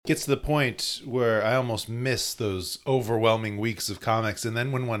gets to the point where I almost miss those overwhelming weeks of comics. And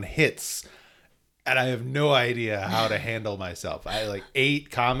then when one hits, and I have no idea how to handle myself. I like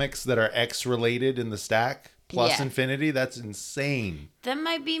 8 comics that are X related in the stack plus Infinity. That's insane. That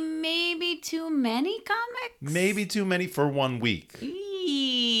might be maybe too many comics. Maybe too many for 1 week.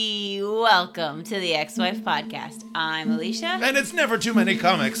 Welcome to the Ex-Wife Podcast. I'm Alicia. And it's never too many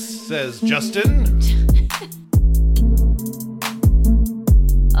comics, says Justin.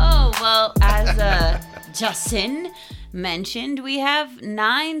 Oh, well, as Justin mentioned, we have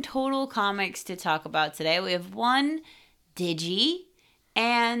 9 total comics to talk about today. We have 1 Digi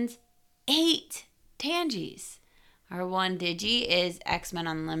and 8 Tangis. Our 1 Digi is X-Men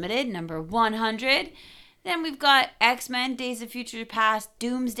Unlimited, number 100. Then we've got X-Men Days of Future Past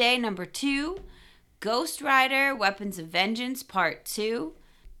Doomsday, number 2. Ghost Rider Weapons of Vengeance, part 2.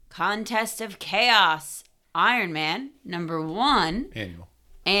 Contest of Chaos Iron Man, number 1.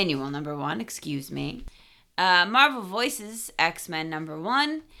 Annual number 1, excuse me. Marvel Voices X-Men, number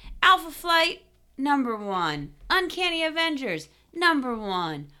 1. Alpha Flight, number 1. Uncanny Avengers, number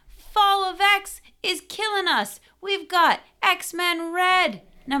 1. Fall of X is killing us. We've got X-Men Red,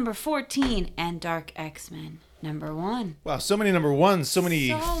 number 14, and Dark X-Men, number 1. Wow, so many number 1s, so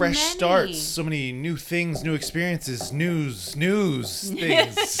many fresh starts, starts, so many new things, new experiences, news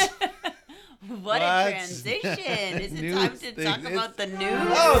things. What a transition. Is it time to talk about the news?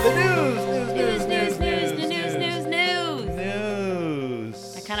 Oh, the news.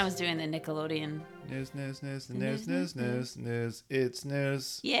 I kind of was doing the Nickelodeon. News. It's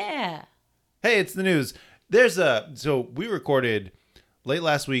news. Yeah. Hey, it's the news. So we recorded late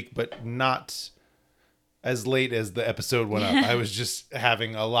last week, but not as late as the episode went up. I was just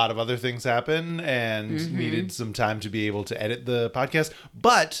having a lot of other things happen and needed some time to be able to edit the podcast.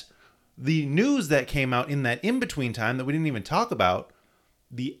 But the news that came out in that in-between time that we didn't even talk about,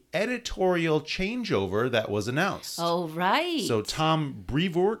 the editorial changeover that was announced. Oh, right. So Tom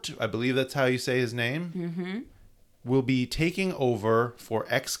Brevoort, I believe that's how you say his name, will be taking over for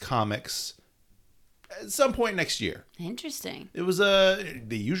X Comics at some point next year. Interesting. It was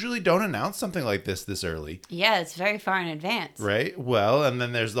they usually don't announce something like this early. Yeah, it's very far in advance. Right? Well, and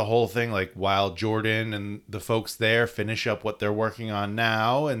then there's the whole thing like while Jordan and the folks there finish up what they're working on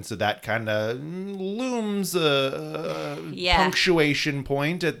now, and so that kind of looms a punctuation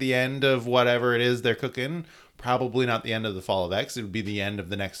point at the end of whatever it is they're cooking. Probably not the end of the Fall of X. It would be the end of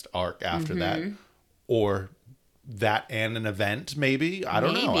the next arc after that. Or that and an event, maybe. I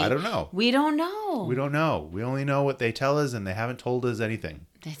don't know. We don't know. We only know what they tell us, and they haven't told us anything.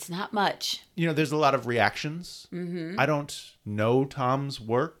 It's not much. There's a lot of reactions. I don't know Tom's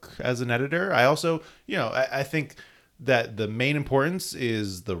work as an editor. I also, I think that the main importance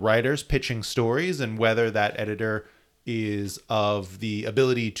is the writers pitching stories and whether that editor is of the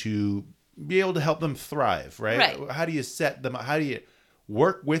ability to be able to help them thrive, right? How do you set them? How do you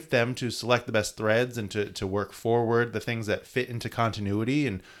work with them to select the best threads and to work forward the things that fit into continuity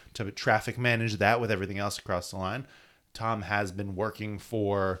and to traffic manage that with everything else across the line. Tom has been working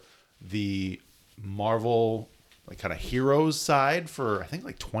for the Marvel kind of heroes side for I think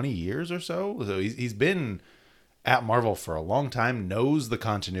like 20 years or so. So he's been at Marvel for a long time, knows the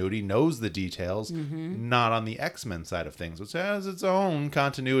continuity, knows the details, not on the X-Men side of things, which has its own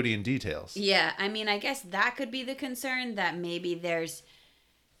continuity and details. Yeah, I mean, I guess that could be the concern, that maybe there's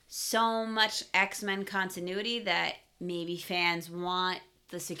so much X-Men continuity that maybe fans want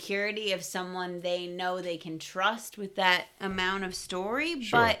the security of someone they know they can trust with that amount of story.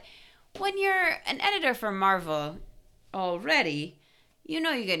 Sure. But when you're an editor for Marvel already, you're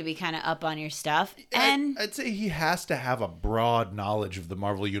going to be kind of up on your stuff. And I'd say he has to have a broad knowledge of the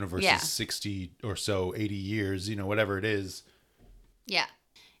Marvel Universe's 60 or so, 80 years, whatever it is. Yeah.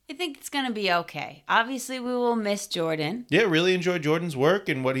 I think it's going to be okay. Obviously, we will miss Jordan. Yeah, really enjoy Jordan's work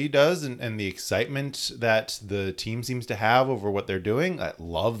and what he does and the excitement that the team seems to have over what they're doing. I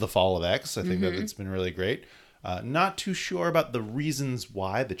love the Fall of X. I think that it's been really great. Not too sure about the reasons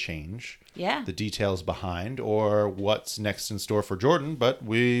why the change. Yeah. The details behind or what's next in store for Jordan, but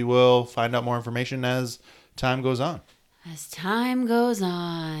we will find out more information as time goes on. As time goes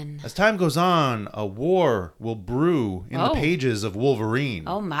on, a war will brew in the pages of Wolverine.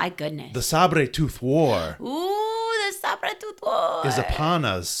 Oh my goodness. The Sabre-Tooth War. Ooh, the Sabre-Tooth War is upon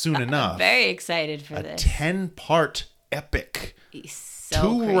us soon enough. I'm very excited for this. A 10-part epic. So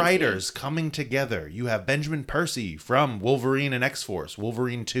Two crazy. writers coming together. You have Benjamin Percy from Wolverine and X-Force,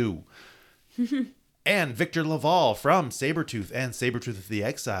 Wolverine 2. And Victor Laval from Sabretooth and Sabretooth of the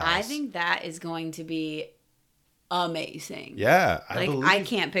Exiles. I think that is going to be amazing. Yeah. I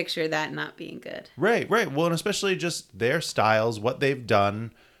can't picture that not being good. Right. Well, and especially just their styles, what they've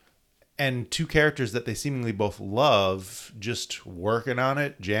done and two characters that they seemingly both love just working on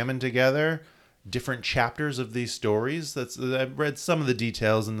it, jamming together different chapters of these stories. I've read some of the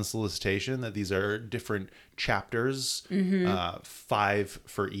details in the solicitation that these are different chapters, 5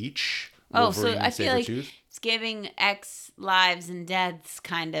 for each. Oh, so Wolverine and I feel like Sabretooth. it's giving X lives and deaths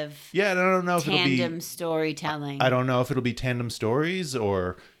kind of Yeah, and I don't know if tandem it'll be storytelling. I don't know if it'll be tandem stories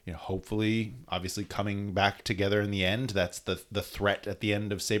or, hopefully, obviously coming back together in the end. That's the threat at the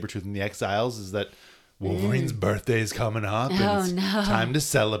end of Sabretooth and the Exiles, is that Wolverine's birthday is coming up and it's time to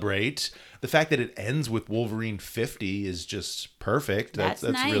celebrate. The fact that it ends with Wolverine 50 is just perfect. That's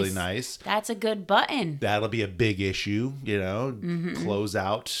nice. really nice. That's a good button. That'll be a big issue, close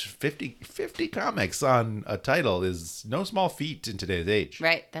out 50 comics on a title is no small feat in today's age.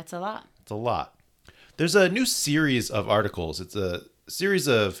 Right, that's a lot. It's a lot. There's a new series of articles. It's a series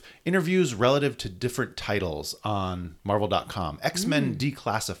of interviews relative to different titles on Marvel.com. X-Men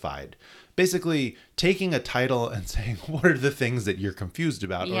Declassified. Basically taking a title and saying, what are the things that you're confused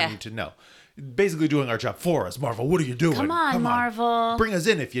about or need to know? Basically doing our job for us. Marvel, what are you doing? Come on, Marvel. Bring us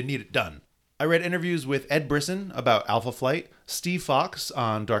in if you need it done. I read interviews with Ed Brisson about Alpha Flight, Steve Fox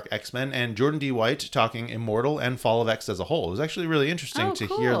on Dark X-Men, and Jordan D. White talking Immortal and Fall of X as a whole. It was actually really interesting to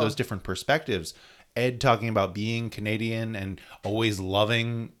hear those different perspectives. Ed talking about being Canadian and always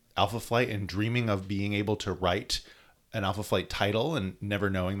loving Alpha Flight and dreaming of being able to write an Alpha Flight title and never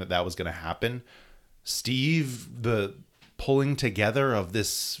knowing that was going to happen. Steve, the pulling together of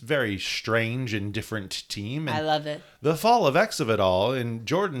this very strange and different team. And I love it. The Fall of X of it all, and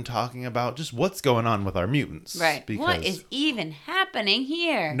Jordan talking about just what's going on with our mutants. Right. Because what is even happening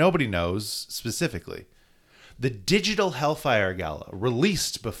here? Nobody knows specifically. The Digital Hellfire Gala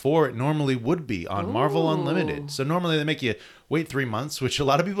released before it normally would be on Marvel Unlimited. So normally they make you wait 3 months, which a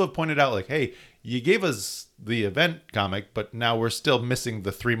lot of people have pointed out, like, hey, you gave us the event comic, but now we're still missing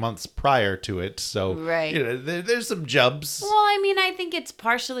the 3 months prior to it. So there's some jubs. Well, I mean, I think it's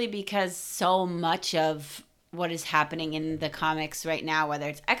partially because so much of what is happening in the comics right now, whether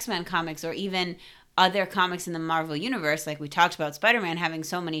it's X-Men comics or even other comics in the Marvel universe, like we talked about Spider-Man having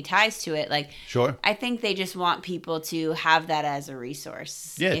so many ties to it, like sure, I think they just want people to have that as a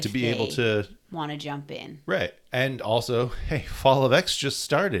resource. Yeah, to be able to want to jump in. Right. And also, hey, Fall of X just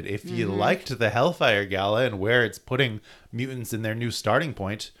started. If you liked the Hellfire Gala and where it's putting mutants in their new starting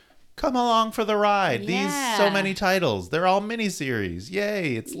point, come along for the ride. Yeah. These so many titles. They're all miniseries.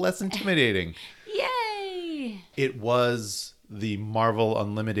 Yay, it's less intimidating. Yay. It was the Marvel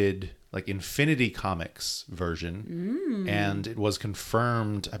Unlimited Infinity Comics version. And it was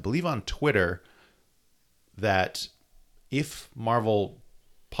confirmed, I believe on Twitter, that if Marvel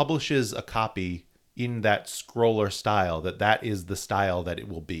publishes a copy in that scroller style, that is the style that it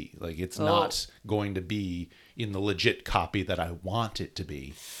will be. It's not going to be in the legit copy that I want it to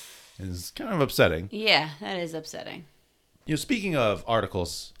be. It's kind of upsetting. Yeah, that is upsetting. Speaking of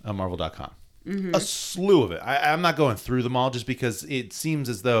articles on Marvel.com, a slew of it. I'm not going through them all just because it seems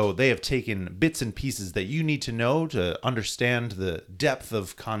as though they have taken bits and pieces that you need to know to understand the depth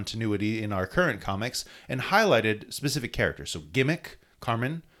of continuity in our current comics and highlighted specific characters. So Gimmick,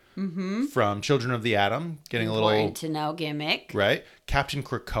 Carmen, from Children of the Atom, getting a little important to know Gimmick. Right. Captain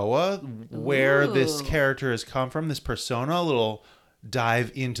Krakoa, where this character has come from, this persona, a little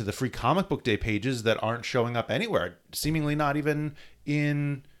dive into the free comic book day pages that aren't showing up anywhere, seemingly not even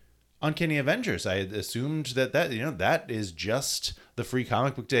in Uncanny Avengers. I had assumed that is just the free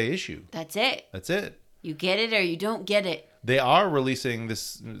comic book day issue. That's it. You get it or you don't get it. They are releasing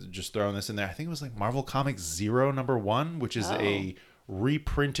this, just throwing this in there, I think it was Marvel Comics 0 #1, which is a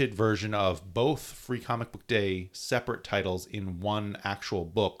reprinted version of both free comic book day separate titles in one actual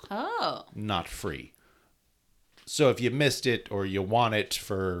book. Not free. So if you missed it or you want it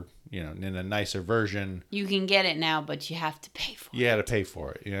for, in a nicer version, you can get it now, but you have to pay for it. You got to pay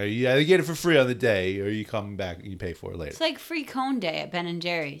for it. You either get it for free on the day or you come back and you pay for it later. It's like free cone day at Ben and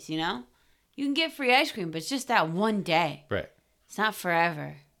Jerry's, You can get free ice cream, but it's just that one day. Right. It's not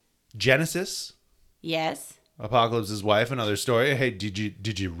forever. Genesis. Yes. Apocalypse's wife, another story. Hey,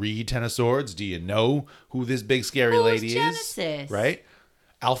 did you read Ten of Swords? Do you know who this big scary lady Genesis? Is? Right?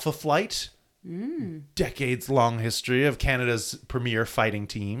 Alpha Flight. Decades-long history of Canada's premier fighting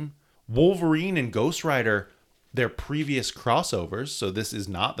team. Wolverine and Ghost Rider, their previous crossovers. So this is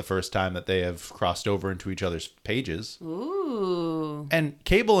not the first time that they have crossed over into each other's pages. Ooh. And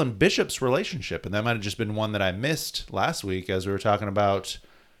Cable and Bishop's relationship. And that might have just been one that I missed last week as we were talking about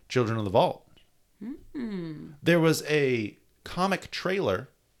Children of the Vault. There was a comic trailer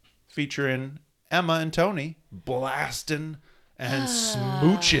featuring Emma and Tony blasting and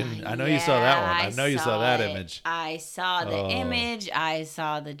smooching. I know you saw that one. I know you saw that image. I saw the image. I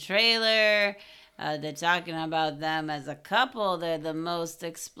saw the trailer. They're talking about them as a couple. They're the most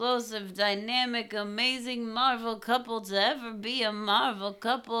explosive, dynamic, amazing Marvel couple to ever be a Marvel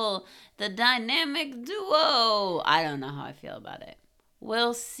couple. The dynamic duo. I don't know how I feel about it.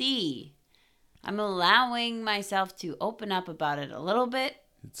 We'll see. I'm allowing myself to open up about it a little bit.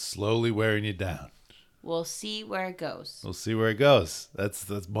 It's slowly wearing you down. We'll see where it goes. We'll see where it goes. That's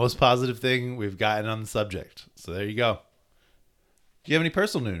the most positive thing we've gotten on the subject. So there you go. Do you have any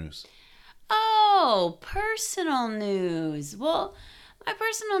personal news? Oh, personal news. Well, my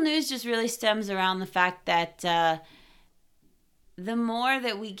personal news just really stems around the fact that the more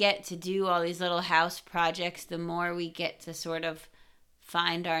that we get to do all these little house projects, the more we get to sort of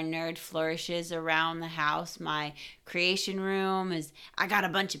find our nerd flourishes around the house. My creation room I got a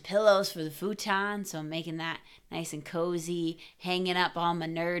bunch of pillows for the futon, so I'm making that nice and cozy, hanging up all my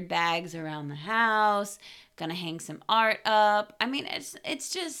nerd bags around the house, gonna hang some art up. I mean, it's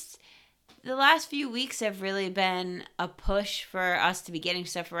just, the last few weeks have really been a push for us to be getting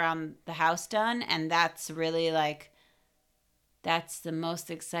stuff around the house done, and that's really that's the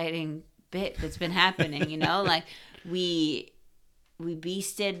most exciting bit that's been happening, like we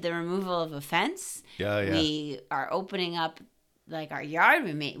beasted the removal of a fence. Yeah. We are opening up our yard.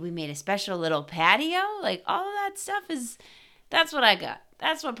 We made a special little patio. All of that stuff that's what I got.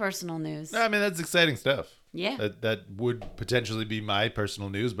 That's what personal news. I mean, that's exciting stuff. Yeah. That would potentially be my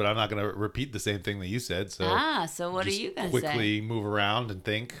personal news, but I'm not going to repeat the same thing that you said. So so what are you going to say? Quickly move around and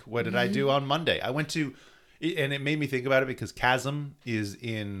think, what did I do on Monday? I went to, and it made me think about it because Chasm is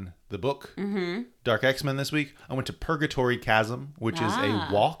in the book, Dark X-Men this week. I went to Purgatory Chasm, which is a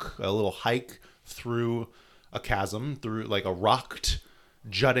walk, a little hike through a chasm, through a rocked,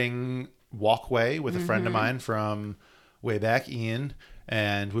 jutting walkway with a friend of mine from way back, Ian.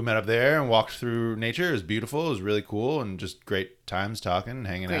 And we met up there and walked through nature. It was beautiful. It was really cool and just great times talking and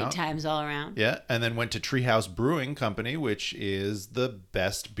hanging out. Great times all around. Yeah. And then went to Treehouse Brewing Company, which is the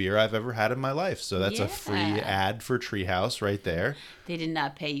best beer I've ever had in my life. So that's a free ad for Treehouse right there. They did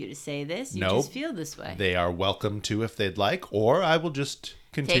not pay you to say this. You Nope. just feel this way. They are welcome to if they'd like, or I will just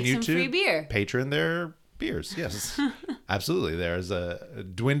continue Take some free beer. patron their beers. Yes, absolutely. There's a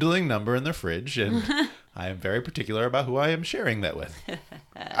dwindling number in the fridge, and I am very particular about who I am sharing that with.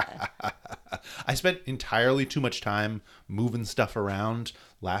 I spent entirely too much time moving stuff around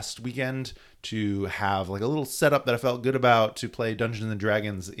last weekend to have a little setup that I felt good about to play Dungeons and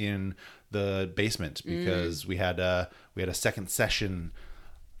Dragons in the basement because we had a second session,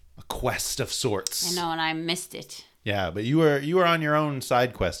 a quest of sorts. I know, and I missed it. Yeah, but you were on your own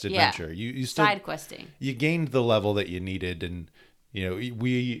side quest adventure. Yeah. You still side questing. You gained the level that you needed, and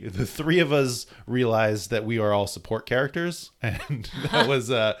the three of us realized that we are all support characters, and that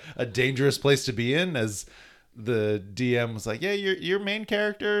was a dangerous place to be in. As the DM was like, "Yeah, your main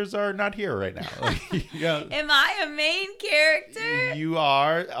characters are not here right now." Am I a main character? You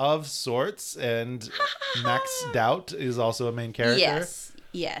are of sorts, and Max Doubt is also a main character.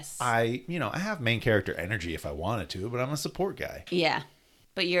 Yes. I have main character energy if I wanted to, but I'm a support guy. Yeah.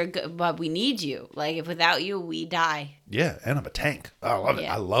 But you're good. But we need you. If without you, we die. Yeah, and I'm a tank. I love it.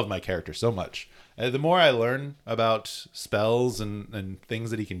 I love my character so much. The more I learn about spells and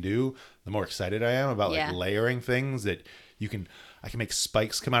things that he can do, the more excited I am about layering things that I can make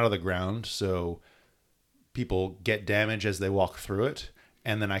spikes come out of the ground so people get damage as they walk through it.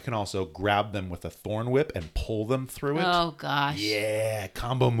 And then I can also grab them with a thorn whip and pull them through it. Oh, gosh. Yeah,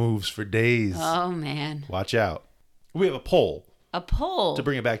 combo moves for days. Oh, man. Watch out. We have a poll. A poll? To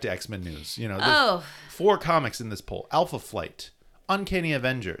bring it back to X-Men news. Oh. 4 comics in this poll. Alpha Flight, Uncanny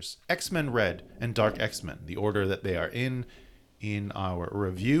Avengers, X-Men Red, and Dark X-Men. The order that they are in our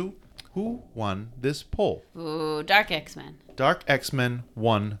review. Who won this poll? Ooh, Dark X-Men. Dark X-Men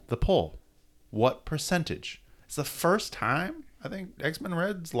won the poll. What percentage? It's the first time I think X-Men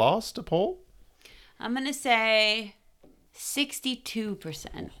Red's lost a poll. I'm going to say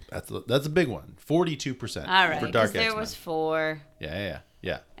 62%. That's a big one. 42%. All right, for Dark because there X-Men. was 4. Yeah.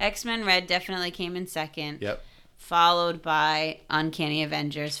 X-Men Red definitely came in second. Yep. Followed by Uncanny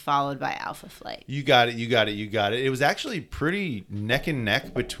Avengers, followed by Alpha Flight. You got it. It was actually pretty neck and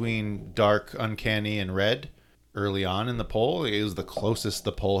neck between Dark, Uncanny, and Red early on in the poll. It was the closest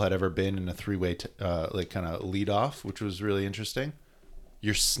the poll had ever been in a 3-way kind of lead off, which was really interesting.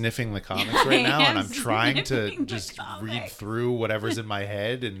 You're sniffing the comics right now, and I'm trying to just read through whatever's in my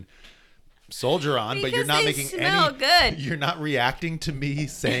head and Soldier on, but you're Because not they making smell any. good. You're not reacting to me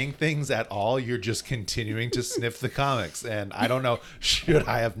saying things at all. You're just continuing to sniff the comics, and I don't know. Should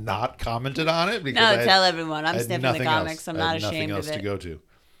I have not commented on it? No, tell everyone. I'm I had sniffing the nothing comics. else. I'm I not had nothing ashamed else of to it. go to.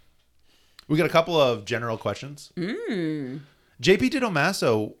 We got a couple of general questions. JP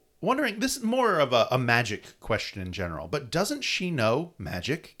Didomasso wondering, this is more of a magic question in general, but doesn't she know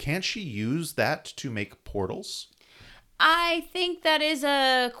magic? Can't she use that to make portals? I think that is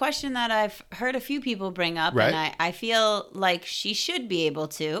a question that I've heard a few people bring up, Right. and I feel like she should be able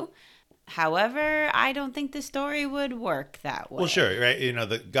to. However, I don't think the story would work that way. Well, sure, right? You know,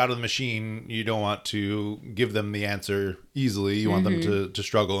 the God of the Machine, you don't want to give them the answer easily. You want them to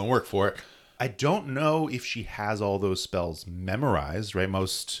struggle and work for it. I don't know if she has all those spells memorized, right?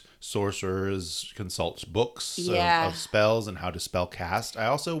 Most sorcerers consult books of spells and how to spell cast. I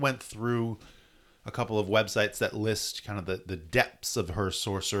also went through a couple of websites that list kind of the depths of her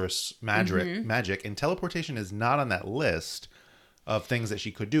sorceress magic, and teleportation is not on that list of things that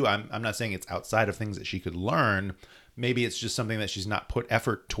she could do. I'm not saying it's outside of things that she could learn. Maybe it's just something that she's not put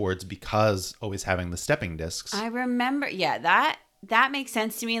effort towards because always having the stepping discs. I remember, that makes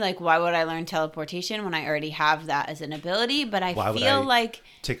sense to me. Like, why would I learn teleportation when I already have that as an ability? But I feel like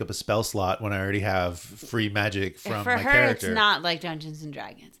take up a spell slot when I already have free magic from for my her, character. it's not like Dungeons and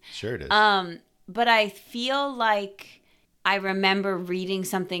Dragons. Sure it is. But I feel like I remember reading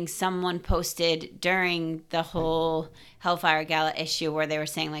something someone posted during the whole Hellfire Gala issue where they were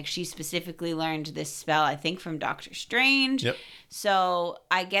saying like she specifically learned this spell, I think from Doctor Strange. Yep. So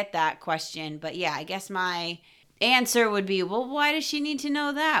I get that question. But yeah, I guess my answer would be, well, why does she need to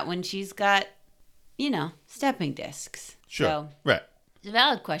know that when she's got, stepping discs? Sure. So, right. It's a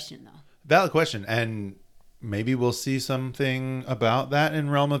valid question, though. Valid question. And maybe we'll see something about that in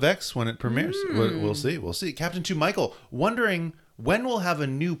Realm of X when it premieres. We'll see. We'll see. Captain 2 Michael wondering when we'll have a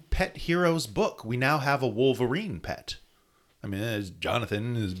new Pet Heroes book. We now have a Wolverine pet. I mean,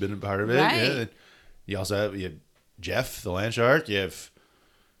 Jonathan has been a part of it. Right. Yeah. You also have Jeff, the Land Shark. You have...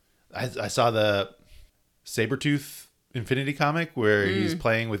 I saw the Sabretooth Infinity comic where he's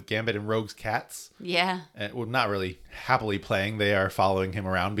playing with Gambit and Rogue's cats. Yeah. Well, not really happily playing. They are following him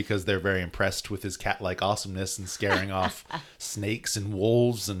around because they're very impressed with his cat-like awesomeness and scaring off snakes and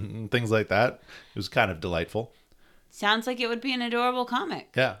wolves and things like that. It was kind of delightful. Sounds like it would be an adorable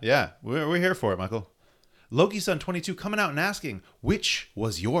comic. Yeah. We're here for it, Michael. Loki Sun 22 coming out and asking, which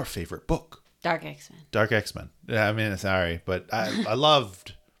was your favorite book? Dark X-Men. Dark X-Men. Yeah, I mean, sorry, but I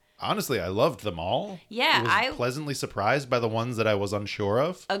loved... Honestly, I loved them all. Yeah, I was pleasantly surprised by the ones that I was unsure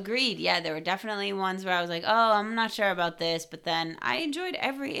of. Agreed. Yeah, there were definitely ones where I was like, oh, I'm not sure about this. But then I enjoyed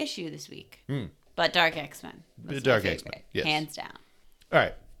every issue this week. But Dark X-Men was Dark my X-Men, favorite, yes. hands down. All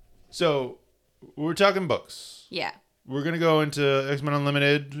right. So we're talking books. Yeah. We're going to go into X-Men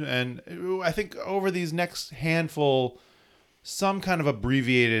Unlimited. And I think over these next handful, some kind of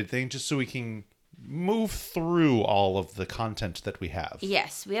abbreviated thing just so we can move through all of the content that we have.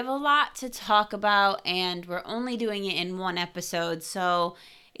 Yes, we have a lot to talk about, and we're only doing it in one episode, so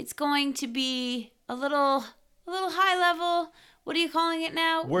it's going to be a little high level. What are you calling it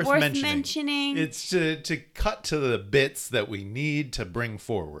now? Worth mentioning. It's to cut to the bits that we need to bring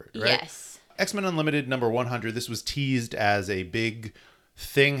forward, right? Yes. X-Men Unlimited number 100. This was teased as a big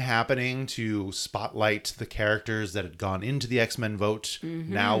thing happening to spotlight the characters that had gone into the X-Men vote.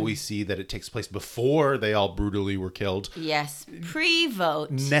 Now we see that it takes place before they all brutally were killed. Yes, pre-vote.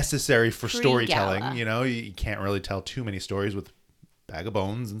 Necessary for Pre-gala. storytelling. You can't really tell too many stories with a bag of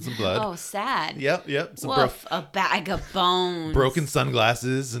bones and some blood. Oh, sad. Yep. Woof, a bag of bones. Broken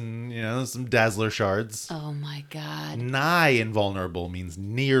sunglasses and, some Dazzler shards. Oh, my God. Nigh invulnerable means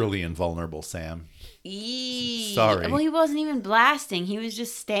nearly invulnerable, Sam. Eee. Sorry. Well, he wasn't even blasting. He was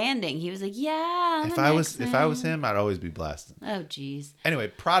just standing. He was like, "Yeah." If I was him, I'd always be blasting. Oh, jeez. Anyway,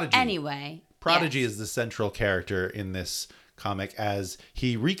 Prodigy. Prodigy is the central character in this comic as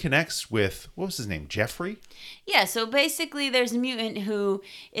he reconnects with, what was his name, Jeffrey? Yeah. So basically, there's a mutant who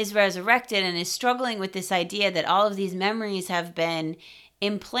is resurrected and is struggling with this idea that all of these memories have been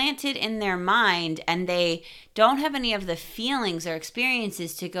implanted in their mind and they don't have any of the feelings or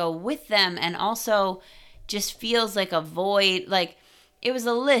experiences to go with them, and also just feels like a void. Like it was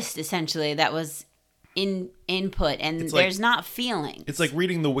a list essentially that was input, and there's not feeling. It's like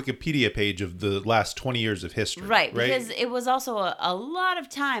reading the Wikipedia page of the last 20 years of history. Right? Because it was also a lot of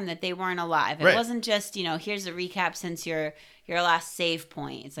time that they weren't alive. It wasn't just, here's a recap since your last save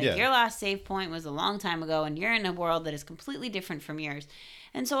point. It's like your last save point was a long time ago and you're in a world that is completely different from yours.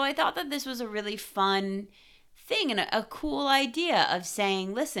 And so I thought that this was a really fun thing and a cool idea of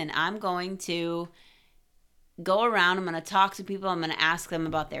saying, listen, I'm going to go around. I'm going to talk to people. I'm going to ask them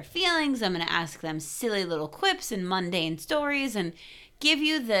about their feelings. I'm going to ask them silly little quips and mundane stories and give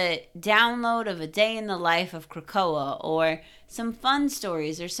you the download of a day in the life of Krakoa or some fun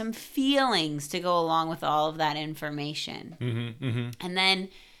stories or some feelings to go along with all of that information. And then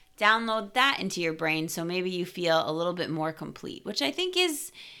download that into your brain so maybe you feel a little bit more complete, which I think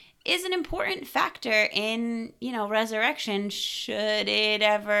is an important factor in, resurrection should it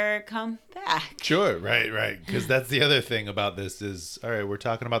ever come back. Sure, right. Because that's the other thing about this is, all right, we're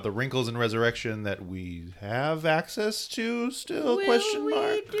talking about the wrinkles in resurrection that we have access to still, question mark.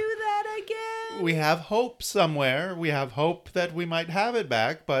 Will we do that again? We have hope somewhere. We have hope that we might have it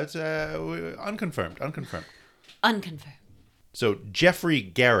back, but unconfirmed. Unconfirmed. So Jeffrey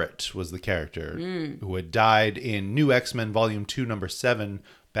Garrett was the character who had died in New X-Men Volume 2, number 7,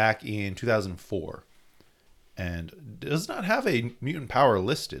 back in 2004. And does not have a mutant power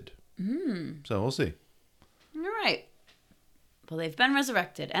listed. So we'll see. All right. Well, they've been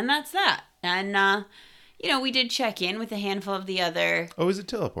resurrected, and that's that. And, we did check in with a handful of the other... Oh, he's a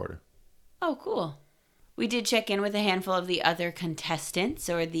teleporter. Oh, cool. We did check in with a handful of the other contestants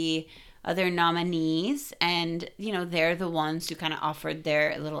or the other nominees, and, they're the ones who kind of offered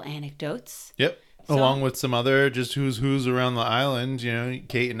their little anecdotes. Yep. So, along with some other just who's around the island,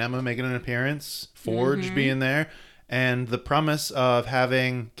 Kate and Emma making an appearance, Forge being there, and the promise of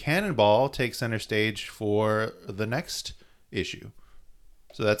having Cannonball take center stage for the next issue.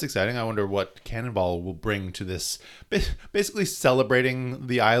 So that's exciting. I wonder what Cannonball will bring to this, basically celebrating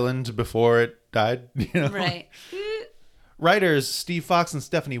the island before it died. Right. Writers Steve Fox and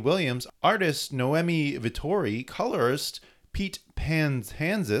Stephanie Williams, artist Noemi Vittori, colorist Pete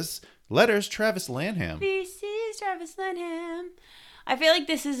Panzanzis, letters Travis Lanham. This is Travis Lanham. I feel like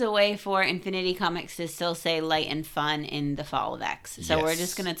this is a way for Infinity Comics to still say light and fun in the fall of X. So We're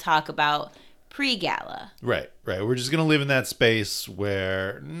just going to talk about pre-gala. Right. We're just going to live in that space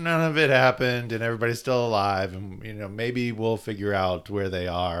where none of it happened and everybody's still alive. And, maybe we'll figure out where they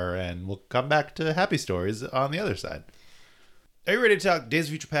are and we'll come back to happy stories on the other side. Are you ready to talk Days of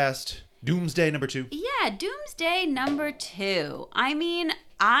Future Past? Doomsday number 2? Yeah, Doomsday number 2. I mean,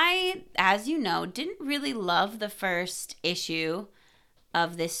 I, as you know, didn't really love the first issue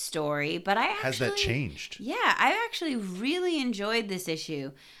of this story, but Has that changed? Yeah, I actually really enjoyed this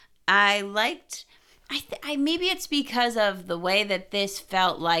issue. I liked, maybe it's because of the way that this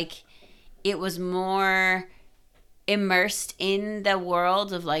felt like it was more immersed in the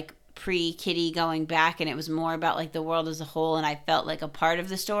world of like pre-Kitty going back, and it was more about like the world as a whole, and I felt like a part of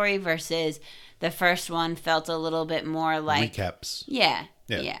the story versus the first one felt a little bit more like recaps. Yeah.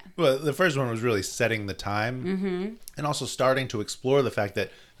 Well, the first one was really setting the time and also starting to explore the fact that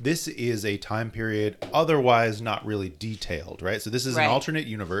this is a time period otherwise not really detailed, right? So this is an alternate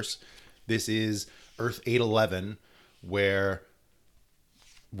universe. This is Earth 811, where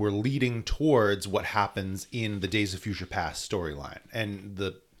we're leading towards what happens in the Days of Future Past storyline. And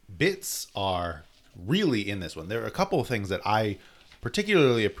the bits are really in this one. There are a couple of things that I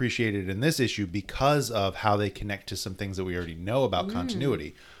particularly appreciated in this issue because of how they connect to some things that we already know about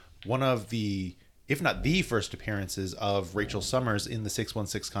continuity. One of the, if not the first appearances of Rachel Summers in the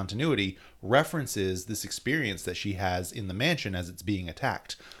 616 continuity references this experience that she has in the mansion as it's being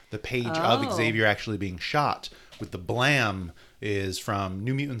attacked. The page of Xavier actually being shot with the blam is from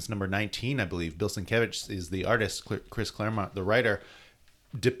New Mutants number 19, I believe. Bill Sienkiewicz is the artist, Chris Claremont, the writer,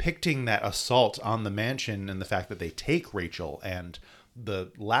 depicting that assault on the mansion and the fact that they take Rachel. And the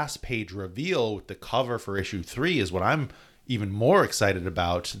last page reveal with the cover for issue 3 is what I'm even more excited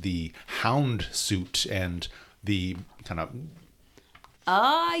about. The hound suit and the kind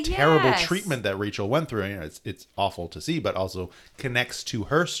of terrible treatment that Rachel went through. It's awful to see, but also connects to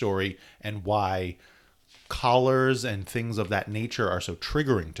her story and why collars and things of that nature are so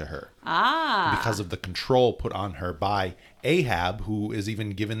triggering to her. Because of the control put on her by Ahab, who is even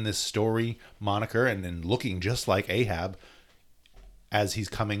given this story moniker and looking just like Ahab as he's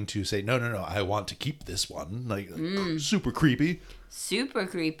coming to say, no, I want to keep this one. Super creepy. Super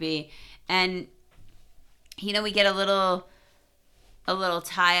creepy. And, we get a little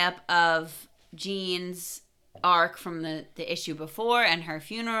tie-up of Jean's arc from the issue before and her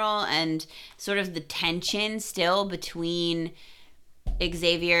funeral and sort of the tension still between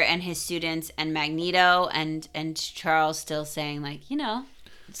Xavier and his students and Magneto and Charles still saying like,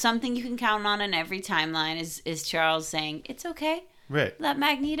 something you can count on in every timeline is Charles saying, it's okay. Right. Let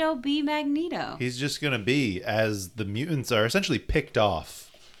Magneto be Magneto. He's just going to be, as the mutants are essentially picked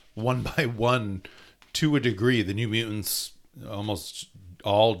off one by one to a degree. The New Mutants almost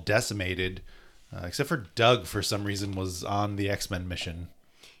all decimated, except for Doug for some reason was on the X-Men mission.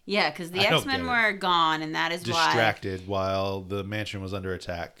 Yeah, because the I don't X-Men get it. were gone, and that is why Distracted while the mansion was under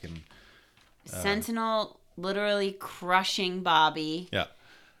attack. And Sentinel literally crushing Bobby. yeah.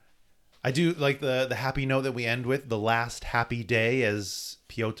 I do like the happy note that we end with, the last happy day as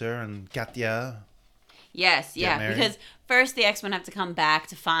Piotr and Katya. Yes, yeah, married. because first the X-Men have to come back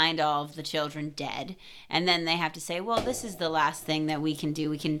to find all of the children dead, and then they have to say, well, this is the last thing that we can do.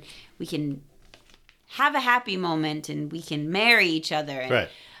 We can have a happy moment, and we can marry each other. And Right.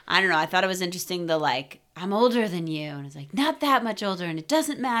 I don't know. I thought it was interesting, I'm older than you. And it's like, not that much older, and it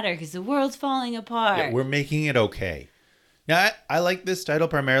doesn't matter because the world's falling apart. Yeah, we're making it okay. Yeah, I like this title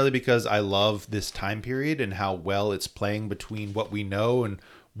primarily because I love this time period and how well it's playing between what we know and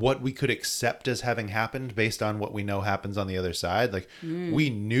what we could accept as having happened based on what we know happens on the other side. Like, we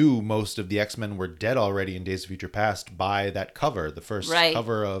knew most of the X-Men were dead already in Days of Future Past by that cover, the first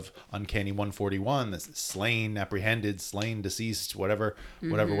cover of Uncanny 141, that's slain, apprehended, slain, deceased, whatever.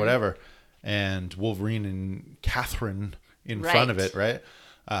 And Wolverine and Catherine in front of it, right?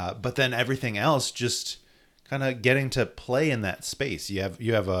 But then everything else just kind of getting to play in that space. You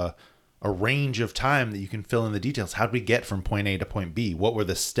have a range of time that you can fill in the details. How did we get from point A to point B? What were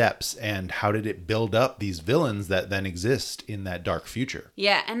the steps, and how did it build up these villains that then exist in that dark future?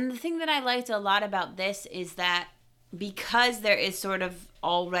 Yeah, and the thing that I liked a lot about this is that because there is sort of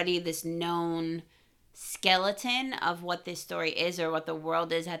already this known skeleton of what this story is or what the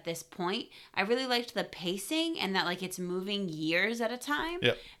world is at this point, I really liked the pacing and that it's moving years at a time.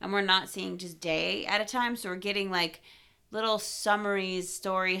 Yep. And we're not seeing just day at a time, so we're getting little summaries,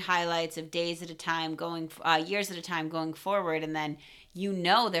 story highlights of days at a time years at a time going forward, and then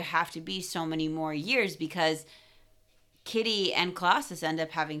there have to be so many more years because Kitty and Colossus end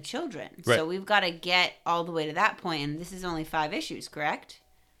up having children. Right. So we've got to get all the way to that point, and this is only 5 issues, correct?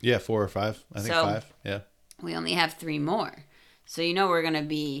 Yeah, 4 or 5. I think 5. Yeah. We only have 3 more. So we're going to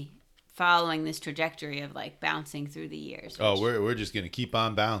be following this trajectory of bouncing through the years. We're just going to keep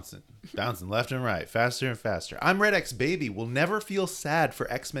on bouncing left and right, faster and faster. I'm Red X Baby. Will never feel sad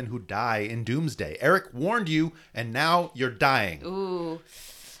for X-Men who die in Doomsday. Eric warned you, and now you're dying. Ooh.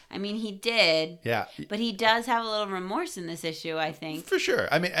 I mean, he did. Yeah. But he does have a little remorse in this issue, I think. For sure.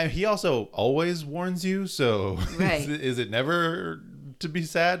 I mean, he also always warns you, so right. is it never to be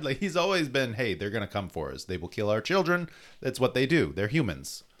sad? He's always been, hey, they're going to come for us. They will kill our children. That's what they do. They're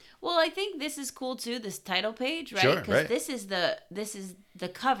humans. Well, I think this is cool too, this title page, right? Sure, because right. this is the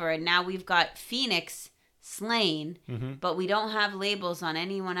cover, and now we've got Phoenix slain, but we don't have labels on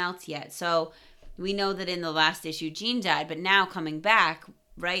anyone else yet. So we know that in the last issue Jean died, but now coming back,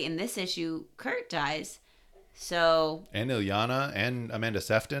 right, in this issue Kurt dies. So and Ilyana and Amanda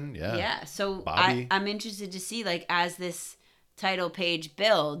Sefton, yeah. Yeah, so Bobby. I'm interested to see as this title page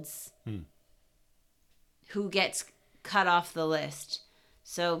builds, who gets cut off the list.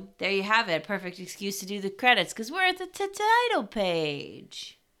 So there you have it. Perfect excuse to do the credits because we're at the title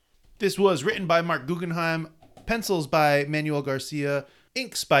page. This was written by Mark Guggenheim, pencils by Manuel Garcia,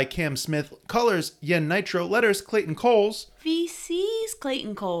 inks by Cam Smith, colors Yen Nitro, letters Clayton Coles, VC's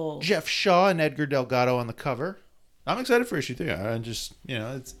Clayton Cole, Jeff Shaw and Edgar Delgado on the cover. I'm excited for issue 3. I just,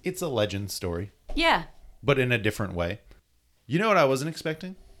 it's a legend story. Yeah. But in a different way. You know what I wasn't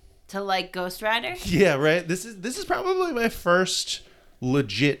expecting? To Ghost Rider? Yeah, right. This is probably my first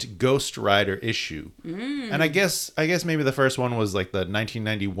legit Ghost Rider issue. And I guess maybe the first one was the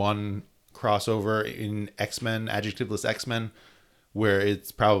 1991 crossover in X-Men, Adjectiveless X-Men, where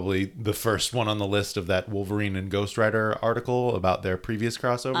it's probably the first one on the list of that Wolverine and Ghost Rider article about their previous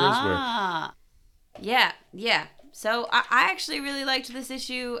crossovers. Yeah. So I actually really liked this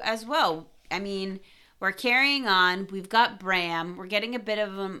issue as well. I mean, we're carrying on. We've got Bram. We're getting a bit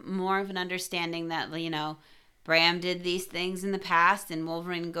of more of an understanding that, Bram did these things in the past, and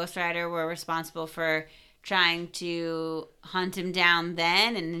Wolverine and Ghost Rider were responsible for trying to hunt him down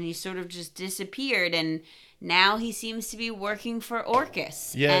then, and then he sort of just disappeared, and now he seems to be working for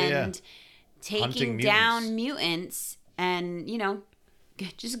Orcus. Taking down mutants, and,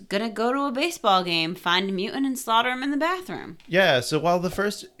 just gonna go to a baseball game, find a mutant, and slaughter him in the bathroom. Yeah, so while the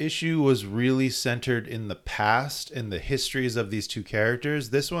first issue was really centered in the past and the histories of these two characters,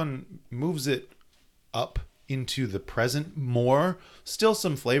 this one moves it up into the present more. Still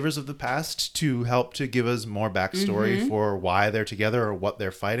some flavors of the past to help to give us more backstory for why they're together or what they're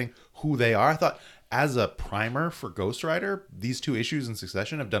fighting, who they are. I thought as a primer for Ghost Rider, these 2 issues in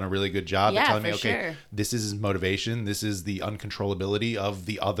succession have done a really good job at telling me, okay, this is his motivation. This is the uncontrollability of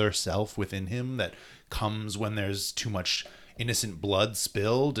the other self within him that comes when there's too much innocent blood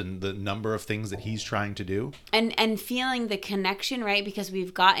spilled and the number of things that he's trying to do. And feeling the connection, right? Because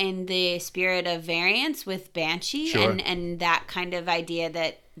we've gotten the spirit of variance with Banshee and that kind of idea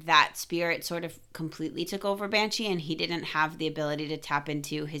that that spirit sort of completely took over Banshee, and he didn't have the ability to tap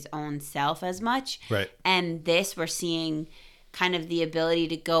into his own self as much. Right. And this, we're seeing kind of the ability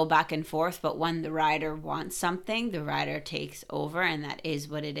to go back and forth, but when the rider wants something, the rider takes over, and that is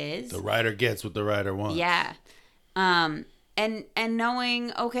what it is. The rider gets what the rider wants. Yeah. And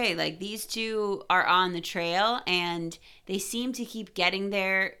knowing, okay, like these two are on the trail and they seem to keep getting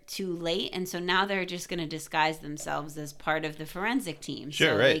there too late, and so now they're just going to disguise themselves as part of the forensic team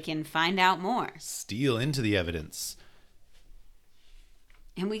so they can find out more. Steal into the evidence.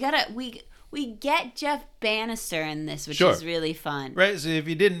 And we get Jeff Bannister in this, which is really fun. Right, so if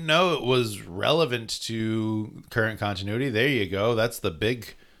you didn't know it was relevant to current continuity, there you go. That's the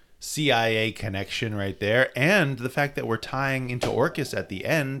big CIA connection right there. And the fact that we're tying into Orcus at the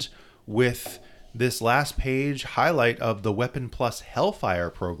end with this last page highlight of the Weapon Plus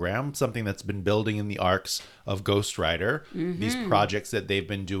Hellfire program, something that's been building in the arcs of Ghost Rider, these projects that they've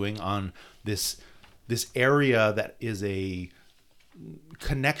been doing on this area that is a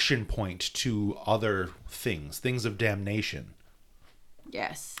connection point to other things of damnation.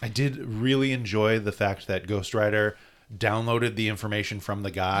 Yes. I did really enjoy the fact that Ghost Rider downloaded the information from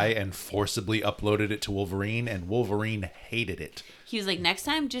the guy and forcibly uploaded it to Wolverine, and Wolverine hated it. He was like, next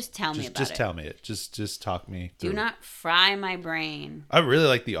time, just tell me about it. Just tell me it. Just talk me through. Do not fry my brain. I really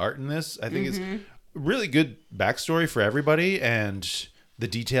like the art in this. I think it's really good backstory for everybody, and the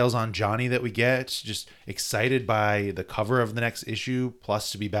details on Johnny that we get. Just excited by the cover of the next issue,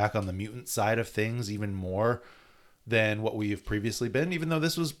 plus to be back on the mutant side of things even more than what we have previously been, even though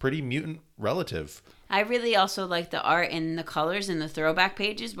this was pretty mutant relative. I really also like the art and the colors in the throwback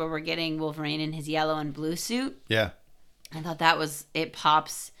pages where we're getting Wolverine in his yellow and blue suit. Yeah. I thought it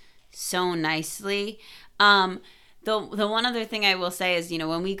pops so nicely. The one other thing I will say is,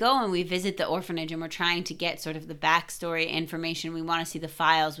 when we go and we visit the orphanage and we're trying to get sort of the backstory information, we want to see the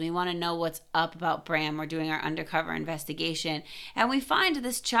files. We want to know what's up about Bram. We're doing our undercover investigation. And we find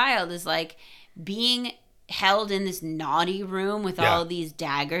this child is like being held in this naughty room with all these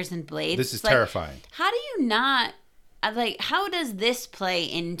daggers and blades. This is terrifying. How do you not... how does this play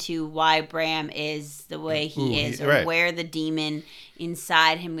into why Bram is the way he is, or where the demon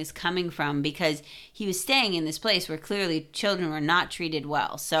inside him was coming from? Because he was staying in this place where clearly children were not treated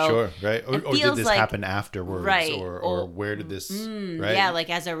well. So sure, right? Or did this happen afterwards? Right. Or where did this, right? Yeah, like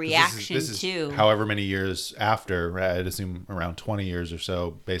as a reaction this is to... however many years after, I'd assume around 20 years or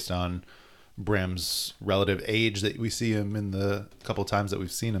so, based on Bram's relative age that we see him in the couple times that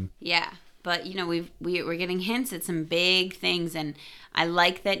we've seen him. Yeah. But, we're getting hints at some big things, and I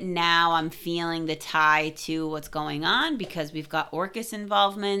like that now I'm feeling the tie to what's going on because we've got Orcus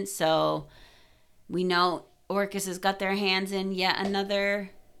involvement, so we know Orcus has got their hands in yet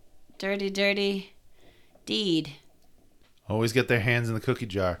another dirty deed. Always get their hands in the cookie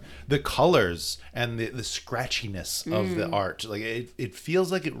jar. The colors and the scratchiness of the art, like it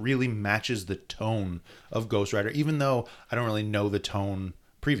feels like it really matches the tone of Ghost Rider, even though I don't really know the tone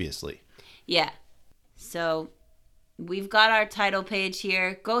previously. Yeah. So we've got our title page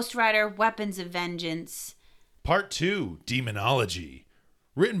here. Ghost Rider, Weapons of Vengeance. Part 2, Demonology.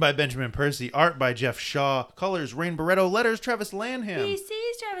 Written by Benjamin Percy, art by Jeff Shaw, colors Rain Barretto, letters Travis Lanham.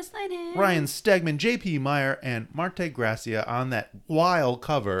 PC's Travis Lanham. Ryan Stegman, J.P. Meyer, and Marte Gracia on that wild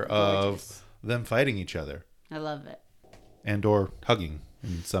cover of them fighting each other. I love it. And or hugging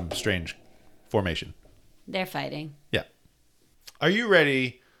in some strange formation. They're fighting. Yeah. Are you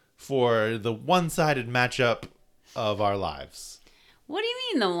ready for the one-sided matchup of our lives? What do you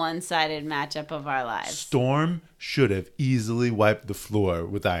mean the one-sided matchup of our lives? Storm should have easily wiped the floor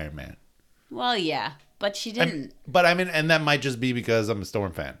with Iron Man. Well, yeah, but she didn't. And that might just be because I'm a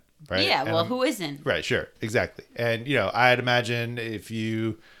Storm fan, right? Yeah, well, who isn't? Right, sure, exactly. And, I'd imagine if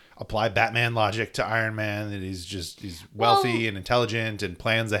you apply Batman logic to Iron Man, that he's wealthy and intelligent and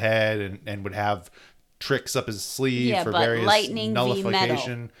plans ahead and would have tricks up his sleeve for various lightning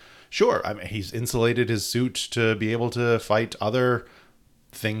nullification. Sure, I mean, he's insulated his suit to be able to fight other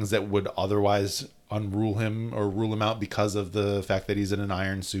things that would otherwise unrule him or rule him out because of the fact that he's in an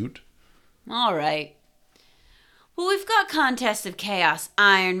iron suit. All right. Well, we've got Contest of Chaos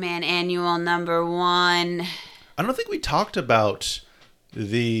Iron Man Annual number 1. I don't think we talked about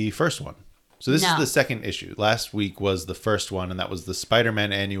the first one. So this is the second issue. Last week was the first one, and that was the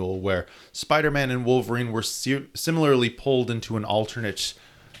Spider-Man Annual, where Spider-Man and Wolverine were similarly pulled into an alternate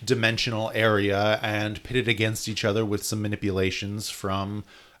dimensional area and pitted against each other with some manipulations from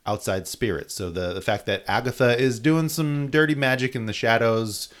outside spirits. So the fact that Agatha is doing some dirty magic in the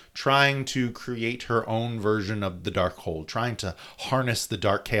shadows, trying to create her own version of the Darkhold, trying to harness the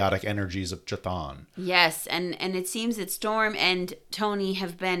dark chaotic energies of Chthon. Yes, and it seems that Storm and Tony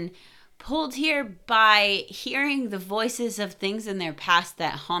have been pulled here by hearing the voices of things in their past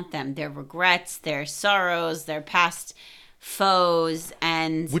that haunt them, their regrets, their sorrows, their past foes,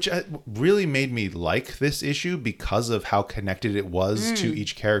 and which really made me like this issue because of how connected it was to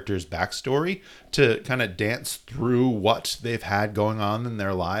each character's backstory, to kind of dance through what they've had going on in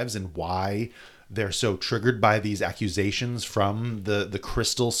their lives and why they're so triggered by these accusations from the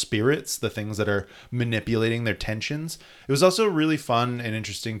crystal spirits, the things that are manipulating their tensions. It was also really fun and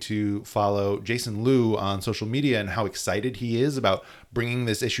interesting to follow Jason Liu on social media and how excited he is about bringing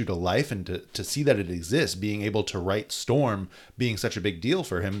this issue to life, and to see that it exists, being able to write Storm being such a big deal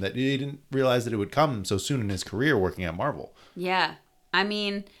for him that he didn't realize that it would come so soon in his career working at Marvel. Yeah. I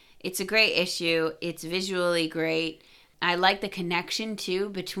mean, it's a great issue. It's visually great. I like the connection, too,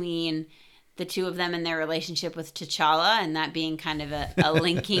 between the two of them and their relationship with T'Challa, and that being kind of a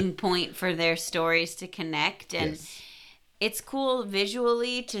linking point for their stories to connect. And yes, it's cool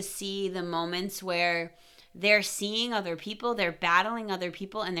visually to see the moments where they're seeing other people, they're battling other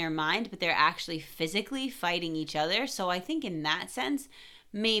people in their mind, but they're actually physically fighting each other. So I think in that sense,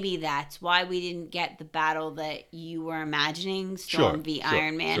 maybe that's why we didn't get the battle that you were imagining, Storm v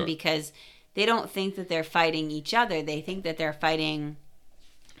Iron Man, because they don't think that they're fighting each other. They think that they're fighting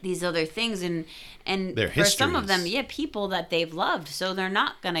these other things, and for some of them, people that they've loved. So they're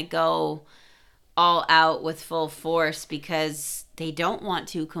not going to go all out with full force because they don't want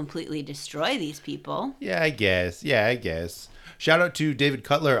to completely destroy these people. Yeah, I guess. Shout out to David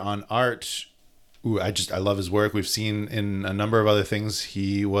Cutler on art. Ooh, I love his work. We've seen in a number of other things.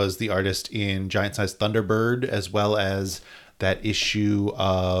 He was the artist in Giant Size Thunderbird, as well as that issue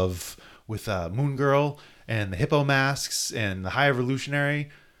with Moon Girl and the Hippo Masks and the High Evolutionary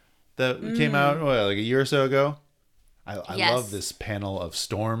that came out like a year or so ago. I love this panel of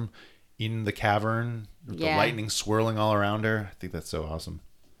Storm in the cavern with the lightning swirling all around her. I think that's so awesome.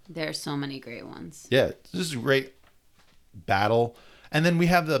 There's so many great ones. Yeah, this is a great battle. And then we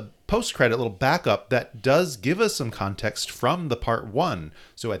have the post-credit little backup that does give us some context from the part 1.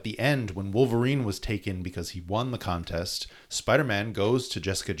 So at the end, when Wolverine was taken because he won the contest, Spider-Man goes to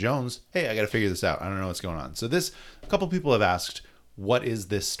Jessica Jones. Hey, I got to figure this out. I don't know what's going on. So a couple people have asked, what is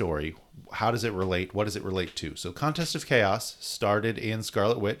this story? How does it relate? What does it relate to? So Contest of Chaos started in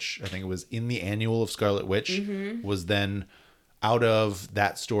Scarlet Witch. I think it was in the annual of Scarlet Witch. Was then out of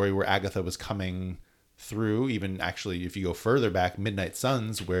that story where Agatha was coming through. Even actually, if you go further back, Midnight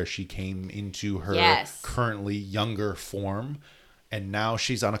Suns, where she came into her currently younger form. And now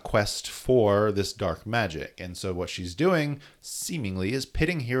she's on a quest for this dark magic. And so what she's doing, seemingly, is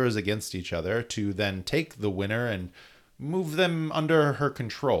pitting heroes against each other to then take the winner and move them under her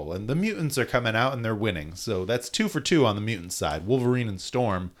control. And the mutants are coming out and they're winning. So that's 2 for 2 on the mutant side. Wolverine and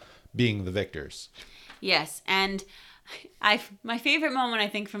Storm being the victors. Yes, and my favorite moment, I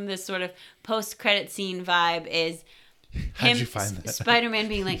think, from this sort of post-credit scene vibe is How'd you find that? Spider-Man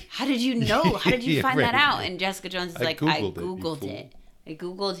being like, how did you know? How did you find that out? And Jessica Jones is like, I Googled it. I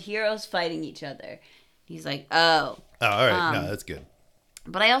Googled heroes fighting each other. He's like, oh. Oh, all right. No, that's good.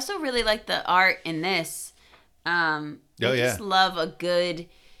 But I also really like the art in this. I just love the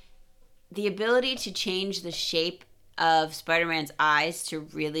ability to change the shape of Spider-Man's eyes to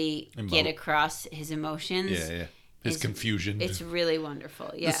really get across his emotions. Yeah. His confusion. It's really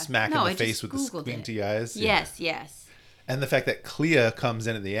wonderful. Yeah. The smack in the face with the squinty eyes. Yeah. Yes. And the fact that Clea comes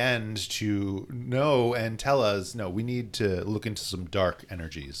in at the end to know and tell us, no, we need to look into some dark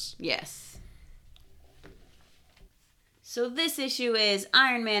energies. Yes. So this issue is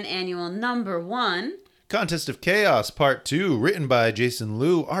Iron Man Annual number 1. Contest of Chaos Part 2, written by Jason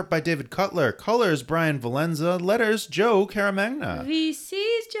Liu, art by David Cutler, colors Brian Valenza, letters Joe Caramagna.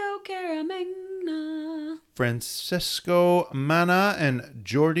 VC's Joe Caramagna. Francesco Manna and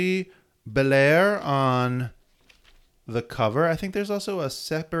Jordi Belair on the cover. I think there's also a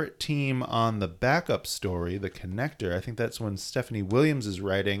separate team on the backup story, The Connector. I think that's when Stephanie Williams is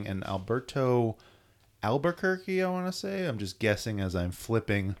writing, and Alberto Albuquerque, I want to say. I'm just guessing as I'm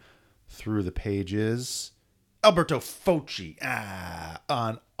flipping through the pages. Alberto Focci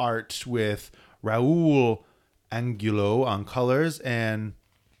on art, with Raul Angulo on colors, and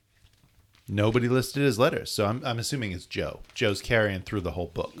nobody listed as letters. So I'm assuming it's Joe. Joe's carrying through the whole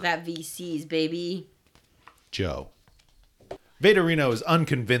book. That VC's, baby. Joe. Vaderino is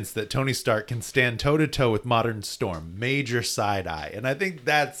unconvinced that Tony Stark can stand toe-to-toe with modern Storm. Major side eye. And I think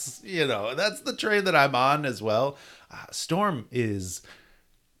that's the train that I'm on as well. Storm is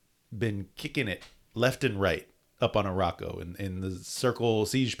been kicking it left and right up on Araco in the Circle,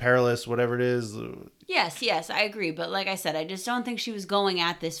 Siege Perilous, whatever it is. Yes, I agree. But like I said, I just don't think she was going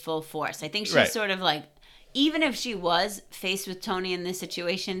at this full force. I think she's Right. sort of like, even if she was faced with Tony in this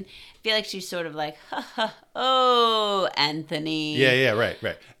situation, I feel like she's sort of like, oh, Anthony. Yeah, right.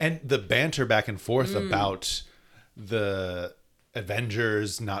 And the banter back and forth about the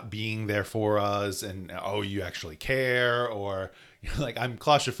Avengers not being there for us and, oh, you actually care, or like, I'm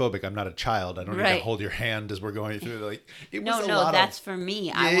claustrophobic, I'm not a child, I don't need to hold your hand as we're going through. Like, it was No, that's for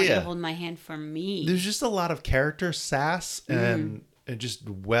me. I want you to hold my hand for me. There's just a lot of character sass and just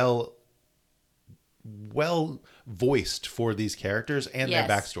well voiced for these characters and their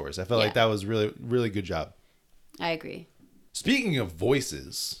backstories. I felt like that was really, really good job. I agree. Speaking of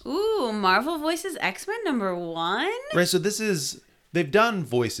voices. Ooh, Marvel Voices X-Men #1? Right, so they've done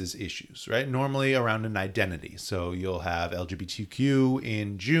voices issues, right? Normally around an identity. So you'll have LGBTQ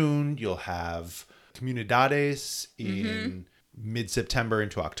in June. You'll have Comunidades in mid-September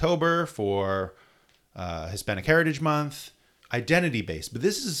into October for Hispanic Heritage Month. Identity-based. But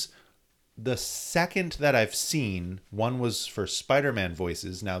this is the second that I've seen. One was for Spider-Man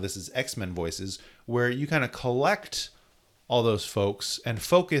voices. Now this is X-Men voices, where you kind of collect all those folks and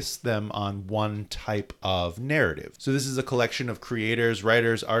focus them on one type of narrative. So this is a collection of creators,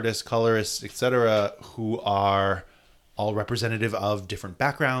 writers, artists, colorists, etc., who are all representative of different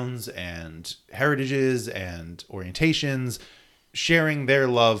backgrounds and heritages and orientations, sharing their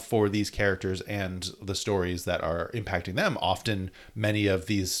love for these characters and the stories that are impacting them. Often many of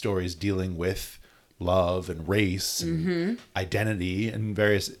these stories dealing with love and race and identity in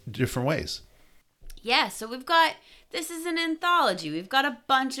various different ways. Yeah, so this is an anthology. We've got a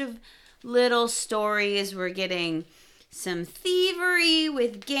bunch of little stories. We're getting some thievery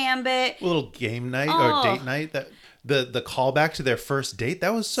with Gambit. A little game night or date night. That the callback to their first date,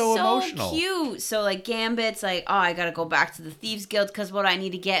 that was so emotional. So cute. So like Gambit's like, oh, I gotta go back to the Thieves Guild because what I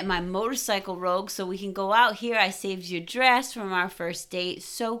need to get my motorcycle rogue so we can go out here. I saved your dress from our first date.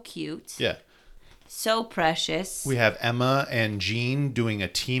 So cute. Yeah. So precious. We have Emma and Jean doing a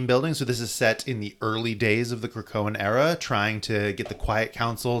team building. So this is set in the early days of the Krakoan era, trying to get the Quiet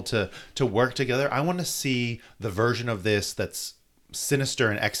Council to work together. I want to see the version of this that's Sinister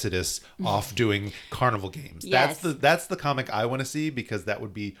and Exodus off doing carnival games. Yes. That's the comic I want to see, because that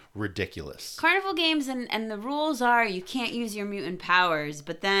would be ridiculous. Carnival games, and the rules are you can't use your mutant powers,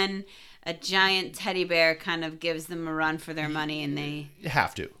 but then a giant teddy bear kind of gives them a run for their money, and they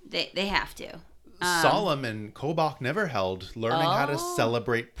have to. They have to. Solemn and Kobach never held learning how to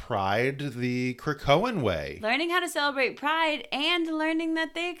celebrate Pride the Krakoan way. Learning how to celebrate Pride and learning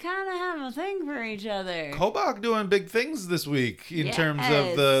that they kind of have a thing for each other. Kobach doing big things this week in terms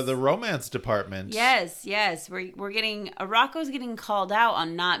of the romance department. Yes. We're getting Araco's getting called out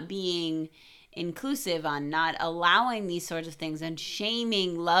on not being inclusive, on not allowing these sorts of things, and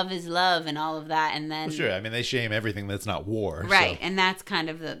shaming love is love and all of that. And then sure, I mean, they shame everything that's not war. Right, so. and that's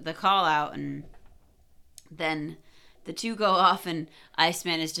kind of the call out. And then the two go off and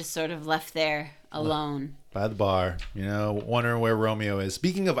Iceman is just sort of left there alone. By the bar, wondering where Romeo is.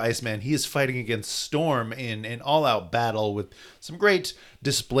 Speaking of Iceman, he is fighting against Storm in an all-out battle with some great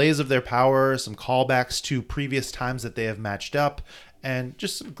displays of their power, some callbacks to previous times that they have matched up, and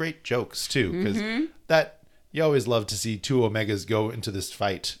just some great jokes, too. Because that you always love to see two Omegas go into this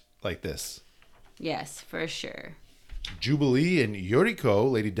fight like this. Yes, for sure. Jubilee and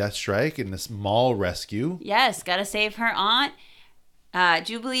Yoriko, Lady Deathstrike, in this mall rescue. Yes, gotta save her aunt.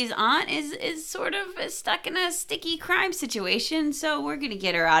 Jubilee's aunt is sort of stuck in a sticky crime situation, so we're gonna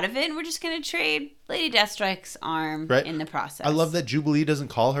get her out of it, and we're just gonna trade Lady Deathstrike's arm in the process. I love that Jubilee doesn't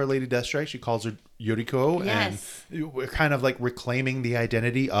call her Lady Deathstrike; she calls her Yoriko, and we're kind of like reclaiming the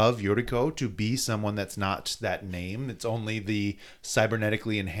identity of Yoriko to be someone that's not that name. It's only the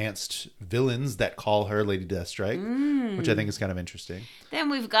cybernetically enhanced villains that call her Lady Deathstrike, which I think is kind of interesting. Then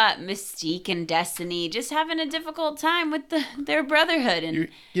we've got Mystique and Destiny just having a difficult time with their brotherhood, and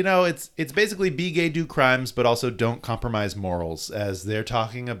it's basically be gay, do crimes, but also don't compromise morals, as they're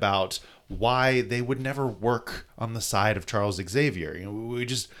talking about why they would never work on the side of Charles Xavier.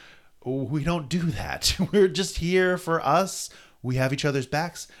 We don't do that. We're just here for us. We have each other's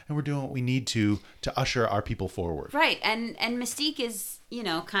backs, and we're doing what we need to usher our people forward. Right, and Mystique is,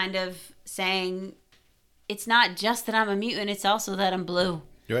 kind of saying, it's not just that I'm a mutant, it's also that I'm blue.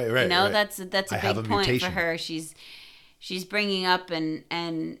 Right. Right. That's a big point for her. She's bringing up,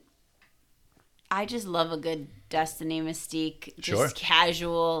 and I just love a good Destiny Mystique, just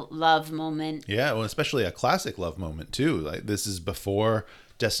casual love moment. Yeah, well, especially a classic love moment too. Like, this is before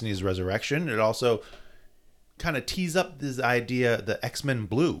Destiny's resurrection. It also kind of tees up this idea, the X-Men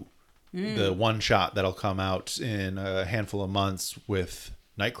blue, the one shot that'll come out in a handful of months with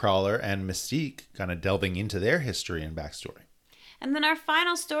Nightcrawler and Mystique kind of delving into their history and backstory. And then our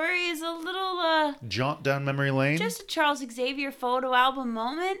final story is a little jaunt down memory lane. Just a Charles Xavier photo album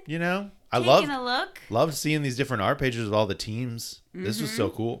moment. You know, Taking a look. Loved seeing these different art pages with all the teams. This was so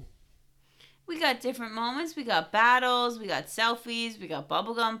cool. We got different moments. We got battles. We got selfies. We got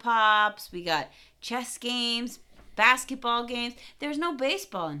bubblegum pops. We got chess games, basketball games. There's no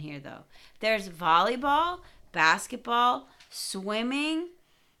baseball in here, though. There's volleyball, basketball, swimming,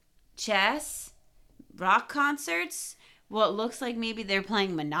 chess, rock concerts. What looks like maybe they're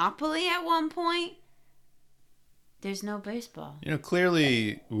playing Monopoly at one point. There's no baseball. You know,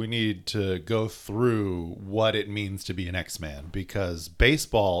 clearly we need to go through what it means to be an X-Man because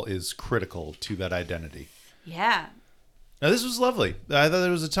baseball is critical to that identity. Yeah. Now, this was lovely. I thought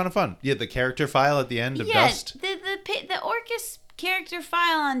it was a ton of fun. Yeah, the character file at the end of Dust. The Orcus character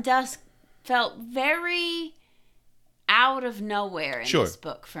file on Dust felt very out of nowhere in this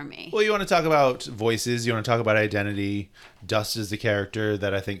book for me. Well, you want to talk about voices, you want to talk about identity. Dust is the character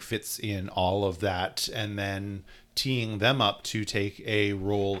that I think fits in all of that, and then teeing them up to take a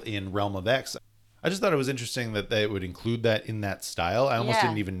role in Realm of X. I just thought it was interesting that they would include that in that style. I almost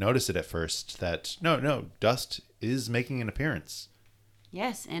didn't even notice it at first that no, Dust is making an appearance.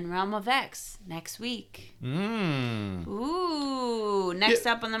 Yes, in Realm of X next week. Ooh, next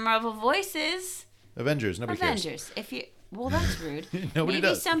up on the Marvel Voices. Avengers. Nobody cares. Avengers. Well, that's rude. Maybe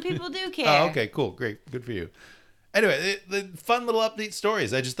does. Some people do care. Oh, okay, cool, great, good for you. Anyway, the fun little update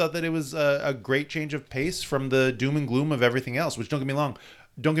stories. I just thought that it was a great change of pace from the doom and gloom of everything else. Which don't get me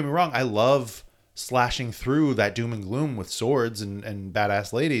wrong, I love slashing through that doom and gloom with swords and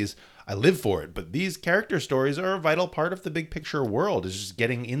badass ladies. I live for it. But these character stories are a vital part of the big picture world. It's just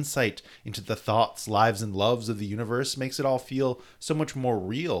getting insight into the thoughts, lives, and loves of the universe makes it all feel so much more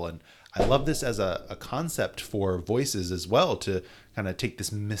real. And I love this as a concept for voices as well, to kind of take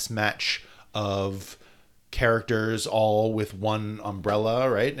this mismatch of characters all with one umbrella,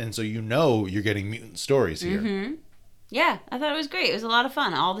 right? And so you're getting mutant stories here. Mm-hmm. Yeah, I thought it was great. It was a lot of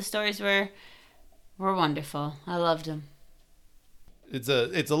fun. All the stories were wonderful. I loved them. It's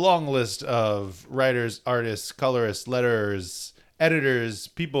a long list of writers, artists, colorists, letterers, editors,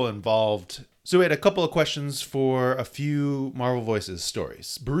 people involved. So we had a couple of questions for a few Marvel Voices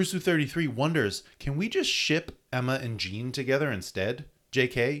stories. Barusu33 wonders, can we just ship Emma and Jean together instead?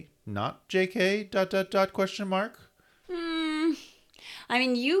 JK, not JK, ... question mark? I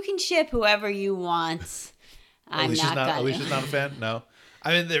mean, you can ship whoever you want. Alicia's not a fan? No.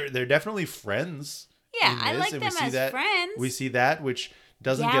 I mean, they're definitely friends. Yeah, I like them as friends. We see that, which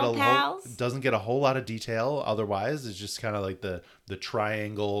doesn't get a whole lot of detail otherwise. It's just kind of like the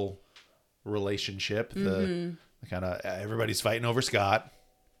triangle relationship, the kind of everybody's fighting over Scott.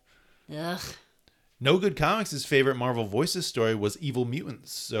 Ugh. No Good Comics' favorite Marvel Voices story was Evil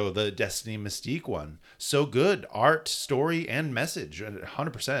Mutants, so the Destiny Mystique one. So good, art, story, and message,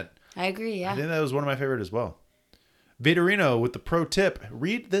 100%. I agree, yeah. I think that was one of my favorite as well. Vaderino with the pro tip,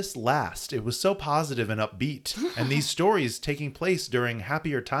 read this last. It was so positive and upbeat, and these stories taking place during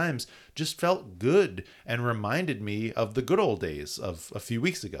happier times just felt good and reminded me of the good old days of a few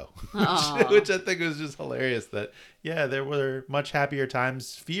weeks ago, which I think was just hilarious that, yeah, there were much happier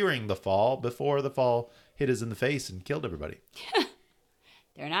times fearing the fall before the fall hit us in the face and killed everybody.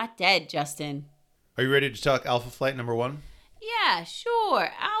 They're not dead, Justin. Are you ready to talk Alpha Flight number 1? Yeah,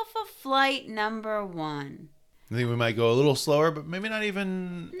 sure. Alpha Flight number 1. I think we might go a little slower, but maybe not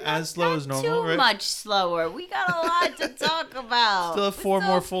even as slow as normal, right? Too much slower. We got a lot to talk about. Still have four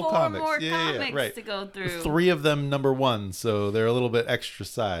more comics. Right. To go through. 3 of them number 1, so they're a little bit extra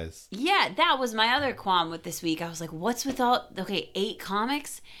size. Yeah, that was my other qualm with this week. I was like, what's with 8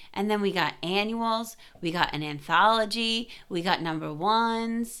 comics? And then we got annuals, we got an anthology, we got number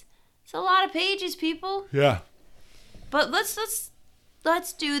 1s. It's a lot of pages, people. Yeah. But let's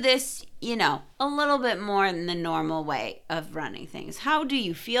do this, a little bit more in the normal way of running things. How do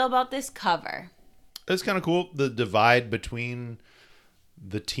you feel about this cover? It's kind of cool. The divide between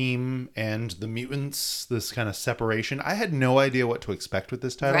the team and the mutants, this kind of separation. I had no idea what to expect with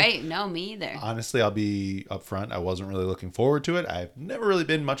this title. Right. No, me either. Honestly, I'll be upfront. I wasn't really looking forward to it. I've never really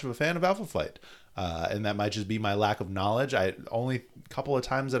been much of a fan of Alpha Flight. And that might just be my lack of knowledge. Only couple of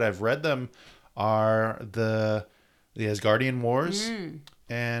times that I've read them are the Asgardian Wars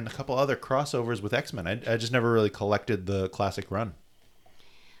and a couple other crossovers with X-Men. I just never really collected the classic run.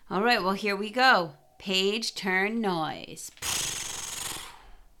 All right, well, here we go. Page turn noise.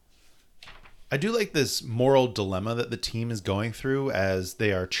 I do like this moral dilemma that the team is going through as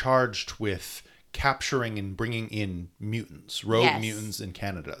they are charged with capturing and bringing in mutants, rogue mutants in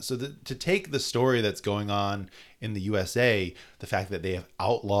Canada. So to take the story that's going on in the USA, the fact that they have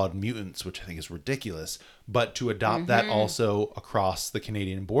outlawed mutants, which I think is ridiculous, but to adopt that also across the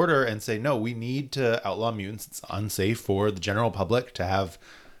Canadian border and say, no, we need to outlaw mutants. It's unsafe for the general public to have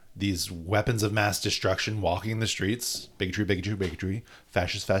these weapons of mass destruction walking the streets. Bigotry, bigotry, bigotry.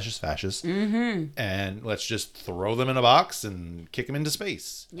 Fascist, fascist, fascist. And let's just throw them in a box and kick them into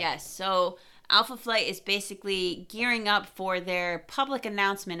space. Yes. So Alpha Flight is basically gearing up for their public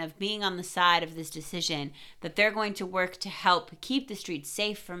announcement of being on the side of this decision, that they're going to work to help keep the streets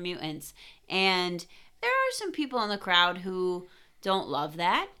safe from mutants. And there are some people in the crowd who don't love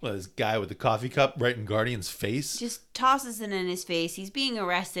that. Well, this guy with the coffee cup right in Guardian's face. Just tosses it in his face. He's being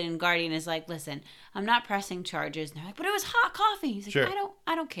arrested, and Guardian is like, listen, I'm not pressing charges. And they're like, but it was hot coffee. He's like, sure.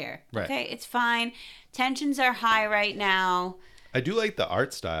 I don't care. Right. Okay, it's fine. Tensions are high right now. I do like the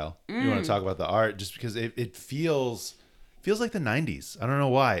art style. You want to talk about the art just because it feels like the 90s. I don't know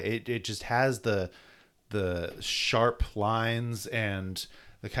why. It just has the sharp lines and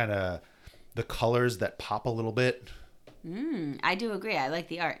the kind of the colors that pop a little bit. I do agree. I like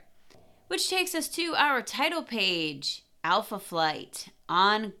the art. Which takes us to our title page, Alpha Flight,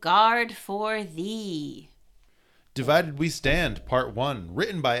 On Guard for Thee. Divided We Stand, Part 1,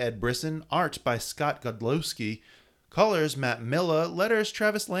 written by Ed Brisson, art by Scott Godlowski, colors Matt Milla, letters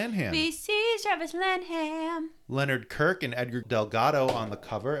Travis Lanham. BC's Travis Lanham. Leonard Kirk and Edgar Delgado on the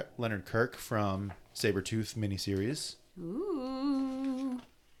cover. Leonard Kirk from Sabretooth miniseries. Ooh.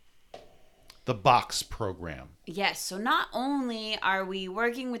 The Box Program. Yes, so not only are we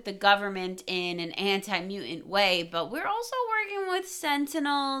working with the government in an anti-mutant way, but we're also working with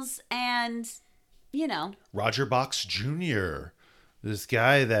Sentinels and, Roger Box Jr., this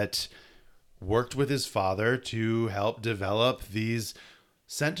guy that worked with his father to help develop these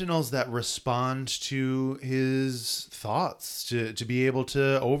Sentinels that respond to his thoughts, to be able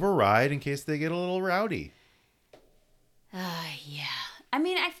to override in case they get a little rowdy. Yeah. I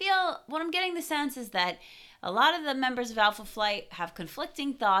mean, I feel what I'm getting the sense is that a lot of the members of Alpha Flight have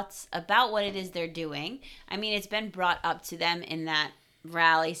conflicting thoughts about what it is they're doing. I mean, it's been brought up to them in that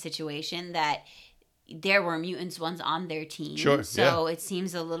rally situation that there were mutants once on their team. Sure. So it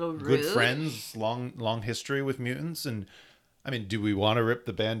seems a little rude. Good friends, long history with mutants. And I mean, do we want to rip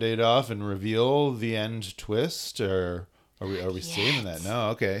the Band-Aid off and reveal the end twist, or are we saving that? No.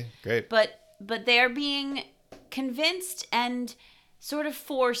 Okay. Great. But they're being convinced and sort of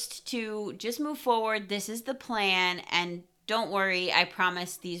forced to just move forward. This is the plan, and don't worry, I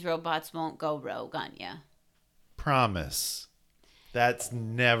promise these robots won't go rogue on you. Promise. That's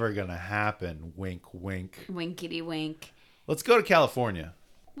never gonna happen. Wink, wink. Winkety wink. Let's go to California.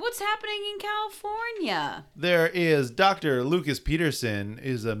 What's happening in California? There is Dr. Lucas Peterson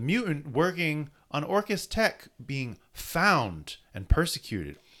is a mutant working on Orcus Tech, being found and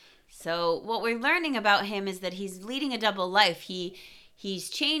persecuted. So what we're learning about him is that he's leading a double life. He's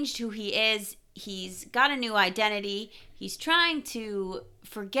changed who he is. He's got a new identity. He's trying to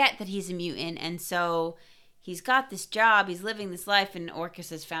forget that he's a mutant, and so he's got this job. He's living this life, and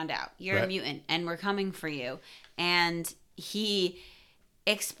Orcus has found out you're a mutant, and we're coming for you. And he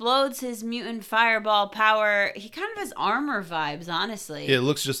explodes his mutant fireball power. He kind of has armor vibes, honestly. It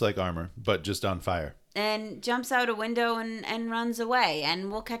looks just like armor, but just on fire. And jumps out a window and runs away.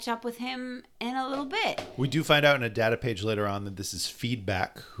 And we'll catch up with him in a little bit. We do find out in a data page later on that this is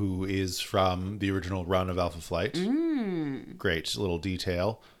Feedback, who is from the original run of Alpha Flight. Great little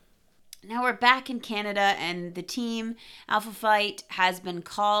detail. Now we're back in Canada, and the team, Alpha Flight, has been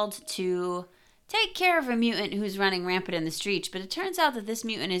called to take care of a mutant who's running rampant in the streets. But it turns out that this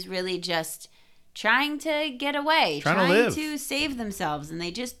mutant is really just trying to get away, trying to save themselves, and they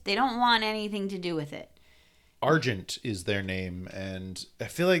don't want anything to do with it. Argent is their name, and I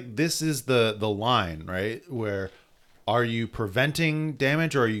feel like this is the line, right? Where are you preventing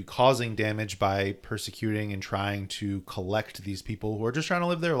damage, or are you causing damage by persecuting and trying to collect these people who are just trying to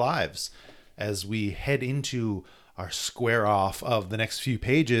live their lives? As we head into our square off of the next few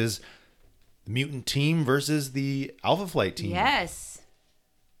pages, the mutant team versus the Alpha Flight team. Yes.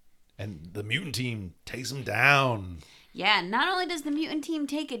 And the mutant team takes them down. Yeah, not only does the mutant team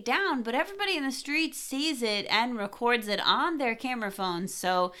take it down, but everybody in the streets sees it and records it on their camera phones.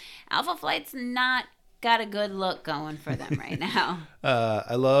 So Alpha Flight's not got a good look going for them right now.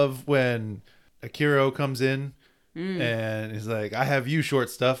 I love when Akiro comes in and he's like, I have you short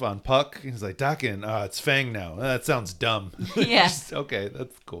stuff on Puck. He's like, Dakin, it's Fang now. That sounds dumb. Yeah. Okay,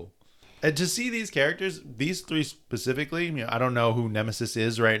 that's cool. And to see these characters, these three specifically, I don't know who Nemesis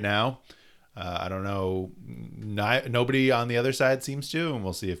is right now. I don't know. Nobody on the other side seems to, and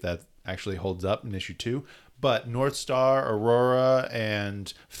we'll see if that actually holds up in issue 2. But North Star, Aurora,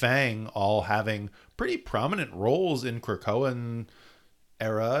 and Fang all having pretty prominent roles in Krakoan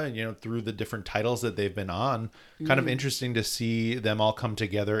era, you know, through the different titles that they've been on. Kind of interesting to see them all come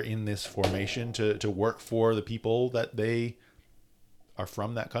together in this formation to work for the people that they are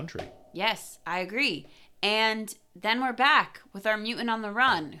from that country. Yes, I agree. And then we're back with our mutant on the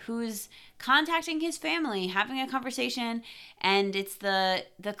run who's contacting his family, having a conversation, and it's the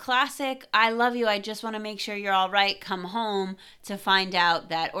classic, I love you, I just want to make sure you're all right, come home, to find out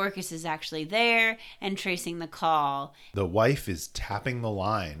that Orcus is actually there and tracing the call. The wife is tapping the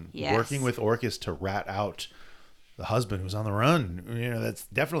line, Yes. working with Orcus to rat out the husband who's on the run. You know, that's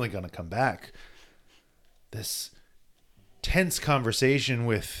definitely going to come back. This tense conversation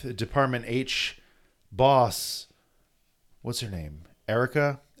with Department H boss, what's her name?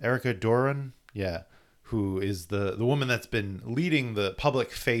 Erica Doran? Yeah. Who is the woman that's been leading the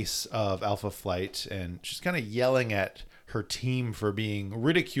public face of Alpha Flight, and she's kind of yelling at her team for being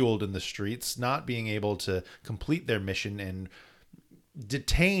ridiculed in the streets, not being able to complete their mission and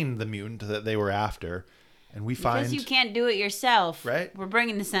detain the mutant that they were after. And we find... Because you can't do it yourself. Right? We're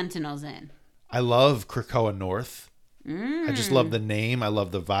bringing the Sentinels in. I love Krakoa North. I just love the name. I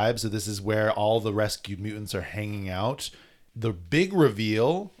love the vibe. So this is where all the rescued mutants are hanging out. The big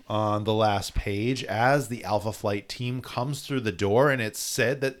reveal on the last page as the Alpha Flight team comes through the door, and it's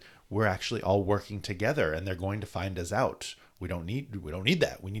said that we're actually all working together and they're going to find us out. We don't need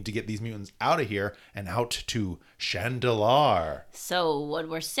that. We need to get these mutants out of here and out to Chandelar. So what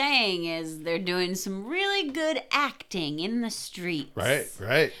we're saying is they're doing some really good acting in the streets.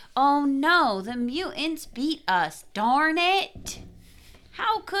 Right. Oh no, the mutants beat us. Darn it.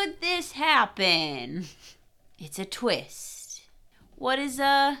 How could this happen? It's a twist. What's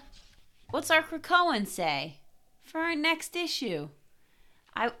our Krakoan say for our next issue?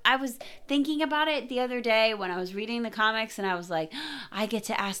 I was thinking about it the other day when I was reading the comics, and I was like, I get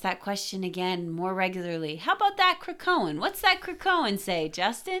to ask that question again more regularly. How about that Krakoan? What's that Krakoan say,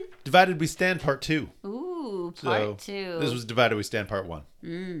 Justin? Divided We Stand Part 2. Ooh, Part 2. This was Divided We Stand Part 1.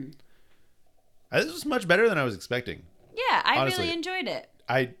 This was much better than I was expecting. Yeah, I Honestly, really enjoyed it.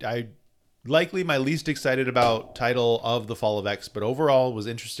 I likely my least excited about title of The Fall of X, but overall was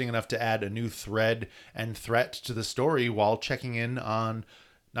interesting enough to add a new thread and threat to the story while checking in on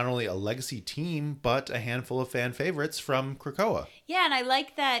not only a legacy team, but a handful of fan favorites from Krakoa. Yeah, and I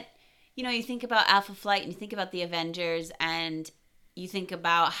like that, you know, you think about Alpha Flight and you think about the Avengers, and you think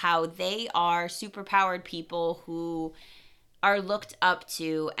about how they are superpowered people who are looked up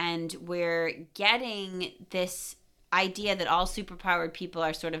to, and we're getting this idea that all superpowered people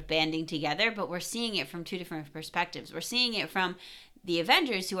are sort of banding together, but we're seeing it from two different perspectives. We're seeing it from the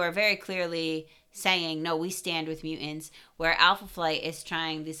Avengers, who are very clearly saying, no, we stand with mutants, where Alpha Flight is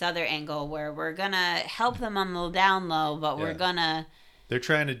trying this other angle where we're gonna help them on the down low, but we're gonna... They're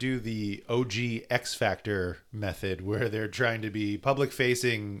trying to do the OG X Factor method, where they're trying to be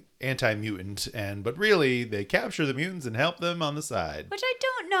public-facing anti-mutant, but really they capture the mutants and help them on the side. Which I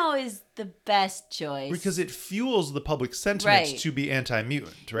don't know is the best choice. Because it fuels the public sentiment to be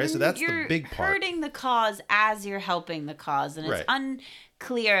anti-mutant, right? So that's the big part. You're hurting the cause as you're helping the cause, and it's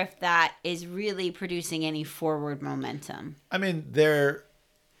unclear if that is really producing any forward momentum. I mean,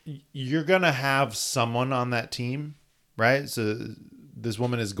 you're going to have someone on that team, right? So this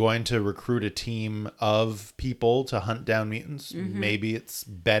woman is going to recruit a team of people to hunt down mutants. Maybe it's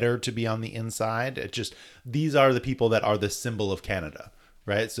better to be on the inside. These are the people that are the symbol of Canada,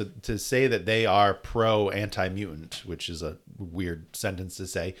 right? So to say that they are pro anti-mutant, which is a weird sentence to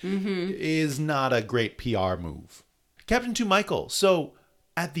say, is not a great PR move. Captain 2 Michael. So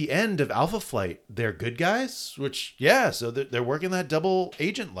at the end of Alpha Flight, they're good guys, so they're working that double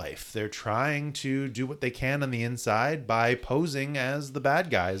agent life. They're trying to do what they can on the inside by posing as the bad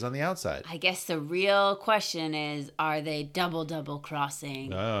guys on the outside. I guess the real question is, are they double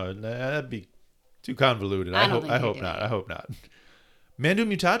crossing? No, that'd be too convoluted. I hope not. Mandu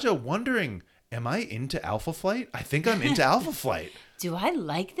Mutato wondering, am I into Alpha Flight? I think I'm into Alpha Flight. Do I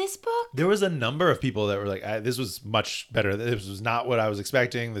like this book? There was a number of people that were like, this was much better. This was not what I was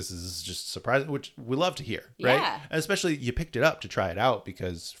expecting. This is just surprising, which we love to hear, right? Yeah. And especially you picked it up to try it out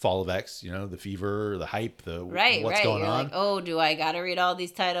because Fall of X, the fever, the hype, what's going You're on. like, oh, do I got to read all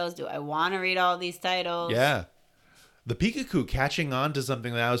these titles? Do I want to read all these titles? Yeah. The Pikachu catching on to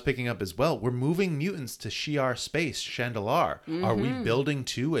something that I was picking up as well. We're moving mutants to Shi'ar space, Chandelar. Are we building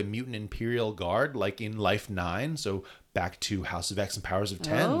to a mutant Imperial Guard like in Life 9? So back to House of X and Powers of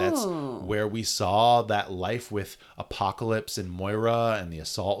 10. That's where we saw that life with Apocalypse and Moira and the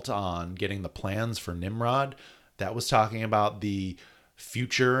assault on getting the plans for Nimrod. That was talking about the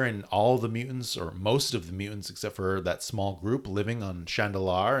future and all the mutants, or most of the mutants except for that small group, living on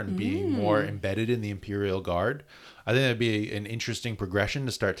Chandalar and being more embedded in the Imperial Guard. I think that'd be an interesting progression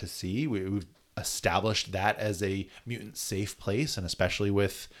to start to see. We've established that as a mutant safe place, and especially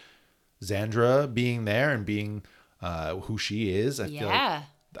with Xandra being there and being who she is, I feel like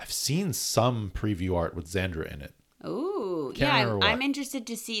I've seen some preview art with Xandra in it. Ooh, yeah, I'm interested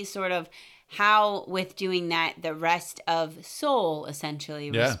to see sort of how, with doing that, the rest of Soul essentially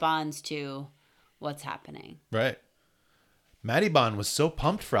responds to what's happening. Right. Madibon was so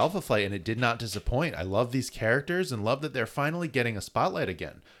pumped for Alpha Flight, and it did not disappoint. I love these characters and love that they're finally getting a spotlight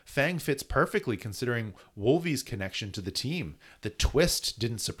again. Fang fits perfectly considering Wolvie's connection to the team. The twist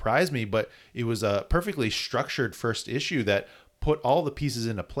didn't surprise me, but it was a perfectly structured first issue that put all the pieces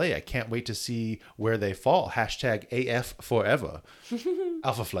into play. I can't wait to see where they fall. Hashtag AF forever.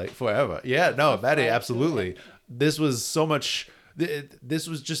 Alpha Flight forever. Yeah, no, Maddie, absolutely. This was so much... This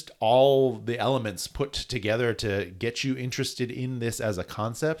was just all the elements put together to get you interested in this as a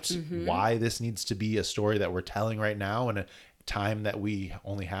concept, why this needs to be a story that we're telling right now in a time that we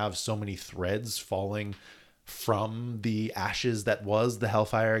only have so many threads falling from the ashes that was the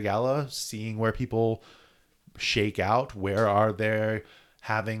Hellfire Gala, seeing where people shake out, where are they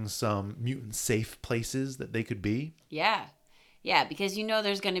having some mutant safe places that they could be. Yeah, because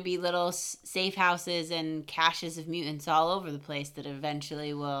there's going to be little safe houses and caches of mutants all over the place that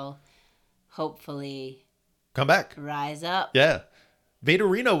eventually will hopefully come back, rise up. Yeah.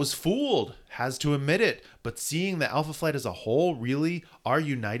 Vaderino was fooled, has to admit it, but seeing that Alpha Flight as a whole really are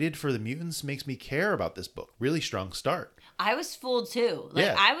united for the mutants makes me care about this book. Really strong start. I was fooled too.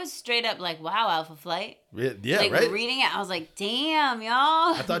 I was straight up like, wow, Alpha Flight. Yeah, right. Reading it, I was like, damn,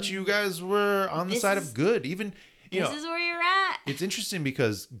 y'all. I thought you guys were on the side of good. Even... This is where you're at. It's interesting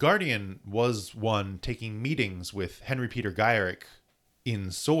because Guardian was one taking meetings with Henry Peter Gyrick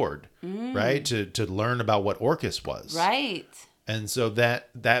in Sword, right? To learn about what Orcus was. Right. And so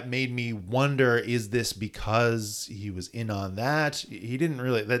that made me wonder, is this because he was in on that?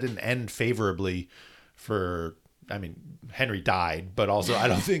 That didn't end favorably for, Henry died, but also I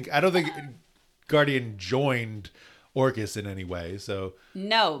don't think Guardian joined Orcus in any way, so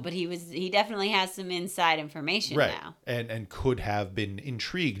no, but he definitely has some inside information now, and could have been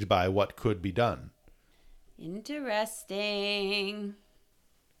intrigued by what could be done. Interesting.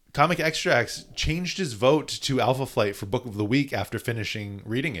 Comic Extracts changed his vote to Alpha Flight for Book of the Week after finishing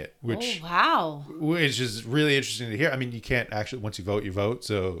reading it, which is really interesting to hear. You can't actually, once you vote, you vote.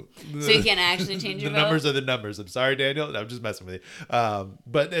 So you can't actually change your vote? The numbers are the numbers. I'm sorry, Daniel. I'm just messing with you.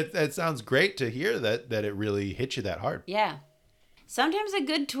 But it sounds great to hear that it really hit you that hard. Yeah. Sometimes a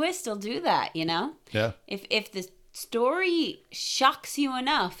good twist will do that, Yeah. If the story shocks you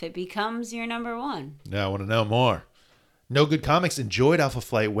enough, it becomes your number one. Yeah, I want to know more. No Good Comics enjoyed Alpha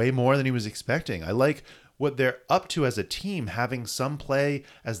Flight way more than he was expecting. I like what they're up to as a team, having some play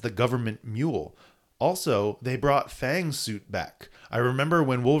as the government mule. Also, they brought Fang's suit back. I remember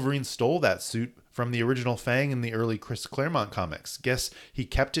when Wolverine stole that suit from the original Fang in the early Chris Claremont comics. Guess he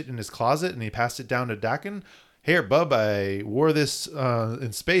kept it in his closet and he passed it down to Dakin. Here, bub, I wore this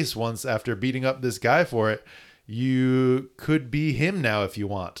in space once after beating up this guy for it. You could be him now if you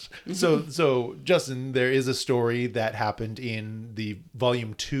want. So Justin, there is a story that happened in the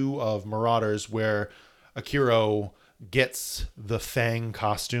volume 2 of Marauders where Akiro gets the Fang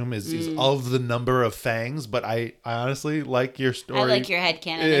costume, is of the number of fangs, but I honestly like your story. I like your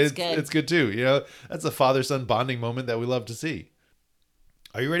headcanon. It's good. It's good too. That's a father-son bonding moment that we love to see.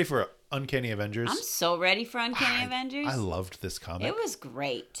 Are you ready for Uncanny Avengers? I'm so ready for Uncanny Avengers. I loved this comic. It was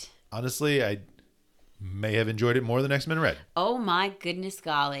great. Honestly, I may have enjoyed it more than X-Men Red. Oh my goodness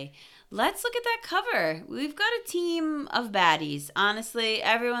golly. Let's look at that cover. We've got a team of baddies. Honestly,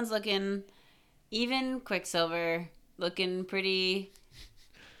 everyone's looking, even Quicksilver, looking pretty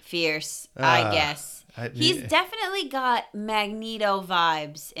fierce, I guess. He's definitely got Magneto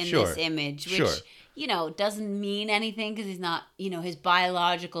vibes in this image, which, doesn't mean anything because he's not, his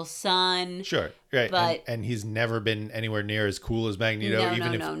biological son. Sure, right. But and he's never been anywhere near as cool as Magneto.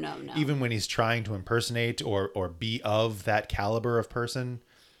 No. Even when he's trying to impersonate or be of that caliber of person.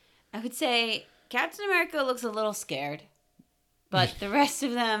 I would say Captain America looks a little scared, but the rest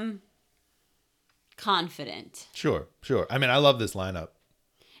of them, confident. Sure. I love this lineup.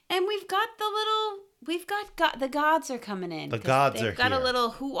 And we've got the gods are coming in. The gods are here. They've got a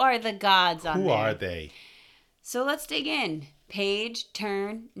little, who are the gods on there? Who are they? So let's dig in. Page,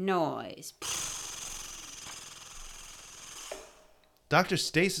 turn, noise. Dr.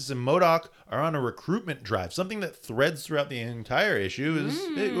 Stasis and MODOK are on a recruitment drive. Something that threads throughout the entire issue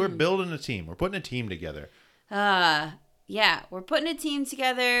is we're building a team. We're putting a team together. Yeah, we're putting a team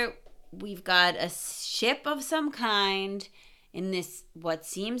together. We've got a ship of some kind in this, what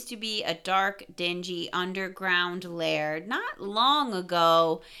seems to be a dark, dingy underground lair not long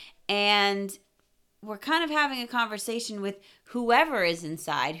ago. And we're kind of having a conversation with whoever is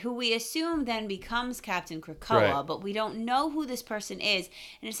inside, who we assume then becomes Captain Krakoa, Right. but we don't know who this person is.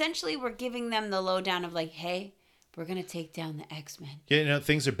 And essentially, we're giving them the lowdown of like, hey, we're going to take down the X-Men. Yeah,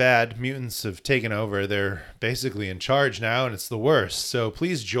 things are bad. Mutants have taken over. They're basically in charge now, and it's the worst. So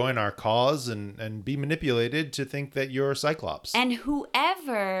please join our cause and be manipulated to think that you're Cyclops. And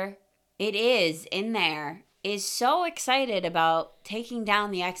whoever it is in there is so excited about taking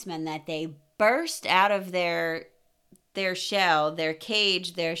down the X-Men that they burst out of their shell, their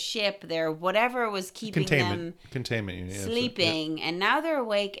cage, their ship, their whatever was keeping them Containment unit. sleeping, and now they're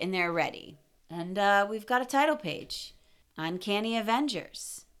awake and they're ready. And we've got a title page, Uncanny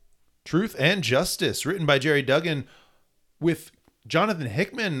Avengers. Truth and Justice, written by Jerry Duggan, with Jonathan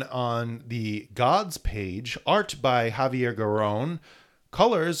Hickman on the Gods page, art by Javier Garron,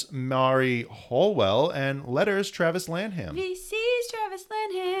 colors Mari Holwell, and letters Travis Lanham. VC's Travis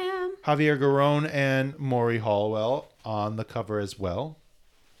Lanham. Javier Garron and Maury Holwell on the cover as well.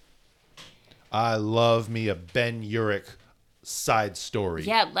 I love me a Ben Urich side story.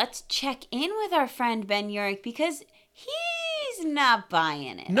 Yeah, let's check in with our friend Ben Urich because he's not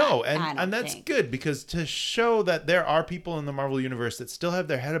buying it. No, I don't and that's think. good, because to show that there are people in the Marvel Universe that still have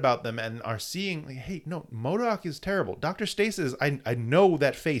their head about them and are seeing, like, hey, no, MODOK is terrible. Dr. Stasis, I know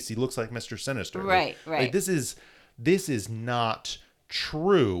that face. He looks like Mr. Sinister. Right. Like, this is not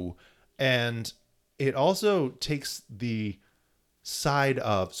true. And it also takes the side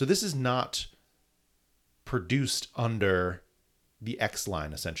of, so this is not produced under the X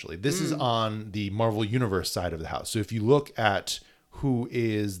line, essentially. This is on the Marvel Universe side of the house. So if you look at who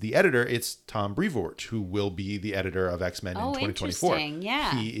is the editor, it's Tom Brevoort, who will be the editor of X-Men in 2024. Interesting.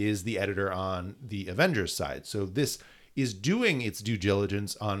 Yeah. He is the editor on the Avengers side. So this is doing its due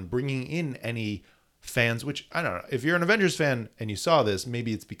diligence on bringing in any fans, which, I don't know, if you're an Avengers fan and you saw this,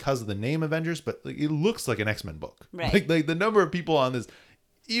 maybe it's because of the name Avengers, but it looks like an X-Men book. Right. Like the number of people on this,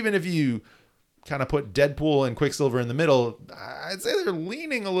 even if you kind of put Deadpool and Quicksilver in the middle, I'd say they're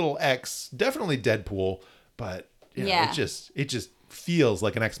leaning a little X, definitely Deadpool, but it just feels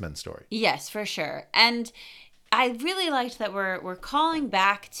like an X-Men story. Yes, for sure. And I really liked that we're calling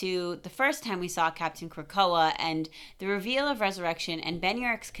back to the first time we saw Captain Krakoa and the reveal of Resurrection and Ben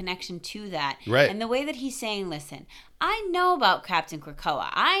Urich's connection to that. Right. And the way that he's saying, listen, I know about Captain Krakoa.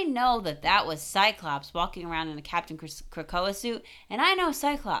 I know that was Cyclops walking around in a Captain Krakoa suit, and I know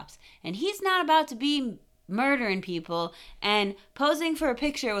Cyclops. And he's not about to be murdering people and posing for a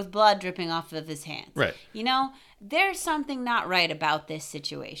picture with blood dripping off of his hands. Right. There's something not right about this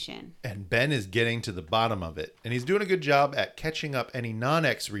situation. And Ben is getting to the bottom of it. And he's doing a good job at catching up any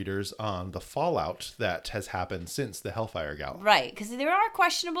non-X readers on the fallout that has happened since the Hellfire Gala. Right, because there are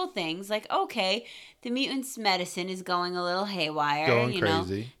questionable things like, okay, the mutant's medicine is going a little haywire. Going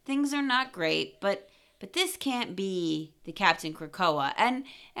crazy. Things are not great, but this can't be the Captain Krakoa. And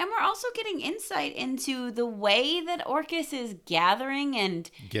we're also getting insight into the way that Orcus is gathering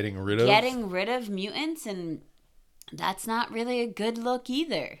and Getting rid of mutants, and that's not really a good look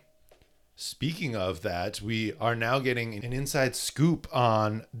either. Speaking of that, we are now getting an inside scoop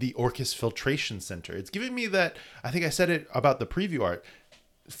on the Orcus Filtration Center. It's giving me that, I think I said it about the preview art,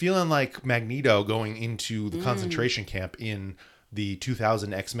 feeling like Magneto going into the concentration camp in the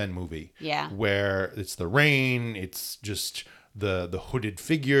 2000 X-Men movie. Yeah. Where it's the rain, it's just the hooded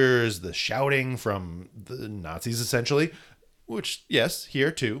figures, the shouting from the Nazis, essentially. Which, yes,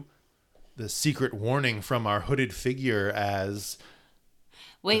 here too. The secret warning from our hooded figure as...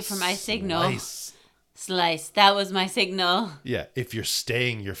 Wait for my signal. Slice. Slice. That was my signal. Yeah, if you're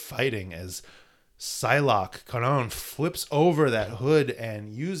staying, you're fighting, as Psylocke Canon flips over that hood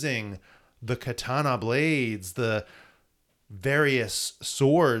and using the katana blades, the various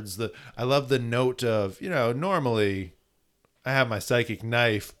swords. I love the note of, normally I have my psychic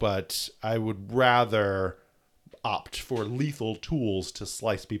knife, but I would rather opt for lethal tools to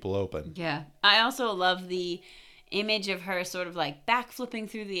slice people open. Yeah. I also love the image of her sort of like backflipping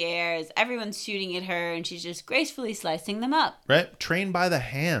through the air as everyone's shooting at her and she's just gracefully slicing them up. Right? Trained by the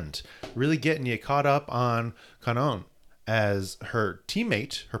hand. Really getting you caught up on Canon as her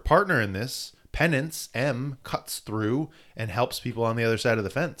teammate, her partner in this, Penance, M, cuts through and helps people on the other side of the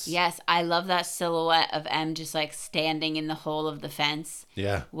fence. Yes, I love that silhouette of M just like standing in the hole of the fence.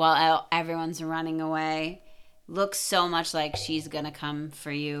 Yeah. While everyone's running away. Looks so much like she's gonna come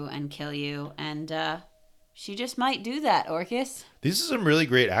for you and kill you, and she just might do that, Orcus. These are some really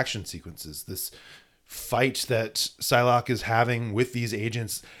great action sequences. This fight that Psylocke is having with these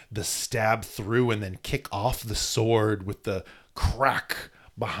agents, the stab through and then kick off the sword with the crack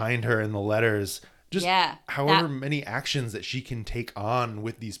behind her in the letters. Just however many actions that she can take on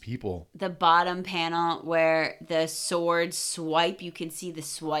with these people. The bottom panel where the sword swipe, you can see the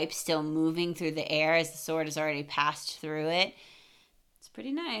swipe still moving through the air as the sword has already passed through it. It's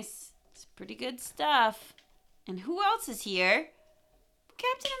pretty nice. It's pretty good stuff. And who else is here?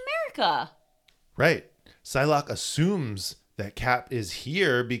 Captain America. Right. Psylocke assumes that Cap is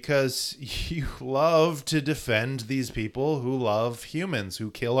here because you love to defend these people who love humans, who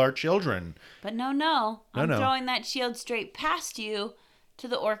kill our children. But no. I'm throwing that shield straight past you to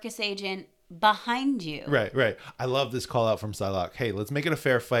the Orcus agent behind you. Right. I love this call out from Psylocke. Hey, let's make it a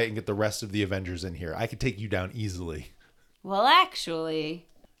fair fight and get the rest of the Avengers in here. I could take you down easily. Well, actually.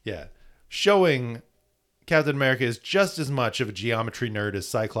 Yeah. Showing Captain America is just as much of a geometry nerd as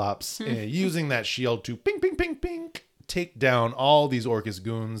Cyclops, using that shield to ping, take down all these Orcus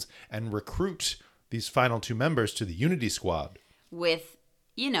goons and recruit these final 2 members to the Unity Squad. With,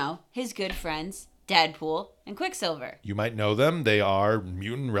 his good friends, Deadpool and Quicksilver. You might know them. They are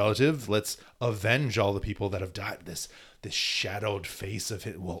mutant relatives. Let's avenge all the people that have died. This shadowed face of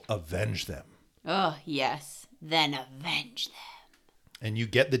it will avenge them. Oh, yes. Then avenge them. And you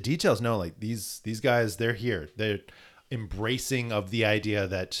get the details. No, like these guys, they're here. They're embracing of the idea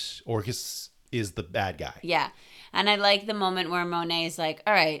that Orcus is the bad guy. Yeah. And I like the moment where Monet is like,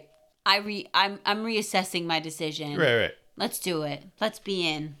 all right, I'm reassessing my decision. Right. Let's do it. Let's be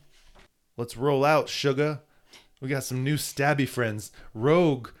in. Let's roll out, sugar. We got some new stabby friends.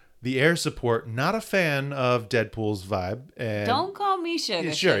 Rogue, the air support, not a fan of Deadpool's vibe. And don't call me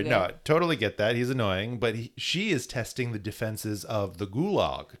sugar. Sure, no, totally get that. He's annoying. But she is testing the defenses of the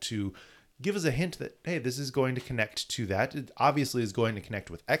Gulag to give us a hint that, hey, this is going to connect to that. It obviously is going to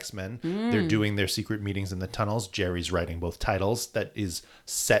connect with X-Men. They're doing their secret meetings in the tunnels. Jerry's writing both titles. That is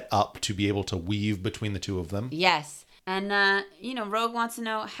set up to be able to weave between the 2 of them. Yes. And, Rogue wants to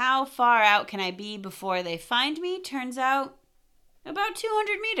know, how far out can I be before they find me? Turns out, about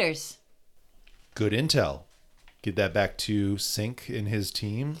 200 meters. Good intel. Get that back to Sync and his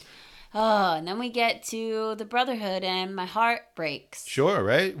team. Oh, and then we get to the Brotherhood and my heart breaks. Sure,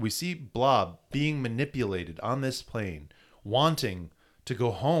 right? We see Blob being manipulated on this plane, wanting to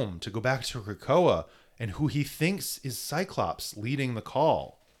go home, to go back to Krakoa, and who he thinks is Cyclops leading the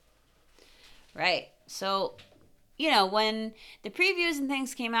call. Right. So, when the previews and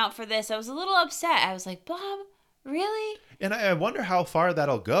things came out for this, I was a little upset. I was like, Bob, really? And I wonder how far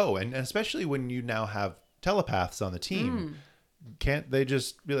that'll go, and especially when you now have telepaths on the team. Can't they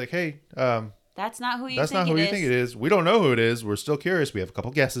just be like, hey, that's not who you think it is. We don't know who it is. We're still curious. We have a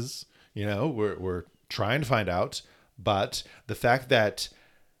couple guesses. We're trying to find out. But the fact that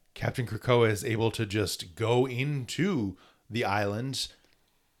Captain Krakoa is able to just go into the island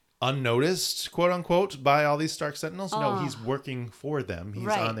unnoticed, quote unquote, by all these Stark Sentinels. No, he's working for them. He's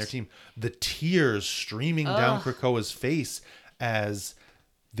on their team. The tears streaming down Krakoa's face as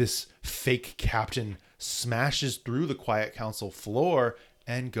this fake captain smashes through the Quiet Council floor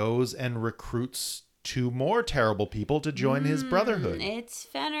and goes and recruits 2 more terrible people to join his Brotherhood. It's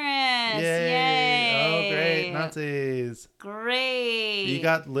Fenris. Yay. Oh, great. Nazis. Great. You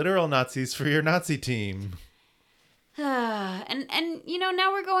got literal Nazis for your Nazi team. and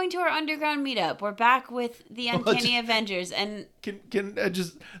now we're going to our underground meetup. We're back with the Uncanny Avengers. And can I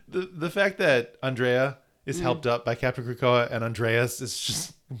just the fact that Andrea is helped up by Captain Krakoa and Andreas is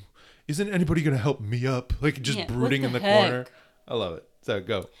just, isn't anybody going to help me up? Like, just brooding in the corner. I love it. So,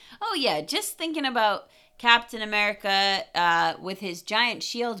 go. Oh, yeah. Just thinking about Captain America with his giant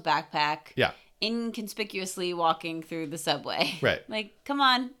shield backpack. Yeah. Inconspicuously walking through the subway. Right. Like, come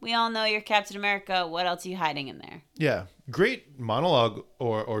on. We all know you're Captain America. What else are you hiding in there? Yeah. Great monologue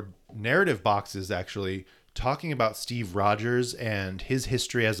or narrative boxes, actually, talking about Steve Rogers and his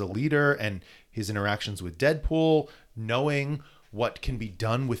history as a leader and his interactions with Deadpool, knowing what can be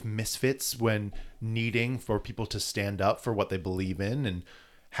done with misfits when needing for people to stand up for what they believe in, and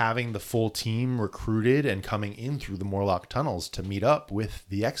having the full team recruited and coming in through the Morlock tunnels to meet up with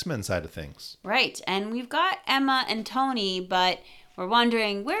the X-Men side of things. Right. And we've got Emma and Tony, but we're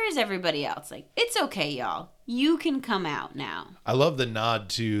wondering, where is everybody else? Like, it's okay, y'all. You can come out now. I love the nod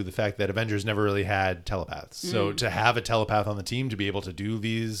to the fact that Avengers never really had telepaths. So to have a telepath on the team to be able to do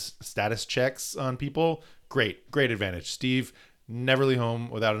these status checks on people, great advantage. Steve, never leave home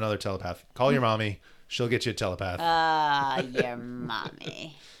without another telepath. Call your mommy. She'll get you a telepath. Your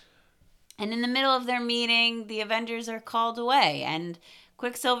mommy. And in the middle of their meeting, the Avengers are called away, and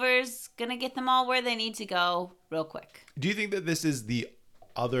Quicksilver's gonna get them all where they need to go real quick. Do you think that this is the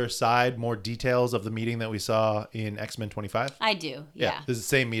other side, more details of the meeting that we saw in X-Men 25? I do, yeah. This is the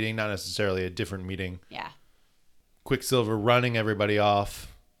same meeting, not necessarily a different meeting. Yeah. Quicksilver running everybody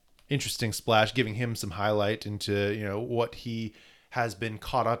off. Interesting splash, giving him some highlight into, what he has been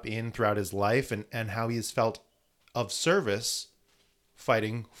caught up in throughout his life and how he has felt of service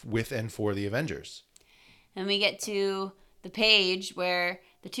fighting with and for the Avengers. And we get to the page where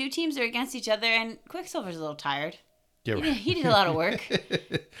the two teams are against each other and Quicksilver's a little tired. Yeah, right. He did a lot of work.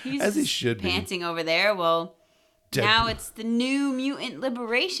 He's as he should panting over there. Well, now it's the New Mutant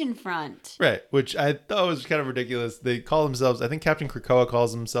Liberation Front. Right, which I thought was kind of ridiculous. They call themselves, I think Captain Krakoa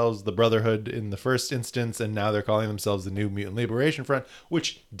calls themselves the Brotherhood in the first instance, and now they're calling themselves the New Mutant Liberation Front,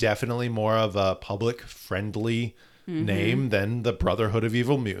 which definitely more of a public-friendly name than the Brotherhood of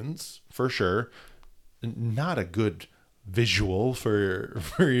Evil Mutants, for sure. Not a good visual for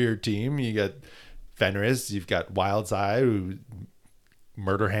your team. You got Fenris, you've got Wildside, who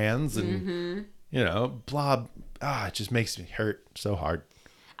murder hands, and Blob. It just makes me hurt so hard.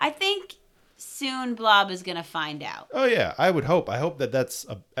 I think soon Blob is gonna find out. Oh yeah, I would hope. I hope that's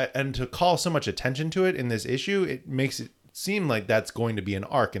and to call so much attention to it in this issue, it makes it seem like that's going to be an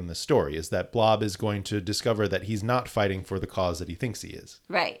arc in the story. Is that Blob is going to discover that he's not fighting for the cause that he thinks he is.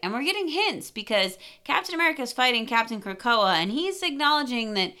 Right, and we're getting hints because Captain America's fighting Captain Krakoa, and he's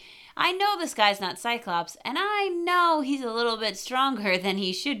acknowledging that. I know this guy's not Cyclops, and I know he's a little bit stronger than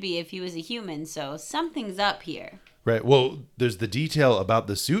he should be if he was a human, so something's up here. Right. Well, there's the detail about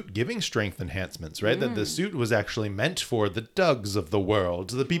the suit giving strength enhancements, right? That the suit was actually meant for the Dougs of the world,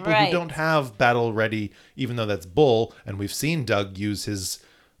 the people who don't have battle ready, even though that's Bull, and we've seen Doug use his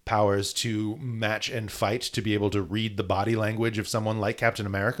powers to match and fight to be able to read the body language of someone like Captain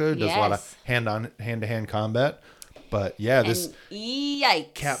America, who does a lot of hand-to-hand combat. But yeah, this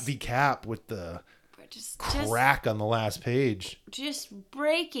yikes. Cap v Cap with the crack on the last page. Just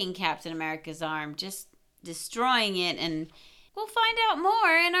breaking Captain America's arm, just destroying it, and we'll find out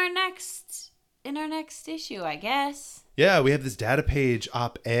more in our next issue, I guess. Yeah, we have this data page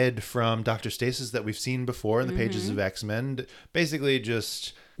op-ed from Dr. Stasis that we've seen before in the pages of X-Men, basically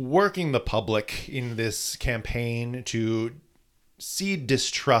just working the public in this campaign to seed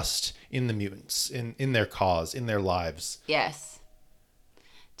distrust in the mutants, in their cause, in their lives. Yes.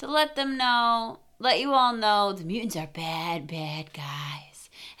 To let you all know the mutants are bad, bad guys.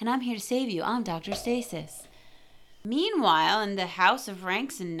 And I'm here to save you. I'm Dr. Stasis. Meanwhile, in the House of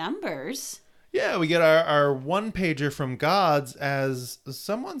Ranks and Numbers... Yeah, we get our one-pager from Gods as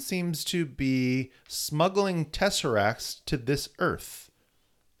someone seems to be smuggling Tesseracts to this Earth.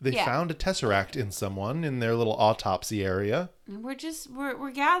 They found a Tesseract in someone in their little autopsy area.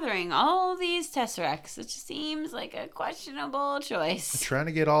 We're gathering all these Tesseracts. It just seems like a questionable choice. We're trying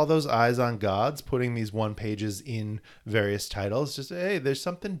to get all those eyes on Gods, putting these one pages in various titles. Just, hey, there's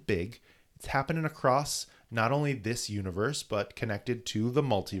something big. It's happening across not only this universe, but connected to the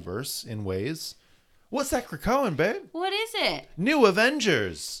multiverse in ways. What's that Krakoan, babe? What is it? New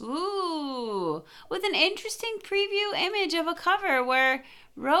Avengers. Ooh, with an interesting preview image of a cover where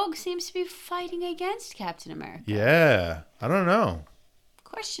Rogue seems to be fighting against Captain America. Yeah, I don't know.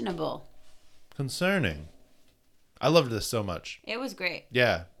 Questionable. Concerning. I loved this so much. It was great.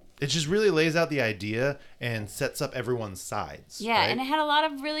 Yeah. It just really lays out the idea and sets up everyone's sides. Yeah, right? And it had a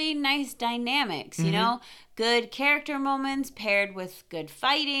lot of really nice dynamics, you know? Good character moments paired with good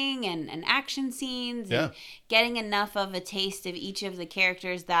fighting and action scenes. And getting enough of a taste of each of the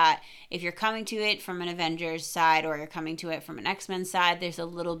characters that if you're coming to it from an Avengers side or you're coming to it from an X-Men side, there's a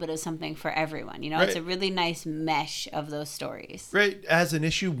little bit of something for everyone. You know, It's a really nice mesh of those stories. Right. As an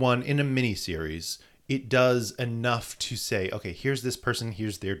issue one in a miniseries, it does enough to say, okay, here's this person,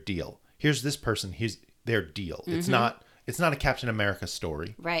 here's their deal. Here's this person, here's their deal. It's not a Captain America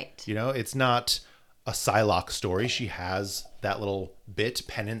story. Right. You know, it's not a Psylocke story. She has that little bit.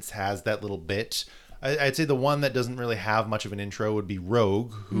 Penance has that little bit. I'd say the one that doesn't really have much of an intro would be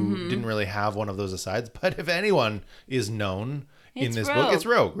Rogue, who didn't really have one of those asides. But if anyone is known in this book, it's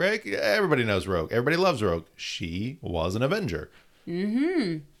Rogue, right? Everybody knows Rogue. Everybody loves Rogue. She was an Avenger.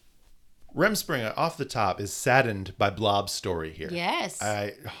 Remspringer, off the top, is saddened by Blob's story here. Yes.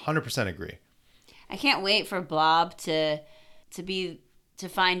 I 100% agree. I can't wait for Blob to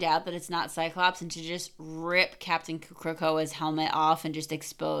find out that it's not Cyclops and to just rip Captain Krakoa's helmet off and just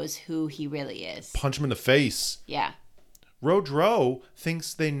expose who he really is. Punch him in the face. Yeah. Rodro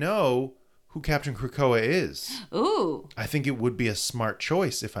thinks they know who Captain Krakoa is. Ooh. I think it would be a smart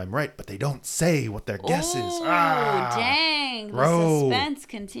choice if I'm right, but they don't say what their guess is. Oh, dang. The suspense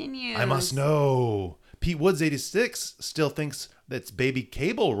continues. I must know. Pete Woods, 86, still thinks that's Baby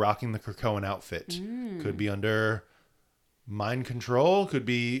Cable rocking the Krakoan outfit. Could be under mind control, could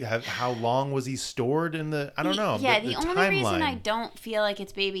be how long was he stored in the, I don't know. The only reason I timeline. don't feel like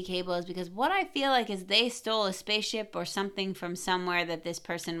it's baby Cable is because what I feel like is they stole a spaceship or something from somewhere that this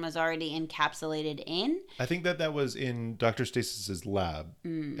person was already encapsulated in. I think that was in Dr. Stasis's lab.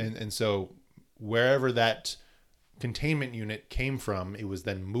 And so wherever that containment unit came from, it was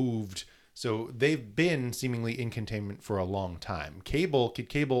then moved. So they've been seemingly in containment for a long time. Kid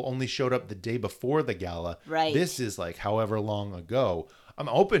Cable only showed up the day before the gala. Right. This is like however long ago. I'm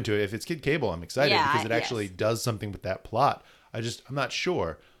open to it. If it's Kid Cable, I'm excited because it actually does something with that plot. I'm not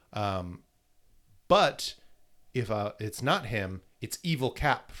sure. But if it's not him, it's Evil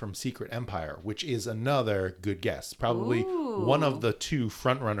Cap from Secret Empire, which is another good guess. Probably one of the two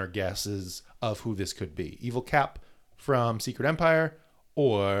frontrunner guesses of who this could be. Evil Cap from Secret Empire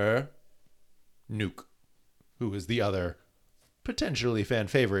or Nuke, who is the other potentially fan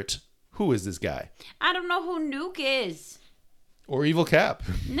favorite. Who is this guy? I don't know who Nuke is. Or Evil Cap.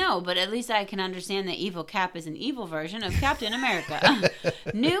 No, but at least I can understand that Evil Cap is an evil version of Captain America.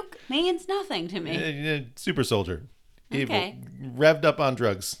 Nuke means nothing to me. Super soldier. Okay. Evil. Revved up on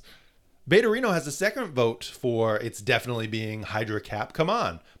drugs. Beta Reno has a second vote for it's definitely being Hydra Cap. Come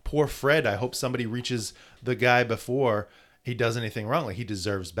on. Poor Fred. I hope somebody reaches the guy before he does anything wrong. Like, he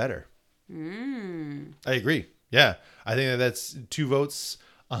deserves better. I agree. Yeah. I think that's 2 votes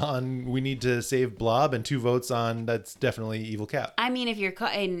on we need to save Blob and 2 votes on that's definitely Evil Cap. I mean, if you're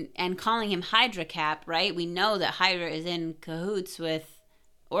and calling him Hydra Cap, right? We know that Hydra is in cahoots with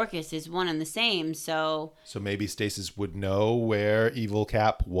Orcus, is one and the same. So maybe Stasis would know where Evil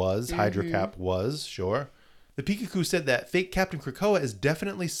Cap was, Hydra Cap was, sure. The Pikachu said that fake Captain Krakoa is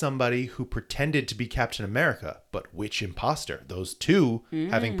definitely somebody who pretended to be Captain America, but which imposter? Those two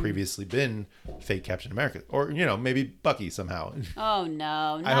having previously been fake Captain America. Or, maybe Bucky somehow. Oh,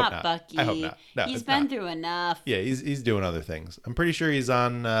 no, I hope not not. Bucky. I hope not. No, he's it's been not. through enough. Yeah, he's doing other things. I'm pretty sure he's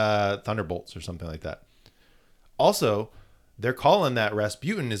on Thunderbolts or something like that. Also, they're calling that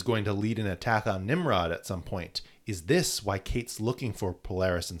Rasputin is going to lead an attack on Nimrod at some point. Is this why Kate's looking for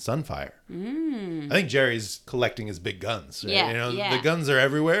Polaris and Sunfire? I think Jerry's collecting his big guns. Right? Yeah, The guns are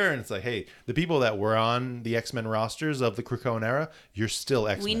everywhere, and it's like, hey, the people that were on the X-Men rosters of the Krakoan era, you're still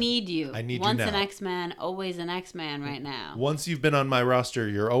X-Men. We need you. I need Once you now. an X-Man, always an X-Man right now. Once you've been on my roster,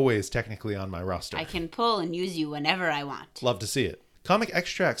 you're always technically on my roster. I can pull and use you whenever I want. Love to see it. Comic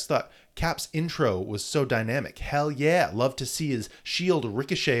Extracts thought Cap's intro was so dynamic. Hell yeah. Love to see his shield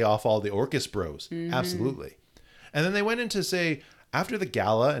ricochet off all the Orcus bros. Absolutely. And then they went in to say, after the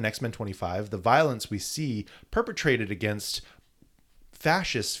gala in X-Men 25, the violence we see perpetrated against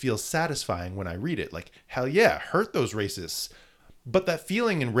fascists feels satisfying when I read it. Like, hell yeah, hurt those racists. But that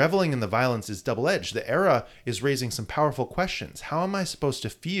feeling and reveling in the violence is double-edged. The era is raising some powerful questions. How am I supposed to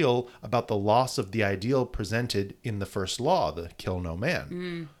feel about the loss of the ideal presented in the first law, the kill no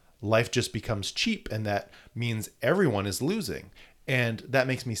man? Life just becomes cheap, and that means everyone is losing. And that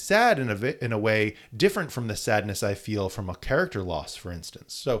makes me sad in a way different from the sadness I feel from a character loss, for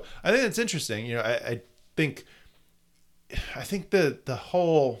instance. So I think it's interesting. I think the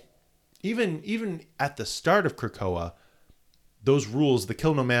whole, even at the start of Krakoa, those rules, the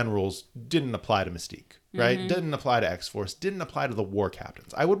kill no man rules, didn't apply to Mystique, right? Didn't apply to X-Force, didn't apply to the war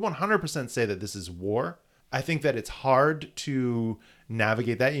captains. I would 100% say that this is war. I think that it's hard to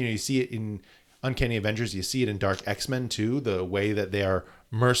navigate that. You see it in Uncanny Avengers, you see it in Dark X-Men too, the way that they are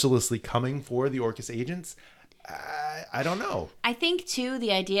mercilessly coming for the Orcus agents. I don't know. I think too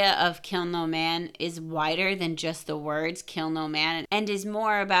the idea of kill no man is wider than just the words kill no man, and is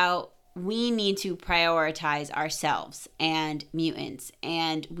more about we need to prioritize ourselves and mutants,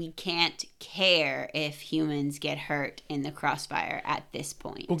 and we can't care if humans get hurt in the crossfire at this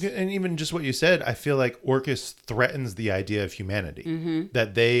point. Okay, and even just what you said, I feel like Orcus threatens the idea of humanity,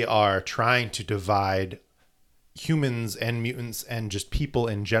 that they are trying to divide humans and mutants and just people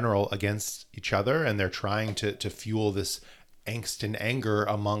in general against each other, and they're trying to fuel this angst and anger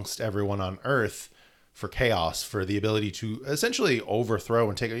amongst everyone on Earth for chaos, for the ability to essentially overthrow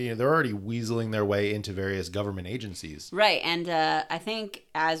and take, they're already weaseling their way into various government agencies. Right. And I think,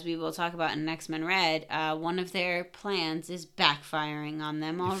 as we will talk about in X-Men Red, one of their plans is backfiring on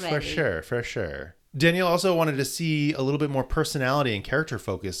them already. For sure. Danielle also wanted to see a little bit more personality and character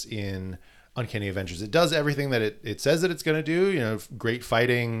focus in Uncanny Avengers. It does everything that it says that it's going to do, great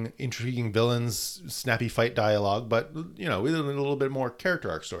fighting, intriguing villains, snappy fight dialogue, but, with a little bit more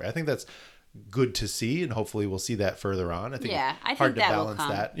character arc story. I think that's good to see, and hopefully we'll see that further on. I think I hard think to that balance will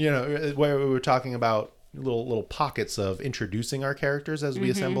come. that. Where we were talking about little pockets of introducing our characters as we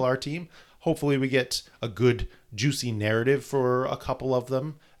assemble our team. Hopefully we get a good juicy narrative for a couple of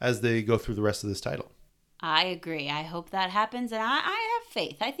them as they go through the rest of this title. I agree. I hope that happens, and I have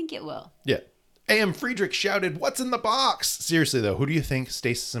faith. I think it will. Yeah. A.M. Friedrich shouted, "What's in the box?" Seriously, though, who do you think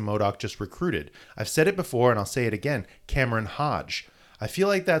Stasis and MODOK just recruited? I've said it before, and I'll say it again. Cameron Hodge. I feel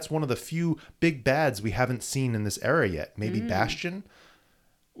like that's one of the few big bads we haven't seen in this era yet. Maybe Bastion?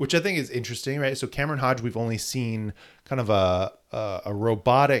 Which I think is interesting, right? So Cameron Hodge, we've only seen kind of a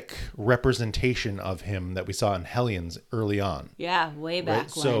robotic representation of him that we saw in Hellions early on. Yeah, way back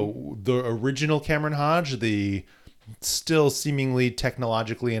Right? when. So the original Cameron Hodge, the still seemingly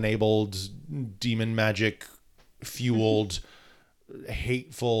technologically enabled, demon magic fueled,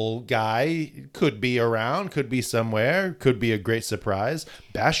 hateful guy, could be around, could be somewhere, could be a great surprise.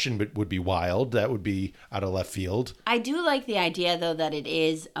 Bastion would be wild. That would be out of left field. I do like the idea, though, that it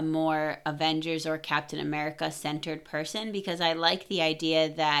is a more Avengers or Captain America centered person, because I like the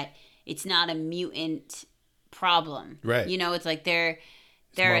idea that it's not a mutant problem. Right. You know, it's like they're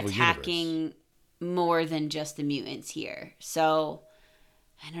Marvel attacking more than just the mutants here. So,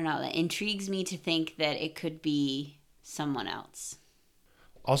 I don't know. That intrigues me to think that it could be someone else.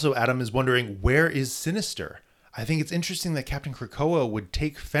 Also, Adam is wondering, where is Sinister? I think it's interesting that Captain Krakoa would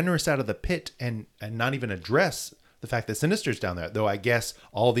take Fenris out of the pit and not even address the fact that Sinister's down there. Though I guess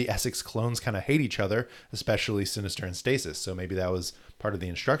all the Essex clones kind of hate each other, especially Sinister and Stasis. So maybe that was part of the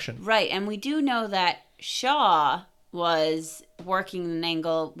instruction. Right. And we do know that Shaw was working an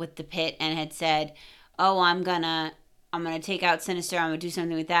angle with the pit and had said, "Oh, I'm gonna take out Sinister. I'm gonna do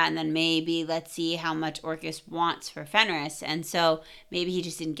something with that, and then maybe let's see how much Orcus wants for Fenris." And so maybe he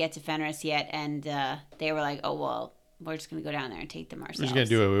just didn't get to Fenris yet, and they were like, "Oh well, we're just gonna go down there and take them ourselves. We're just gonna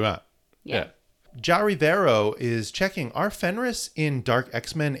do what we want." Yeah. Ja Rivero is checking, are Fenris in Dark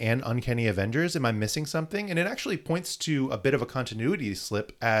X-Men and Uncanny Avengers? Am I missing something? And it actually points to a bit of a continuity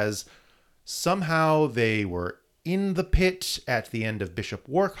slip, as somehow they were in the pit at the end of Bishop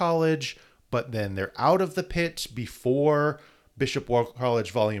War College, but then they're out of the pit before Bishop War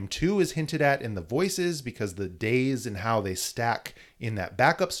College Volume 2 is hinted at in the voices, because the days and how they stack in that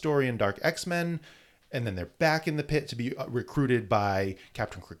backup story in Dark X-Men. And then they're back in the pit to be recruited by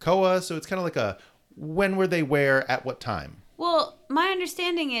Captain Krakoa. So it's kind of like a, when were they where, at what time? Well, my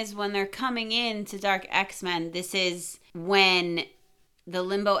understanding is when they're coming in to Dark X-Men, this is when the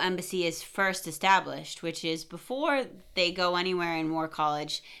Limbo Embassy is first established, which is before they go anywhere in War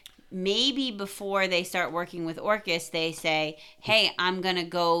College. Maybe before they start working with Orcus, they say, "Hey, I'm going to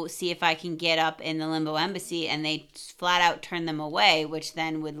go see if I can get up in the Limbo Embassy," and they flat out turn them away, which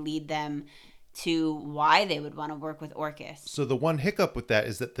then would lead them to why they would want to work with Orcus. So the one hiccup with that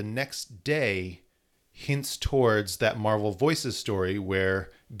is that the next day hints towards that Marvel Voices story where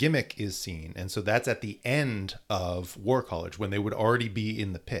Gimmick is seen. And so that's at the end of War College, when they would already be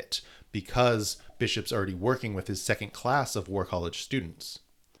in the pit, because Bishop's already working with his second class of War College students.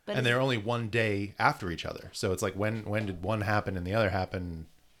 And they're only one day after each other. So it's like, when did one happen and the other happen?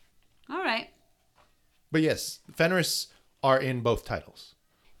 All right. But yes, Fenris are in both titles.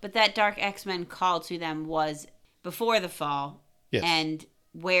 But that Dark X-Men call to them was before the fall. Yes. And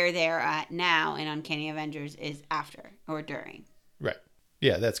where they're at now in Uncanny Avengers is after or during. Right.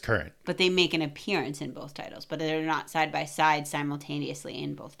 Yeah, that's current. But they make an appearance in both titles, but they're not side by side simultaneously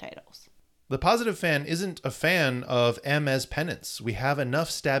in both titles. The positive fan isn't a fan of M as penance. We have enough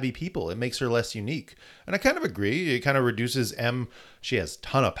stabby people. It makes her less unique. And I kind of agree. It kind of reduces M, she has a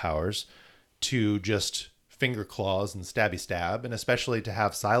ton of powers, to just finger claws and stabby stab. And especially to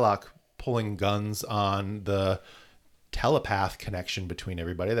have Psylocke pulling guns on the telepath connection between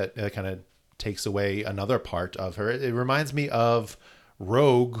everybody. That kind of takes away another part of her. It reminds me of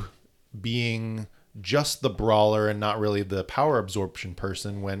Rogue being just the brawler and not really the power absorption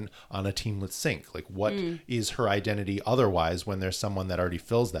person when on a team with Sync. Like, what is her identity otherwise when there's someone that already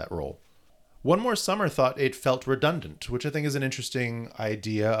fills that role? One More Summer thought it felt redundant, which I think is an interesting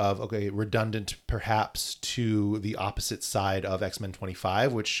idea of, okay, redundant perhaps to the opposite side of X-Men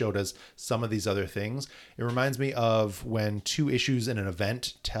 25, which showed us some of these other things. It reminds me of when two issues in an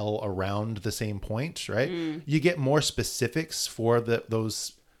event tell around the same point, right? You get more specifics for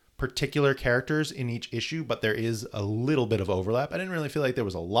those particular characters in each issue, but there is a little bit of overlap. I didn't really feel like there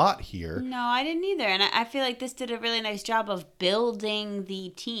was a lot here. No, I didn't either. And I feel like this did a really nice job of building the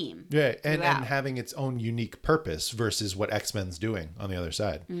team. Yeah, and having its own unique purpose versus what X-Men's doing on the other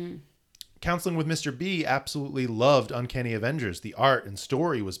side. Counseling with Mr. B absolutely loved Uncanny Avengers. The art and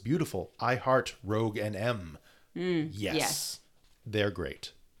story was beautiful. I heart Rogue and M. Yes. They're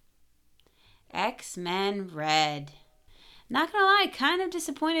great. X-Men Red. Not gonna lie, kind of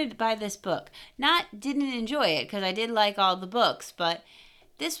disappointed by this book. Didn't enjoy it, because I did like all the books, but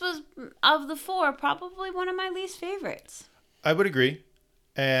this was, of the four, probably one of my least favorites. I would agree.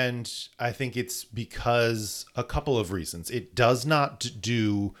 And I think it's because a couple of reasons. It does not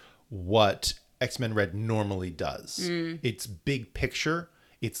do what X-Men Red normally does. It's big picture.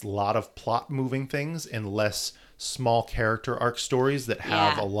 It's a lot of plot moving things and less small character arc stories that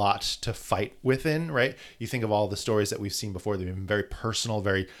have a lot to fight within, right? You think of all the stories that we've seen before. They've been very personal,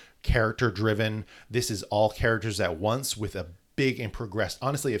 very character driven. This is all characters at once with a big and progressed.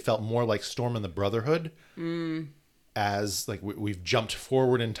 Honestly, it felt more like Storm and the Brotherhood. As like we've jumped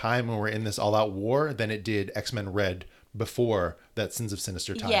forward in time and we're in this all-out war than it did X-Men Red before that Sins of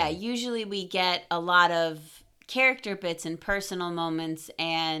Sinister time. Yeah, usually we get a lot of character bits and personal moments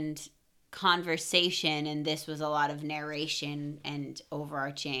and conversation, and this was a lot of narration and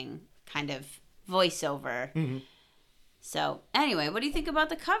overarching kind of voiceover. So anyway, what do you think about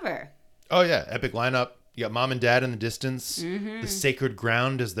the cover? Oh yeah, epic lineup. You got mom and dad in the distance, the sacred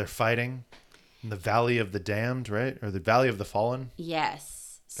ground as they're fighting. In the Valley of the Damned, right? Or the Valley of the Fallen?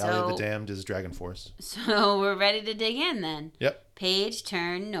 Yes. Valley of the Damned is Dragon Force. So we're ready to dig in then. Yep. Page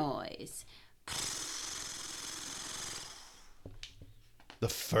turn noise. The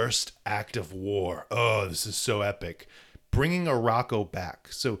first act of war. Oh, this is so epic. Bringing Arakko back.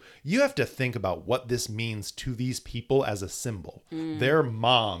 So you have to think about what this means to these people as a symbol. Their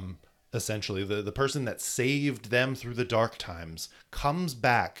mom, essentially, the person that saved them through the dark times, comes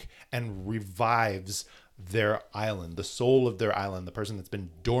back and revives their island, the soul of their island, the person that's been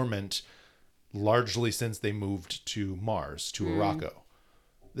dormant largely since they moved to Mars, to Arakko.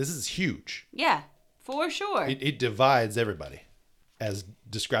 This is huge. Yeah, for sure. It divides everybody, as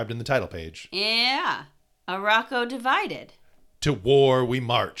described in the title page. Yeah. Arakko divided. To war we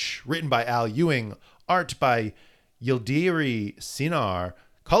march. Written by Al Ewing. Art by Yildiri Sinar.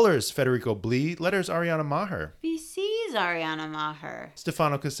 Colors Federico Blee. Letters Ariana Maher. VC's Ariana Maher.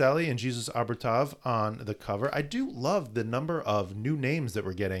 Stefano Caselli and Jesus Abertov on the cover. I do love the number of new names that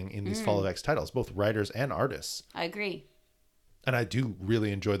we're getting in these Fall of X titles, both writers and artists. I agree. And I do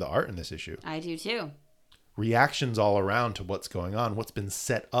really enjoy the art in this issue. I do too. Reactions all around to what's going on, what's been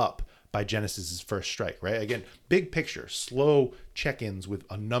set up by Genesis's first strike, right? Again, big picture, slow check-ins with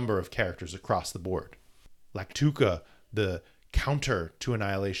a number of characters across the board. Lactuca, the counter to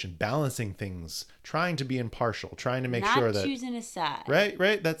Annihilation, balancing things, trying to be impartial, trying to make sure that... Not choosing a side.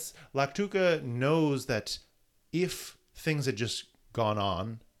 Right. That's... Lactuca knows that if things had just gone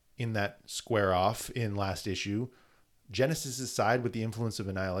on in that square off in last issue, Genesis's side with the influence of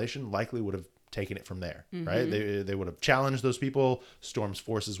Annihilation likely would have taken it from there, right? They would have challenged those people. Storm's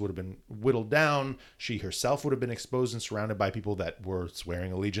forces would have been whittled down. She herself would have been exposed and surrounded by people that were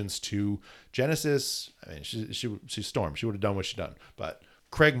swearing allegiance to Genesis. I mean, she's Storm. She would have done what she done. But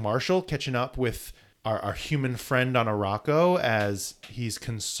Craig Marshall catching up with our human friend on Arakko as he's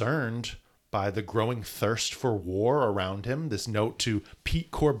concerned by the growing thirst for war around him. This note to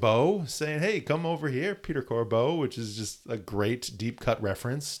Pete Corbeau saying, hey, come over here, Peter Corbeau, which is just a great deep cut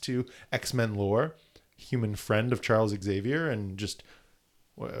reference to X-Men lore. Human friend of Charles Xavier, and just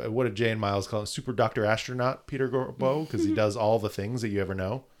what did Jay and Miles call it? Super Dr. Astronaut Peter Corbeau, because he does all the things that you ever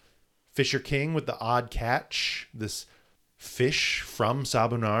know. Fisher King with the odd catch. This fish from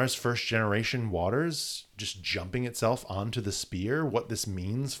Sabunar's first generation waters just jumping itself onto the spear, what this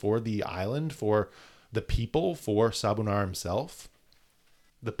means for the island, for the people, for Sabunar himself.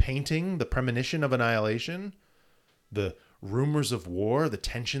 The painting, the premonition of Annihilation, the rumors of war, the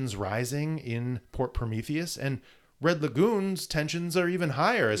tensions rising in Port Prometheus, and Red Lagoon's tensions are even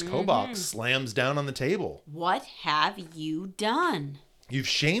higher as Kobach slams down on the table. What have you done? You've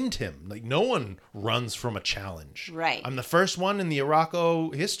shamed him. Like, no one runs from a challenge. Right. I'm the first one in the Iraqi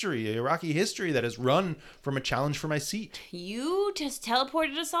history that has run from a challenge for my seat. You just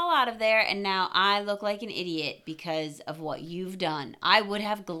teleported us all out of there, and now I look like an idiot because of what you've done. I would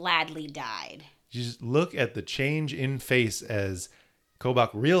have gladly died. You just look at the change in face as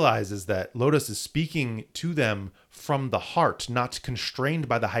Kobach realizes that Lotus is speaking to them from the heart, not constrained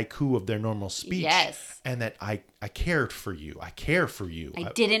by the haiku of their normal speech. Yes. And that I cared for you. I care for you.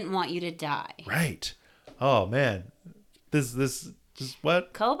 I didn't want you to die. Right. Oh, man. This is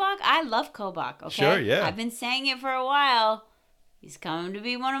what? Kobach? I love Kobach, okay? Sure, yeah. I've been saying it for a while. He's coming to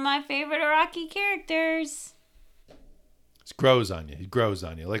be one of my favorite Iraqi characters. He grows on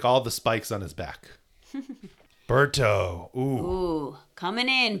you. Like all the spikes on his back. Berto. Ooh, coming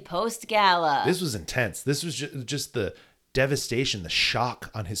in post-gala. This was intense. This was just the devastation, the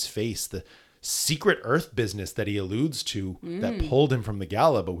shock on his face, the secret Earth business that he alludes to that pulled him from the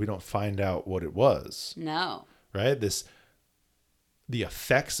gala, but we don't find out what it was. No. Right? The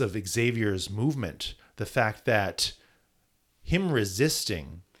effects of Xavier's movement, the fact that him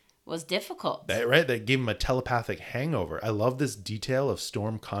resisting was difficult. Right? They gave him a telepathic hangover. I love this detail of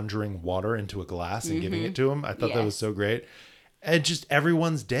Storm conjuring water into a glass and giving it to him. I thought that was so great. And just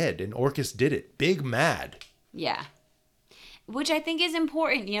everyone's dead, and Orcus did it. Big mad. Yeah. Which I think is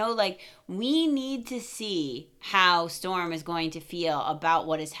important, like we need to see how Storm is going to feel about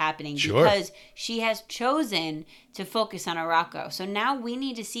what is happening because she has chosen to focus on Arakko. So now we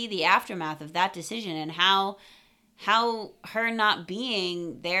need to see the aftermath of that decision and how her not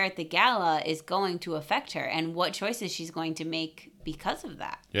being there at the gala is going to affect her and what choices she's going to make because of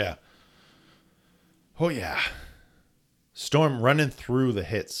that. Yeah. Oh, yeah. Storm running through the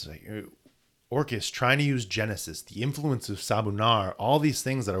hits. Orcus trying to use Genesis, the influence of Sabunar, all these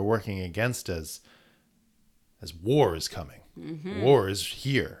things that are working against us as war is coming. War is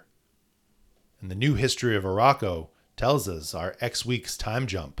here. And the new history of Arakko tells us our X weeks time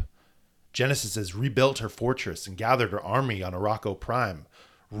jump. Genesis has rebuilt her fortress and gathered her army on Arakko Prime,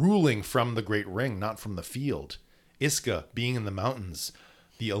 ruling from the Great Ring, not from the field. Iska being in the mountains,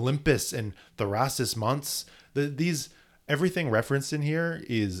 the Olympus and Thrasis months. Everything referenced in here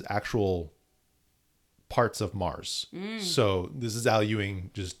is actual parts of Mars. So this is Al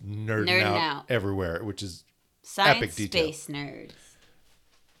Ewing just nerding out everywhere, which is science epic detail. Space nerds.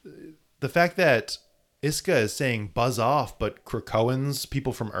 The fact that Iska is saying buzz off, but Krakoans,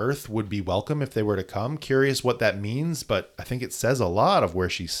 people from Earth, would be welcome if they were to come. Curious what that means, but I think it says a lot of where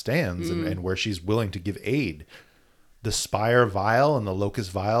she stands and where she's willing to give aid. The Spire Vial and the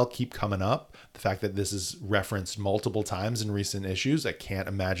Locust Vial keep coming up. The fact that this is referenced multiple times in recent issues, I can't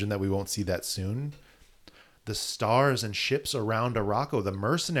imagine that we won't see that soon. The stars and ships around Arakko, the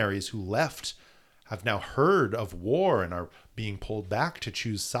mercenaries who left, have now heard of war and are being pulled back to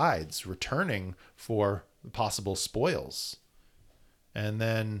choose sides, returning for possible spoils. And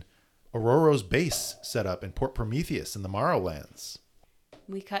then Aurora's base set up in Port Prometheus in the Morrowlands.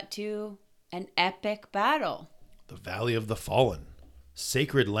 We cut to an epic battle. The Valley of the Fallen.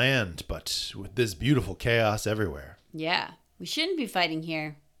 Sacred land, but with this beautiful chaos everywhere. Yeah, we shouldn't be fighting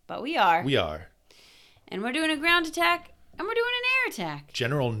here, but we are. We are. And we're doing a ground attack, and we're doing an air attack.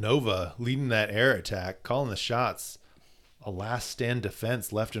 General Nova leading that air attack, calling the shots. A last stand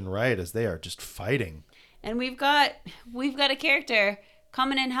defense left and right as they are just fighting. And we've got a character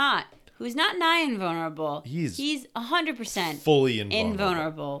coming in hot who's not nigh invulnerable. He's 100% fully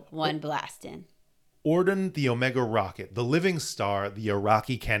invulnerable when blasting. Orden the Omega rocket, the living star, the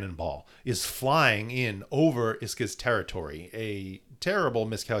Iraqi cannonball, is flying in over Iska's territory. A terrible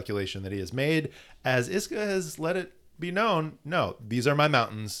miscalculation that he has made, as Iska has let it be known, no, these are my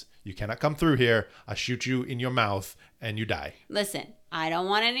mountains. You cannot come through here. I shoot you in your mouth and you die. Listen, I don't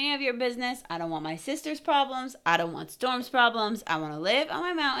want any of your business. I don't want my sister's problems. I don't want Storm's problems. I want to live on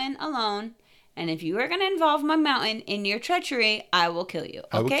my mountain alone. And if you are going to involve my mountain in your treachery, I will kill you.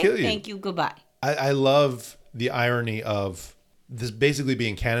 Okay? I will kill you. Thank you. Goodbye. I love the irony of this basically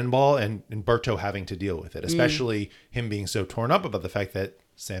being Cannonball and Berto having to deal with it, especially him being so torn up about the fact that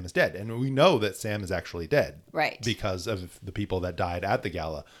Sam is dead. And we know that Sam is actually dead. Right. Because of the people that died at the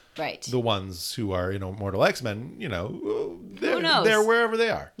gala. Right. The ones who are, Mortal X-Men, who knows? They're wherever they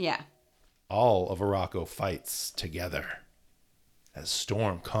are. Yeah. All of Arakko fights together as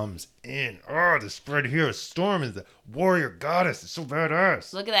Storm comes in. Oh, the spread here. Storm is the warrior goddess. It's so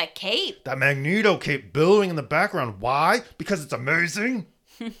badass. Look at that cape. That Magneto cape billowing in the background. Why? Because it's amazing.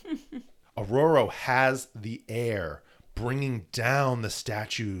 Aurora has the air, bringing down the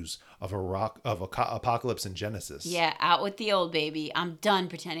statues of Apocalypse and Genesis. Yeah, out with the old baby. I'm done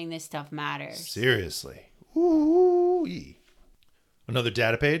pretending this stuff matters. Seriously. Ooh-wee. Another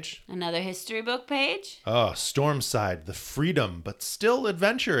data page. Another history book page. Oh, Stormside, the freedom, but still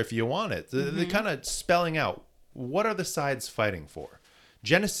adventure if you want it. They're kind of spelling out, what are the sides fighting for?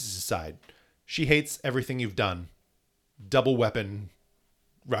 Genesis' side, she hates everything you've done. Double weapon,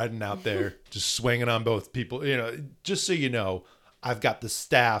 riding out there, just swinging on both people. Just so you know, I've got the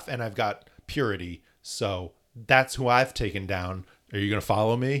staff and I've got purity. So that's who I've taken down. Are you going to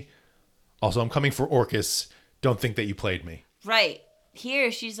follow me? Also, I'm coming for Orcus. Don't think that you played me. Right.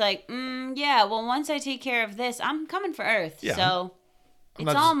 Here, she's like, yeah, well, once I take care of this, I'm coming for Earth. Yeah, so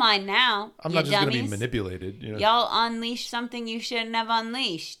it's all mine now. I'm not just going to be manipulated. Y'all unleash something you shouldn't have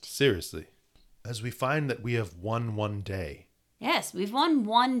unleashed. Seriously. As we find that we have won one day. Yes, we've won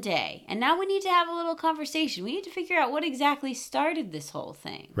one day. And now we need to have a little conversation. We need to figure out what exactly started this whole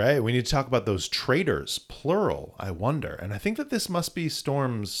thing. Right. We need to talk about those traitors, plural, I wonder. And I think that this must be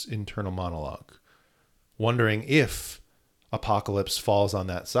Storm's internal monologue. Wondering if Apocalypse falls on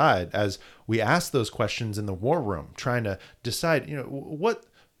that side, as we ask those questions in the war room, trying to decide, what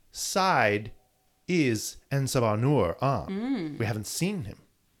side is Ensabanur on? We haven't seen him.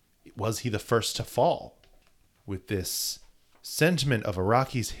 was he the first to fall? With this sentiment of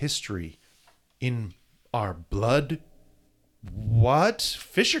Araki's history in our blood. What?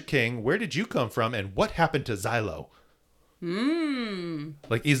 Fisher King, where did you come from, and what happened to Xylo?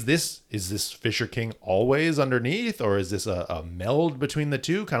 Like, is this Fisher King always underneath, or is this a meld between the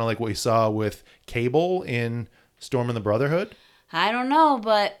two, kind of like what we saw with Cable in Storm and the Brotherhood? I don't know,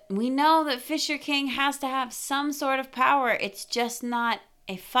 but we know that Fisher King has to have some sort of power. It's just not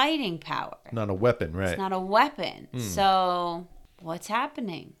a fighting power. Not a weapon, right? It's not a weapon. So, what's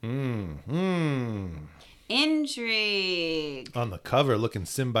happening? Intrigue. On the cover, looking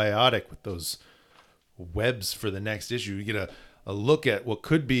symbiotic with those webs for the next issue. You get a look at what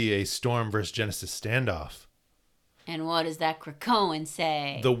could be a Storm versus Genesis standoff. And what does that Krakoan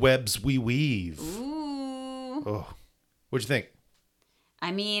say? The webs we weave. Ooh. Oh, what'd you think?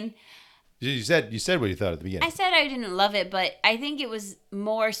 I mean, you said what you thought at the beginning. I said I didn't love it, but I think it was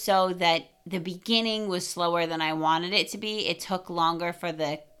more so that the beginning was slower than I wanted it to be. It took longer for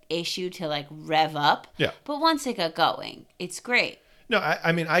the issue to like rev up. Yeah. But once it got going, it's great. No,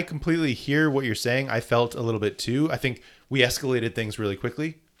 I mean, I completely hear what you're saying. I felt a little bit too. I think we escalated things really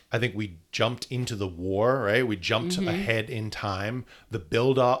quickly. I think we jumped into the war, right? We jumped ahead in time. The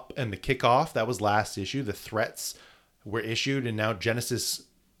build up and the kickoff, that was last issue. The threats were issued, and now Genesis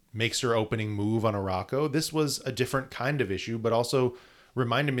makes her opening move on Arakko. This was a different kind of issue, but also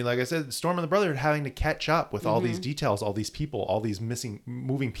reminded me, like I said, Storm and the Brotherhood having to catch up with all these details, all these people, all these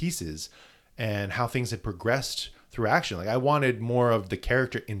moving pieces, and how things had progressed through action. Like, I wanted more of the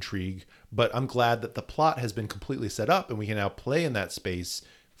character intrigue, but I'm glad that the plot has been completely set up and we can now play in that space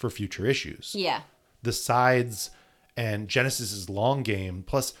for future issues. Yeah. The sides and Genesis's long game,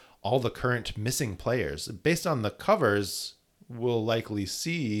 plus all the current missing players. Based on the covers, we'll likely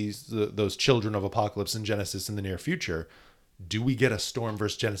see those Children of Apocalypse and Genesis in the near future. Do we get a Storm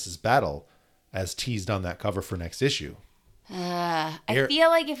versus Genesis battle as teased on that cover for next issue? I feel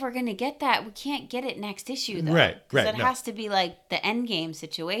like if we're going to get that, we can't get it next issue, though. Right. It has to be like the end game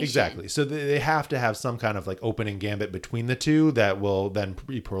situation. Exactly. So they have to have some kind of like opening gambit between the two that will then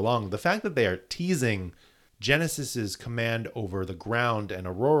be prolonged. The fact that they are teasing Genesis's command over the ground and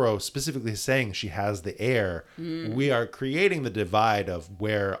Aurora specifically saying she has the air, we are creating the divide of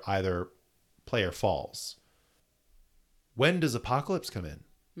where either player falls. When does Apocalypse come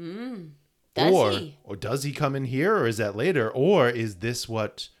in? Does he? Or does he come in here, or is that later? Or is this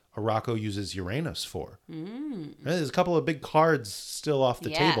what Arakko uses Uranus for? There's a couple of big cards still off the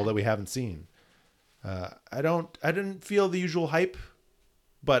table that we haven't seen. I didn't feel the usual hype,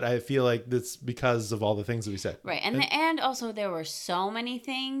 but I feel like that's because of all the things that we said. Right. And also there were so many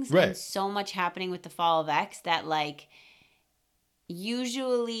things Right. and so much happening with the Fall of X that like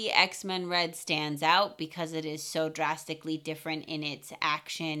usually X-Men Red stands out because it is so drastically different in its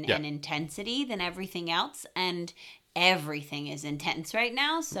action and intensity than everything else. And everything is intense right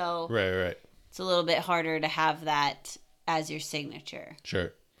now. So Right. it's a little bit harder to have that as your signature.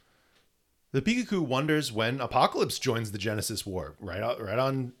 Sure. The Pikachu wonders when Apocalypse joins the Genesis War. Right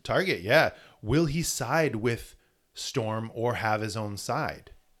on target, yeah. Will he side with Storm or have his own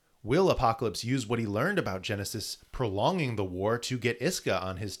side? Will Apocalypse use what he learned about Genesis prolonging the war to get Iska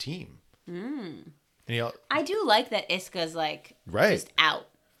on his team? And I do like that Iska's like Right. just out.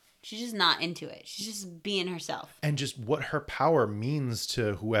 She's just not into it. She's just being herself. And just what her power means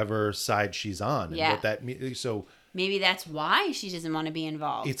to whoever side she's on. Yeah. And what that means. So Maybe that's why she doesn't want to be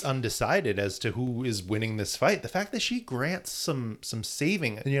involved. it's undecided as to who is winning this fight. The fact that she grants some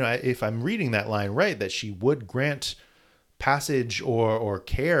saving, if I'm reading that line right, that she would grant passage or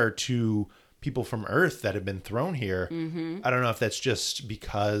care to people from Earth that have been thrown here. I don't know if that's just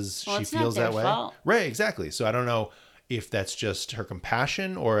because she feels that way. Fault. Right, exactly. So I don't know if that's just her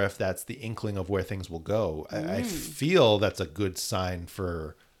compassion or if that's the inkling of where things will go. I feel that's a good sign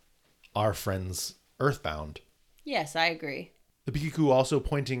for our friends Earthbound. Yes, I agree. The Pikachu also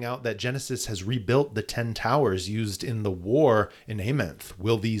pointing out that Genesis has rebuilt the 10 towers used in the war in Amenth.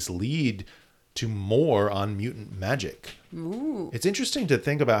 Will these lead to more on mutant magic? Ooh. It's interesting to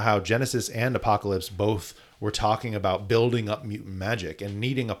think about how Genesis and Apocalypse both were talking about building up mutant magic and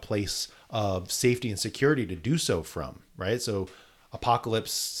needing a place of safety and security to do so from, right? So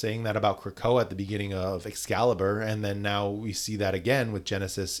Apocalypse saying that about Krakoa at the beginning of Excalibur, and then now we see that again with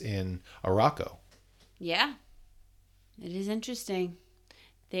Genesis in Arakko. Yeah. It is interesting.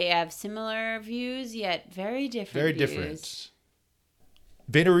 They have similar views, yet very different Very views. different.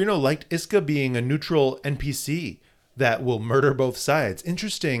 Vaderino liked Iska being a neutral NPC. that will murder both sides.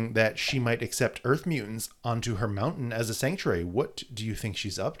 Interesting that she might accept Earth mutants onto her mountain as a sanctuary. What do you think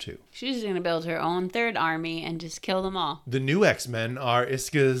she's up to? She's going to build her own third army and just kill them all. The new X-Men are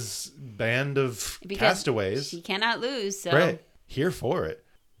Iska's band of castaways. She cannot lose, so... Right. Here for it.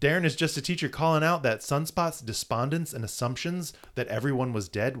 Darren is just a teacher calling out that Sunspot's despondence and assumptions that everyone was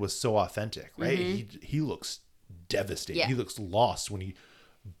dead was so authentic, right? He looks devastated. Yeah. He looks lost when he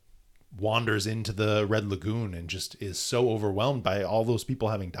wanders into the Red Lagoon and just is so overwhelmed by all those people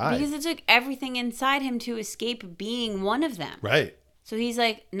having died. Because it took everything inside him to escape being one of them. Right. So he's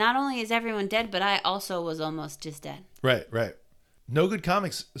like, not only is everyone dead, but I also was almost just dead. Right. No Good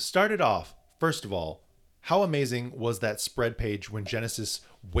Comics started off, first of all, how amazing was that spread page when Genesis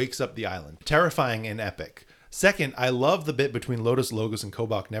wakes up the island? Terrifying and epic. Second, I love the bit between Lotus, Logos, and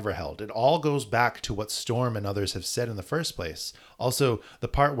Kobach Neverheld. It all goes back to what Storm and others have said in the first place. Also, the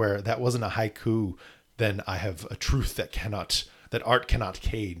part where that wasn't a haiku, then I have a truth that art cannot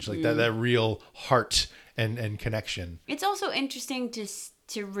cage. Like that real heart and connection. It's also interesting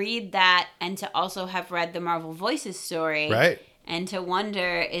to read that and to also have read the Marvel Voices story. Right. And to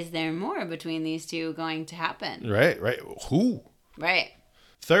wonder, is there more between these two going to happen? Right. Who? Right.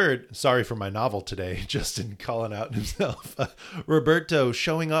 Third, sorry for my novel today, Justin calling out himself. Roberto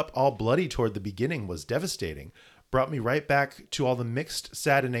showing up all bloody toward the beginning was devastating. Brought me right back to all the mixed,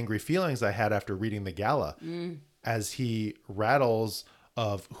 sad, and angry feelings I had after reading the gala as he rattles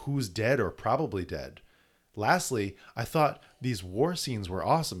of who's dead or probably dead. Lastly, I thought these war scenes were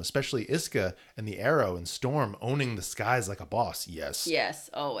awesome, especially Iska and the Arrow and Storm owning the skies like a boss. Yes. Yes,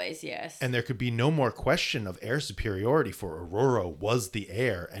 always, yes. And there could be no more question of air superiority, for Aurora was the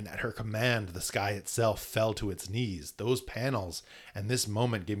air, and at her command, the sky itself fell to its knees. Those panels and this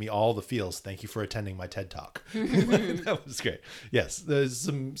moment gave me all the feels. Thank you for attending my TED Talk. That was great. Yes, there's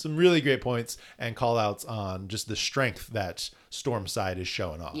some really great points and call outs on just the strength that Storm's side is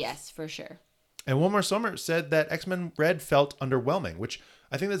showing off. Yes, for sure. And One More Summer said that X-Men Red felt underwhelming, which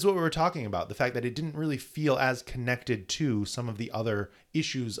I think that's what we were talking about. The fact that it didn't really feel as connected to some of the other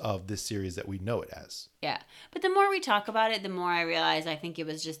issues of this series that we know it as. Yeah. But the more we talk about it, the more I realize I think it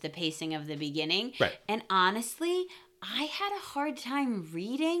was just the pacing of the beginning. Right. And honestly, I had a hard time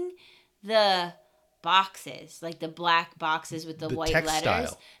reading the boxes, like the black boxes with the white textile.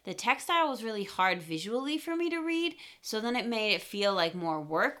 letters. The textile was really hard visually for me to read, so then it made it feel like more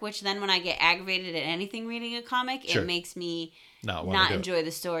work, which then when I get aggravated at anything reading a comic, Sure. It makes me not enjoy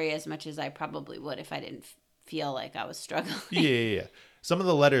the story as much as I probably would if I didn't feel like I was struggling. Yeah. Some of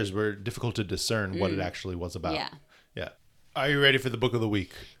the letters were difficult to discern what it actually was about. Yeah. Are you ready for the book of the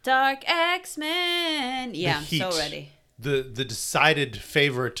week? Dark X-Men. Yeah, I'm so ready. The decided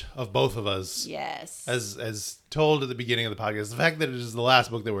favorite of both of us. Yes. As told at the beginning of the podcast, the fact that it is the last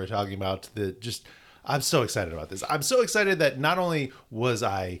book that we're talking about, I'm so excited about this. I'm so excited that not only was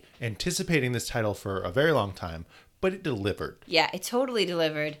I anticipating this title for a very long time, but it delivered. Yeah, it totally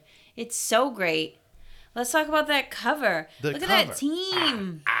delivered. It's so great. Let's talk about that cover. Look at that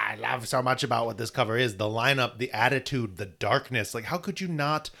team. I love so much about what this cover is. The lineup, the attitude, the darkness. Like, how could you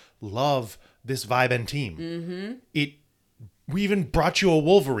not love this vibe and team? Mm-hmm. We even brought you a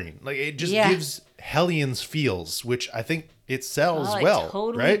Wolverine. Like, it just gives Hellions feels, which I think it sells well. It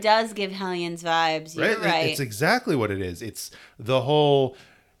totally right? does give Hellions vibes. You're right. It's exactly what it is. It's the whole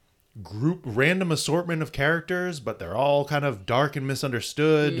random assortment of characters, but they're all kind of dark and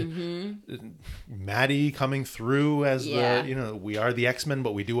misunderstood. Mm-hmm. Maddie coming through as we are the X-Men,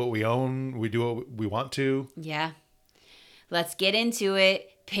 but we do what we own. We do what we want to. Yeah. Let's get into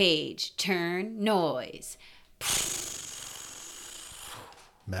it. Page, turn, noise.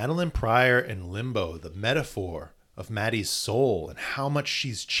 Madeline Pryor in Limbo, the metaphor of Maddie's soul and how much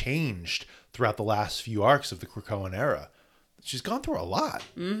she's changed throughout the last few arcs of the Krakoan era. She's gone through a lot,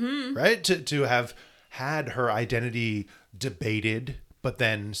 right? To have had her identity debated, but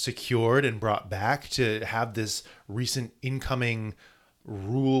then secured and brought back, to have this recent incoming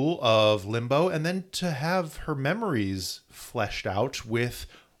rule of Limbo, and then to have her memories fleshed out with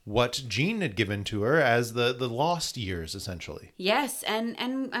what Jean had given to her as the lost years, essentially. Yes, and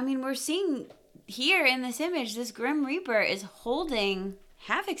I mean, we're seeing here in this image, this Grim Reaper is holding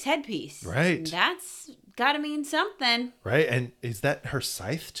Havoc's headpiece. Right. That's got to mean something. Right, and is that her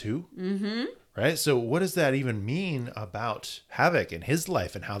scythe too? Mm-hmm. Right, so what does that even mean about Havoc and his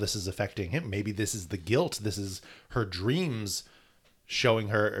life and how this is affecting him? Maybe this is the guilt. This is her dreams showing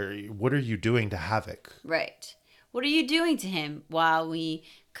her, what are you doing to Havoc? Right. What are you doing to him? While we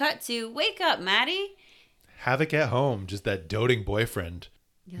cut to, wake up, Maddie. Havoc at home, just that doting boyfriend.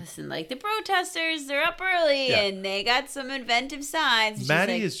 Listen, like the protesters, they're up early and they got some inventive signs.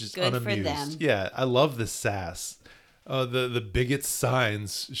 Maddie is just good unamused. for them. Yeah, I love this sass. The bigot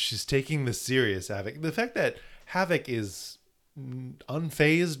signs. She's taking this serious, Havoc. The fact that Havoc is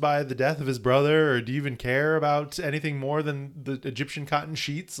unfazed by the death of his brother, or do you even care about anything more than the Egyptian cotton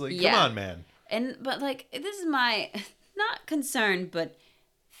sheets? Like, come on, man. But like, this is my not concern, but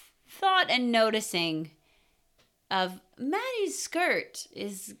thought and noticing of Maddie's skirt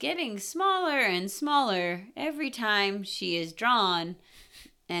is getting smaller and smaller every time she is drawn,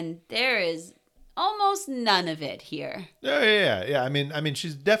 and there is almost none of it here. Oh, yeah. I mean,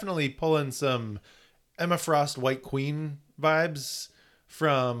 she's definitely pulling some Emma Frost White Queen vibes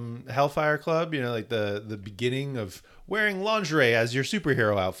from Hellfire Club. You know, like the beginning of wearing lingerie as your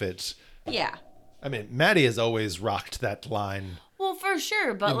superhero outfit. Yeah. I mean, Maddie has always rocked that line. Well, for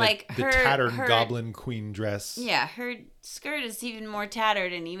sure, but like the tattered Goblin Queen dress. Yeah, her skirt is even more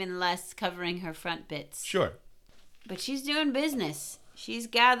tattered and even less covering her front bits. Sure. But she's doing business. She's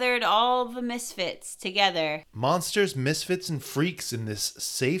gathered all the misfits together. Monsters, misfits, and freaks in this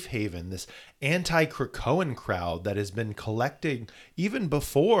safe haven, this anti-Krakoan crowd that has been collecting even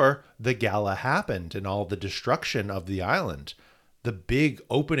before the gala happened and all the destruction of the island. The big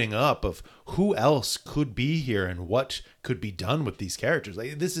opening up of who else could be here and what could be done with these characters.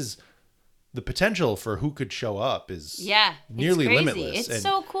 Like, this is the potential for who could show up is nearly limitless. It's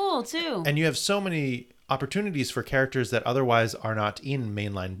so cool too. And you have so many opportunities for characters that otherwise are not in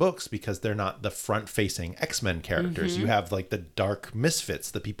mainline books because they're not the front-facing X-Men characters. You have like the dark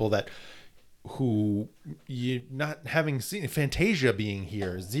misfits, the people that who you not having seen Fantasia being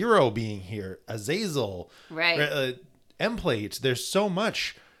here, Zero being here, Azazel, right? Emplate. There's so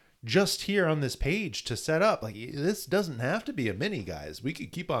much just here on this page to set up. Like, this doesn't have to be a mini, guys. We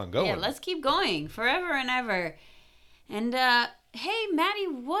could keep on going. Yeah, let's keep going forever and ever. And hey, Maddie,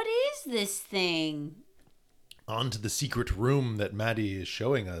 what is this thing? On to the secret room that Maddie is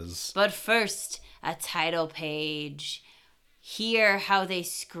showing us. But first, a title page. Hear how they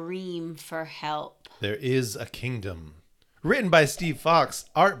scream for help. There is a kingdom. Written by Steve Fox,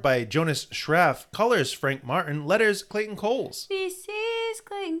 art by Jonas Schraff, colors Frank Martin, letters Clayton Coles. This is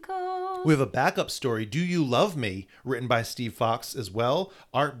Clayton Coles. We have a backup story, Do You Love Me, written by Steve Fox as well,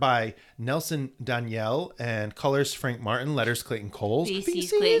 art by Nelson Danielle, and colors Frank Martin, letters Clayton Coles.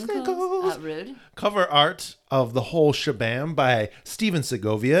 BC's Clayton Coles. Rude. Cover art of the whole shabam by Steven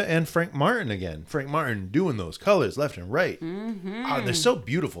Segovia and Frank Martin again. Frank Martin doing those colors left and right. Mm-hmm. They're so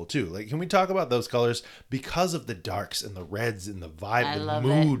beautiful too. Like, can we talk about those colors because of the darks and the reds and the vibe, the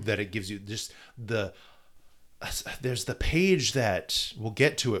mood that it gives you? Just there's the page that we'll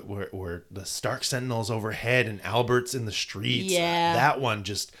get to it where the Stark Sentinels overhead and Albert's in the streets. Yeah, that one,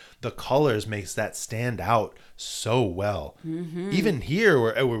 just the colors makes that stand out so well. Mm-hmm. Even here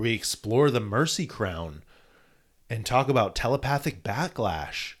where we explore the Mercy Crown and talk about telepathic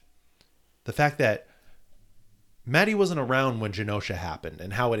backlash, the fact that Maddie wasn't around when Genosha happened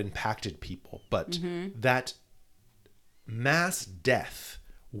and how it impacted people, but that mass death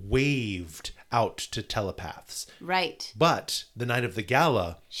waved out to telepaths. Right. But the night of the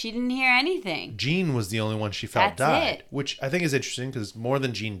gala, she didn't hear anything. Jean was the only one she felt died. It. Which I think is interesting because more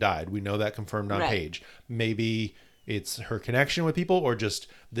than Jean died. We know that confirmed on page. Maybe it's her connection with people or just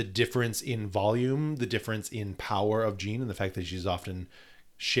the difference in volume, the difference in power of Jean and the fact that she's often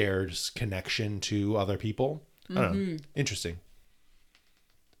shares connection to other people. I don't know. Interesting.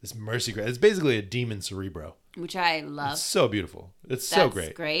 This Mercy Crown. It's basically a demon Cerebro. Which I love. It's so beautiful. It's so great.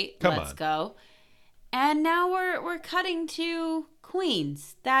 That's great. Let's go. And now we're cutting to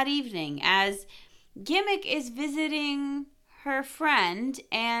Queens that evening as Gimmick is visiting her friend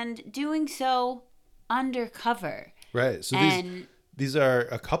and doing so undercover. Right. So these are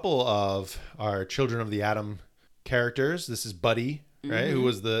a couple of our Children of the Atom characters. This is Buddy, right? Who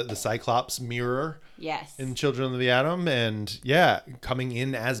was the Cyclops mirror. Yes. In Children of the Atom. And coming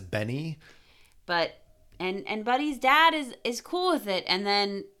in as Benny. But and Buddy's dad is cool with it and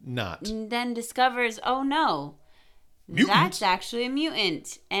then then discovers, oh no, that's actually a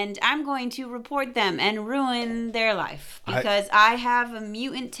mutant and I'm going to report them and ruin their life because I have a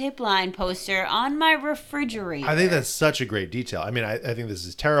mutant tip line poster on my refrigerator. I think that's such a great detail. I mean, I think this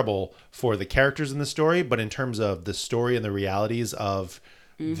is terrible for the characters in the story, but in terms of the story and the realities of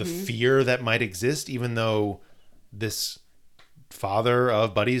the fear that might exist, even though this father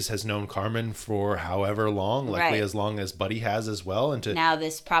of Buddy's has known Carmen for however long, likely as long as Buddy has as well. And now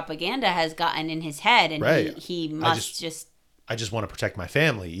this propaganda has gotten in his head and he must I just want to protect my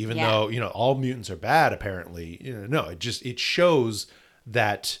family, even though, all mutants are bad, apparently. No, it shows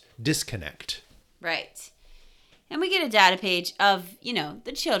that disconnect. Right. And we get a data page of,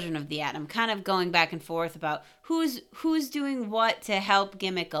 the children of the atom kind of going back and forth about who's doing what to help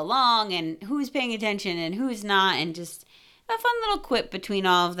Gimmick along and who's paying attention and who's not. And just a fun little quip between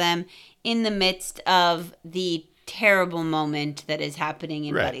all of them in the midst of the terrible moment that is happening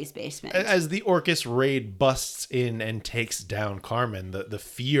in Buddy's basement. As the Orcus raid busts in and takes down Carmen, the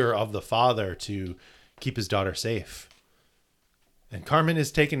fear of the father to keep his daughter safe. And Carmen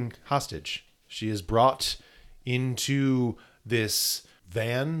is taken hostage. She is brought into this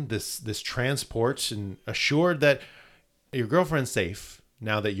van, this transport, and assured that your girlfriend's safe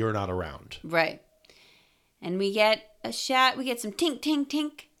now that you're not around. Right. And we get we get some tink, tink,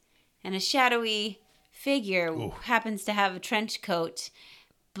 tink, and a shadowy figure happens to have a trench coat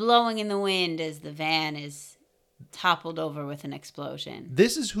blowing in the wind as the van is toppled over with an explosion.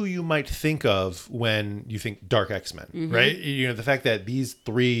 This is who you might think of when you think Dark X-Men, right? The fact that these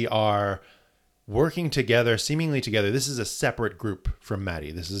three are working together, seemingly together. This is a separate group from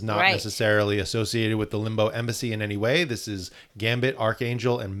Maddie. This is not necessarily associated with the Limbo Embassy in any way. This is Gambit,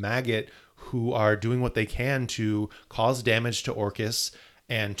 Archangel, and Maggot who are doing what they can to cause damage to Orcus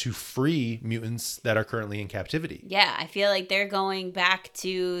and to free mutants that are currently in captivity. Yeah, I feel like they're going back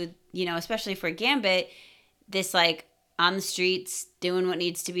to, especially for Gambit, this on the streets, doing what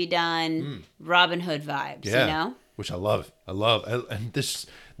needs to be done, Robin Hood vibes, Which I love. And this,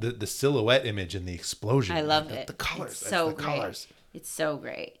 the silhouette image and the explosion. I love it. The colors. It's so great. It's so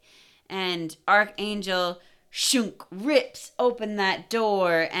great. And Archangel, shunk, rips open that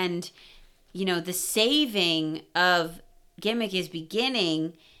door and, the saving of Gimmick is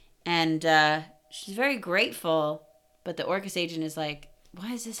beginning, and she's very grateful, but the Orcus agent is like,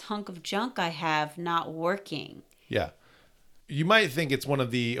 why is this hunk of junk I have not working? Yeah. You might think it's one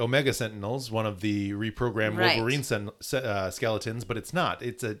of the Omega Sentinels, one of the reprogrammed Wolverine skeletons, but it's not.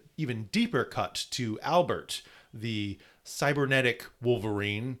 It's an even deeper cut to Albert, the cybernetic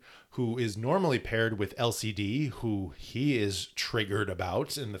Wolverine, who is normally paired with LCD, who he is triggered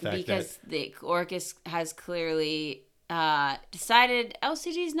about in the fact because the Orcus has clearly decided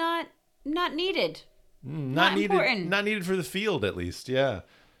LCD's not needed. Not important. Not needed for the field, at least. Yeah.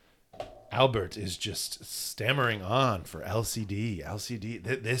 Albert is just stammering on for LCD.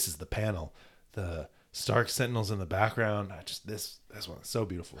 This is the panel. The Stark Sentinels in the background. This one is so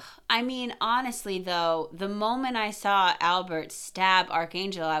beautiful. I mean, honestly, though, the moment I saw Albert stab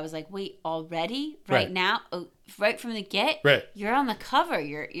Archangel, I was like, wait, already? Right now? Oh, right from the get? Right. You're on the cover.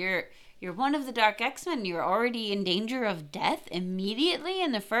 You're one of the Dark X-Men. You're already in danger of death immediately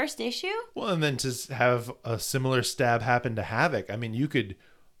in the first issue? Well, and then to have a similar stab happen to Havoc. I mean, you could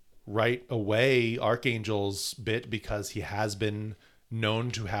write away Archangel's bit because he has been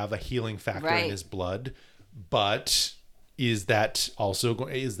known to have a healing factor in his blood. But is that also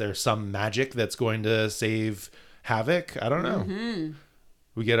is there some magic that's going to save Havoc? I don't know. Mm-hmm.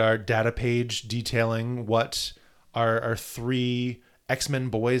 We get our data page detailing what our three X-Men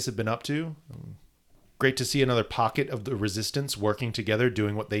boys have been up to. Great to see another pocket of the Resistance working together,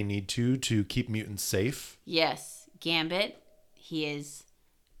 doing what they need to keep mutants safe. Yes. Gambit, he is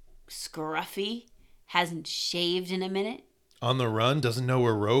scruffy, hasn't shaved in a minute. On the run, doesn't know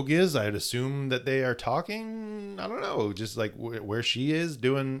where Rogue is. I'd assume that they are talking, I don't know, just like where she is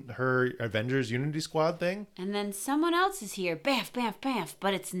doing her Avengers Unity Squad thing. And then someone else is here, bamf, bamf, bamf,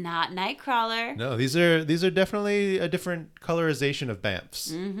 but it's not Nightcrawler. No, these are definitely a different colorization of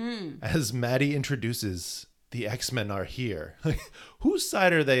Bamfs. Mm-hmm. As Maddie introduces, the X-Men are here. Whose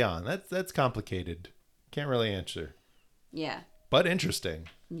side are they on? That's complicated. Can't really answer. Yeah. But interesting.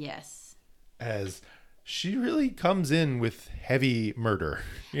 Yes. As she really comes in with heavy murder.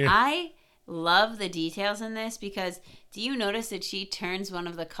 I love the details in this because do you notice that she turns one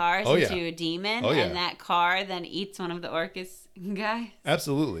of the cars into a demon and that car then eats one of the Orcus guys?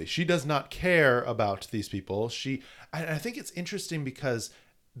 Absolutely. She does not care about these people. I think it's interesting because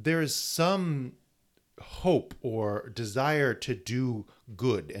there is some hope or desire to do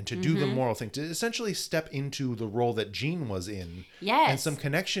good and to do the moral thing, to essentially step into the role that Jean was in. Yes. And some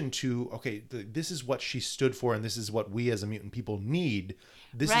connection to, this is what she stood for and this is what we as a mutant people need.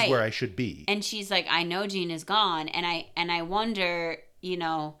 This is where I should be. And she's like, I know Jean is gone. And I wonder,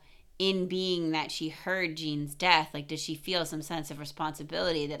 in being that she heard Jean's death, like, does she feel some sense of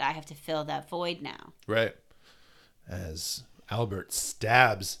responsibility that I have to fill that void now? Right. As Albert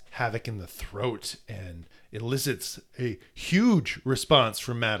stabs Havoc in the throat and elicits a huge response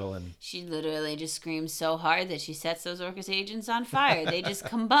from Madeline. She literally just screams so hard that she sets those Orcus agents on fire. They just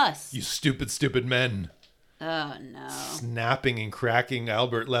combust. You stupid men. Oh, no. Snapping and cracking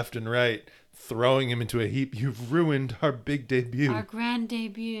Albert left and right, throwing him into a heap. You've ruined our big debut. Our grand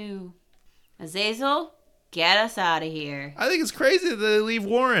debut. Azazel, Get us out of here. I think it's crazy that they leave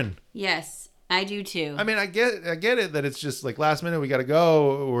Warren. Yes, I do too. I mean, I get it that it's just like last minute we got to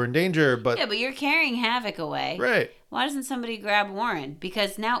go, we're in danger, but yeah, but you're carrying Havoc away. right. Why doesn't somebody grab Warren?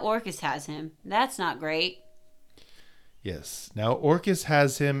 Because now Orcus has him. That's not great. Yes. Now Orcus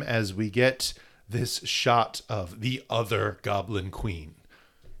has him as we get this shot of the other Goblin Queen,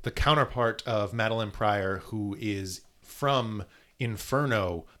 the counterpart of Madeline Pryor, who is from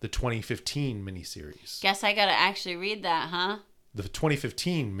Inferno, the 2015 miniseries. Guess I gotta actually read that, huh? The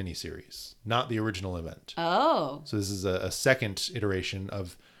 2015 miniseries, not the original event. Oh. So this is a second iteration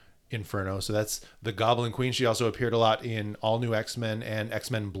of Inferno. So that's the Goblin Queen. She also appeared a lot in All New X-Men and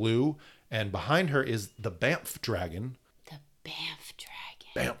X-Men Blue. And behind her is the Banff Dragon. The Banff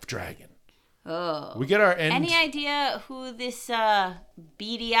Dragon. Banff Dragon. Oh. We get our end. Any idea who this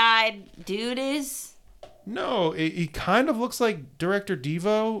beady-eyed dude is? No, he kind of looks like Director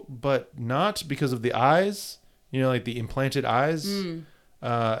Devo, but not because of the eyes. You know, like the implanted eyes. And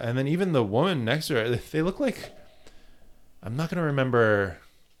then even the woman next to her, they look like... I'm not going to remember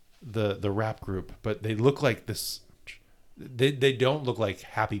the rap group, but they look like this... They don't look like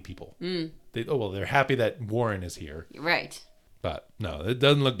happy people. They're happy that Warren is here. Right. But no, it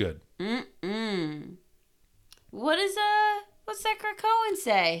doesn't look good. What's that Krakoan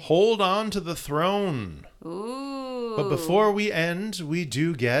say? Hold on to the throne. Ooh. But before we end, we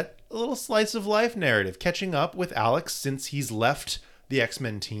do get a little slice of life narrative, catching up with Alex since he's left the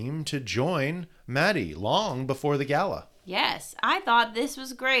X-Men team to join Maddie long before the gala. Yes, I thought this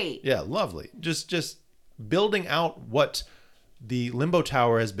was great. Yeah, lovely. Just building out what the Limbo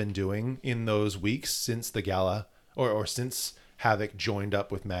Tower has been doing in those weeks since the gala, or since Havoc joined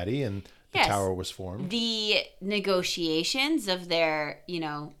up with Maddie and the tower was formed. The negotiations of their,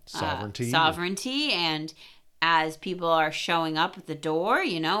 sovereignty, and as people are showing up at the door,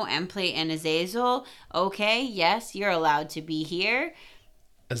 Emplate and Azazel, okay, yes, you're allowed to be here.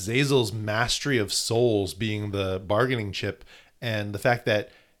 Azazel's mastery of souls being the bargaining chip, and the fact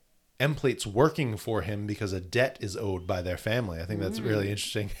that Emplate's working for him because a debt is owed by their family. I think that's really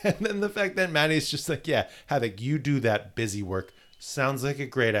interesting. And then the fact that Maddie's just like, yeah, Havoc, you do that busy work. Sounds like a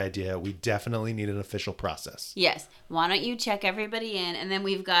great idea. We definitely need an official process. Yes. Why don't you check everybody in? And then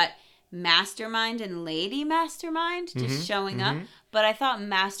we've got Mastermind and Lady Mastermind just showing up. But I thought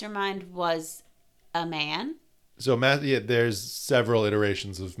Mastermind was a man. So there's several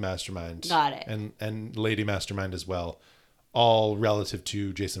iterations of Mastermind. Got it. And Lady Mastermind as well. All relative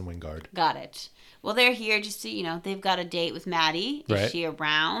to Jason Wingard. Got it. Well, they're here just to, they've got a date with Maddie. Is she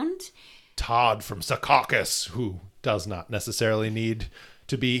around? Todd from Secaucus, who does not necessarily need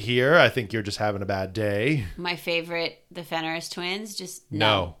to be here. I think you're just having a bad day. My favorite, the Fenris twins, just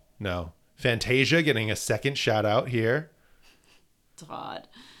No. Fantasia getting a second shout out here. Todd.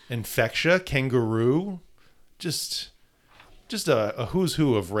 Infectia, Kangaroo. Just a who's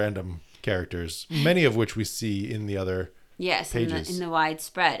who of random characters, many of which we see in the other pages. in the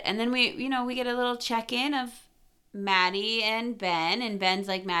widespread. And then we get a little check-in of Maddie and Ben, and Ben's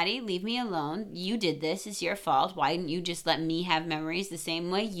like, Maddie, leave me alone. You did this. It's your fault. Why didn't you just let me have memories the same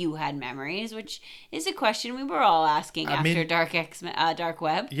way you had memories? Which is a question we were all asking after Dark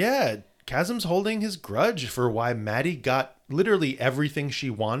Web. Yeah, Chasm's holding his grudge for why Maddie got literally everything she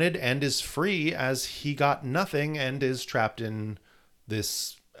wanted and is free as he got nothing and is trapped in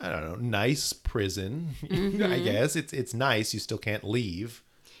this, I don't know, nice prison. I guess it's nice. You still can't leave.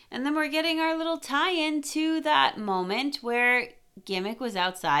 And then we're getting our little tie-in to that moment where Gimmick was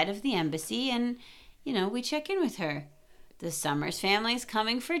outside of the embassy and, we check in with her. The Summers family's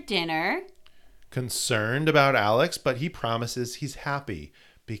coming for dinner. Concerned about Alex, but he promises he's happy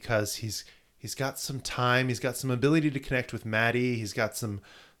because he's got some time. He's got some ability to connect with Maddie. He's got some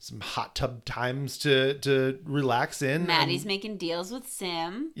hot tub times to relax in. Maddie's making deals with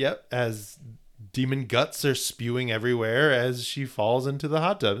Sim. Yep, as demon guts are spewing everywhere as she falls into the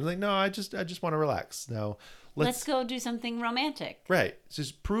hot tub. It's like, no, I just want to relax. Now, let's go do something romantic. Right.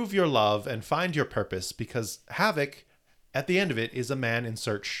 Just prove your love and find your purpose, because Havoc, at the end of it, is a man in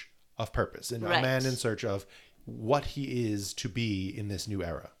search of purpose and a man in search of what he is to be in this new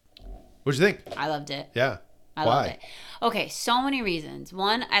era. What'd you think? I loved it. Yeah. I loved it. Okay, so many reasons.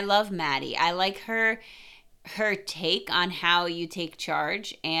 One, I love Maddie. I like her take on how you take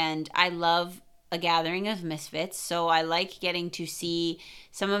charge, and I love a gathering of misfits. So I like getting to see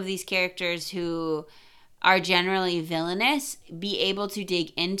some of these characters who are generally villainous be able to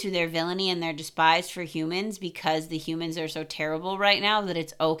dig into their villainy and their despise for humans, because the humans are so terrible right now that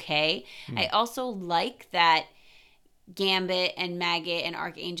it's okay. I also like that Gambit and Maggot and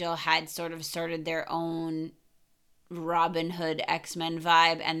Archangel had sort of started their own Robin Hood X-Men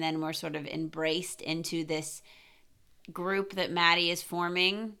vibe, and then we're sort of embraced into this group that Maddie is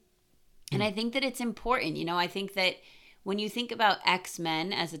forming. And I think that it's important. I think that when you think about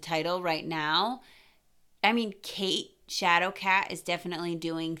X-Men as a title right now, I mean, Kate Shadowcat is definitely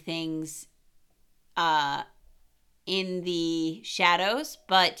doing things in the shadows,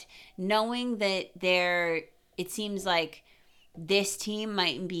 but knowing that it seems like this team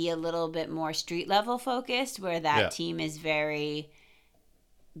might be a little bit more street level focused, where that team is very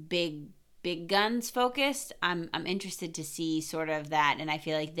big guns focused. I'm interested to see sort of that, and I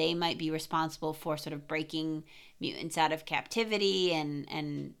feel like they might be responsible for sort of breaking mutants out of captivity and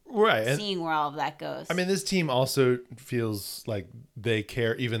seeing where all of that goes. I mean, this team also feels like they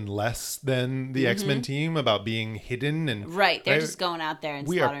care even less than the X-Men team about being hidden and they're just going out there and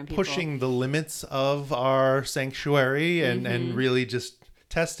slaughtering people. We are pushing the limits of our sanctuary and really just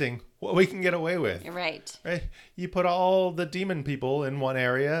testing what we can get away with. Right. You put all the demon people in one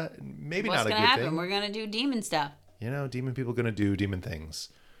area, maybe not a good thing. What's going to happen? We're going to do demon stuff. Demon people going to do demon things.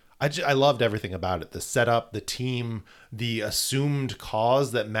 I loved everything about it. The setup, the team, the assumed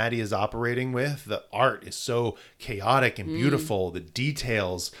cause that Maddie is operating with. The art is so chaotic and beautiful. The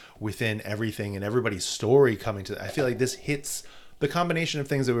details within everything and everybody's story coming to... I feel like this hits the combination of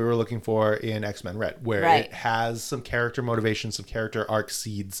things that we were looking for in X-Men Red, where it has some character motivation, some character arc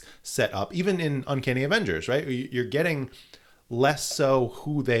seeds set up. Even in Uncanny Avengers, right? You're getting less so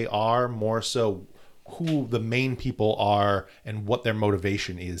who they are, more so who the main people are and what their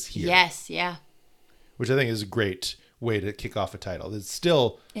motivation is here. Yes, yeah. Which I think is a great way to kick off a title.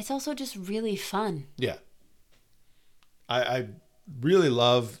 It's also just really fun. Yeah. I really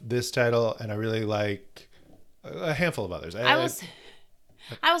love this title, and I really like a handful of others. I will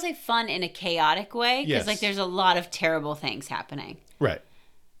say fun in a chaotic way, because there's a lot of terrible things happening. Right.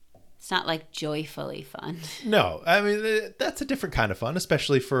 It's not like joyfully fun. No, I mean, that's a different kind of fun,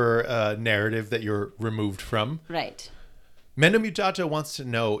 especially for a narrative that you're removed from. Right. Mendo Mutato wants to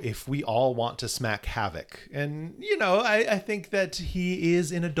know if we all want to smack Havoc. And, I think that he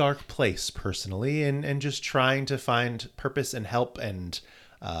is in a dark place personally and just trying to find purpose and help. And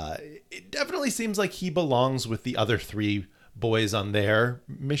it definitely seems like he belongs with the other three boys on their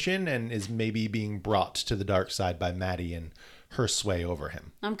mission and is maybe being brought to the dark side by Maddie and her sway over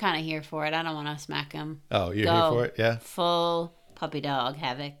him. I'm kind of here for it. I don't want to smack him. Oh, you're here for it? Yeah. Full puppy dog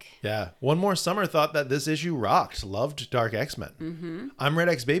Havoc. Yeah. One More Summer thought that this issue rocked. Loved Dark X-Men. Mm-hmm. I'm Red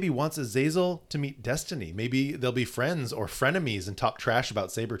X Baby wants Azazel to meet Destiny. Maybe they'll be friends or frenemies and talk trash about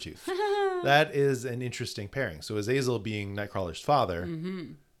Sabretooth. That is an interesting pairing. So Azazel being Nightcrawler's father,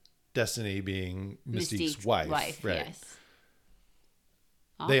 Destiny being Mystique's wife. Right. Yes.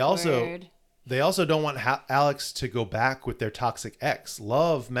 They also don't want Alex to go back with their toxic ex.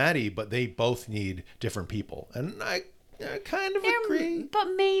 Love Maddie, but they both need different people. And I kind of agree. But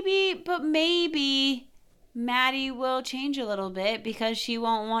maybe Maddie will change a little bit because she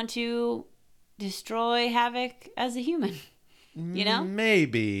won't want to destroy Havoc as a human.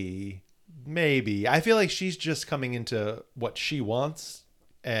 Maybe. I feel like she's just coming into what she wants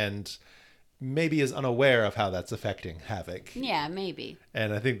and maybe is unaware of how that's affecting Havoc. Yeah, maybe.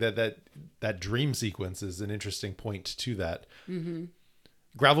 And I think that dream sequence is an interesting point to that. Mm-hmm.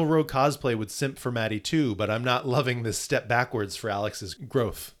 Gravel Road Cosplay would simp for Maddie too, but I'm not loving this step backwards for Alex's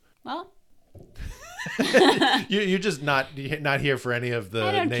growth. Well, you're just not here for any of the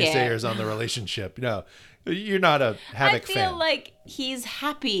naysayers on the relationship. No, you're not a Havoc fan. I feel like he's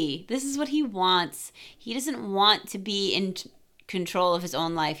happy. This is what he wants. He doesn't want to be in control of his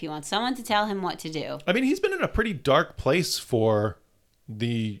own life. He wants someone to tell him what to do. I mean, he's been in a pretty dark place for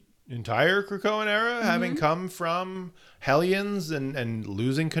the entire Krakoan era, having come from Hellions and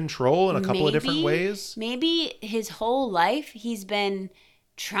losing control in a couple of different ways. Maybe his whole life he's been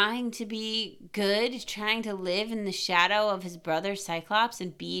trying to be good, trying to live in the shadow of his brother Cyclops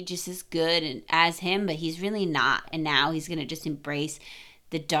and be just as good as him, but he's really not. And now he's going to just embrace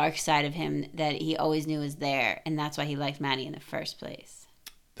the dark side of him that he always knew was there. And that's why he liked Maddie in the first place.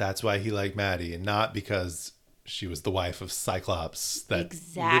 That's why he liked Maddie, and not because she was the wife of Cyclops that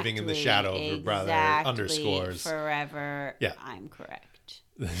living in the shadow of her brother underscores. Forever. Yeah. I'm correct.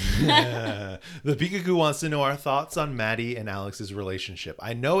 The Pikachu wants to know our thoughts on Maddie and Alex's relationship.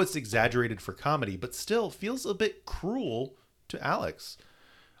 I know it's exaggerated for comedy, but still feels a bit cruel to Alex.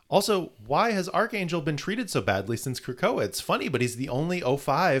 Also, why has Archangel been treated so badly since Krakoa? It's funny, but he's the only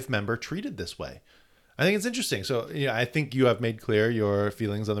 05 member treated this way. I think it's interesting. So, I think you have made clear your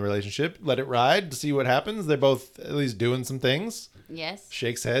feelings on the relationship. Let it ride to see what happens. They're both at least doing some things. Yes.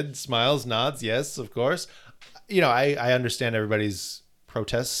 Shakes head, smiles, nods. Yes, of course. I understand everybody's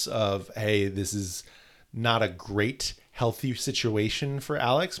protests of, hey, this is not a great, healthy situation for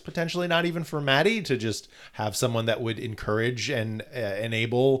Alex, potentially not even for Maddie, to just have someone that would encourage and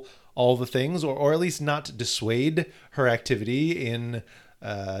enable all the things, or at least not dissuade her activity in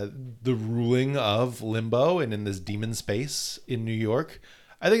the ruling of Limbo and in this demon space in New York.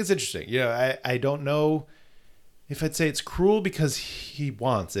 I think it's interesting. I don't know if I'd say it's cruel, because he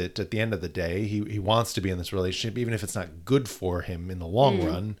wants it at the end of the day. He wants to be in this relationship, even if it's not good for him in the long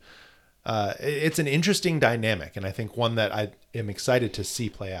run. It's an interesting dynamic, and I think one that I am excited to see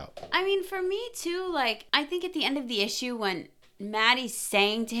play out. I mean, for me too, like, I think at the end of the issue when Maddie's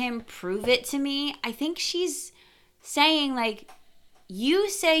saying to him, prove it to me, I think she's saying, like, you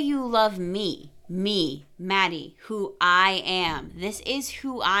say you love me, Maddie, who I am. This is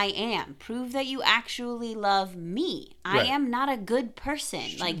who I am. Prove that you actually love me. I am not a good person.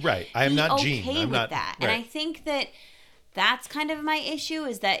 Like, right. I am not Jean. Okay with that. Right. And I think that that's kind of my issue,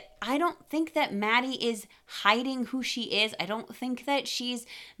 is that I don't think that Maddie is hiding who she is. I don't think that she's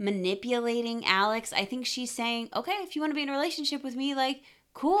manipulating Alex. I think she's saying, okay, if you want to be in a relationship with me, like,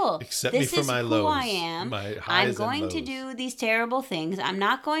 cool. Accept me for my lows. This is who I am. My highs I'm going to do these terrible things. I'm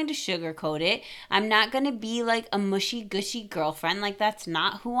not going to sugarcoat it. I'm not going to be like a mushy gushy girlfriend. Like, that's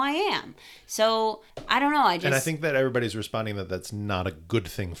not who I am. So I don't know. And I think that everybody's responding that that's not a good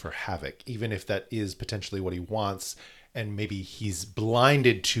thing for Havoc, even if that is potentially what he wants. And maybe he's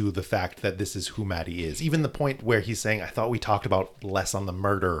blinded to the fact that this is who Maddie is. Even the point where he's saying, I thought we talked about less on the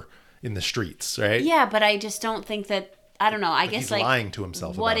murder in the streets, right? Yeah, but I just don't think that, I don't know. I guess he's like lying to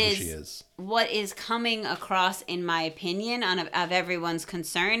himself about who she is. What is coming across, in my opinion, of everyone's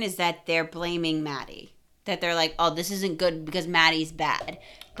concern is that they're blaming Maddie. That they're like, oh, this isn't good because Maddie's bad.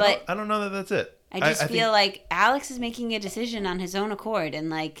 But I don't know that that's it. I just feel like Alex is making a decision on his own accord, and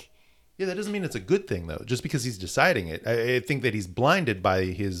like, yeah, that doesn't mean it's a good thing, though. Just because he's deciding it, I think that he's blinded by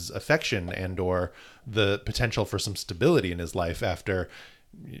his affection and or the potential for some stability in his life after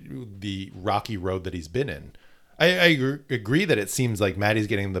the rocky road that he's been in. I agree that it seems like Maddie's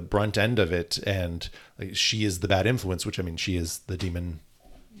getting the brunt end of it, and like, she is the bad influence, which, I mean, she is the demon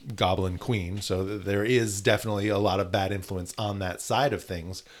goblin queen, so there is definitely a lot of bad influence on that side of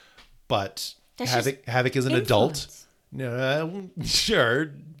things. But Havoc is an adult. No,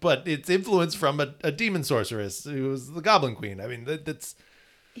 sure, but it's influence from a demon sorceress who was the Goblin Queen. I mean, that's...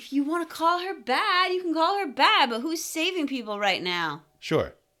 If you want to call her bad, you can call her bad, but who's saving people right now?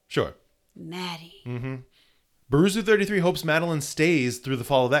 Sure. Maddie. Mm-hmm. Baruzu33 hopes Madeline stays through the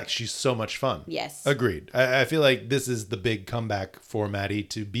fall of X. She's so much fun. Yes. Agreed. I feel like this is the big comeback for Maddie,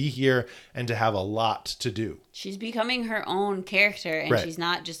 to be here and to have a lot to do. She's becoming her own character, and she's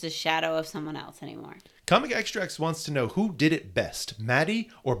not just a shadow of someone else anymore. Comic Extracts wants to know who did it best, Maddie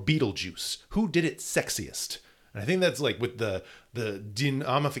or Beetlejuice? Who did it sexiest? And I think that's like with the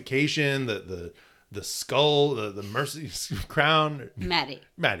denomification, the skull, the mercy crown. Maddie.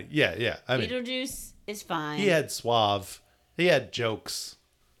 Yeah. I mean, Beetlejuice is fine. He had suave. He had jokes.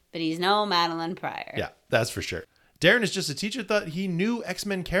 But he's no Madeline Pryor. Yeah, that's for sure. Darren is just a teacher, thought he knew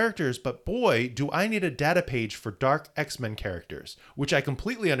X-Men characters, but boy, do I need a data page for dark X-Men characters, which I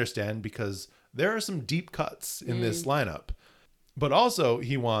completely understand because there are some deep cuts in this lineup. But also,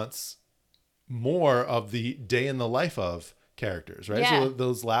 he wants more of the day in the life of characters, right? Yeah. So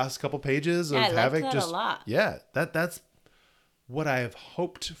those last couple pages of Havoc, that just a lot. Yeah, that's what I have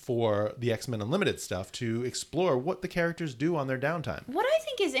hoped for the X-Men Unlimited stuff, to explore what the characters do on their downtime. What I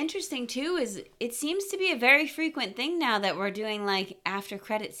think is interesting too is it seems to be a very frequent thing now that we're doing like after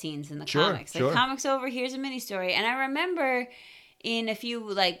credit scenes in the comics. Like, comics over, here's a mini story. And I remember in a few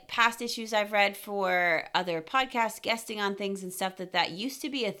like past issues I've read for other podcasts, guesting on things and stuff, that used to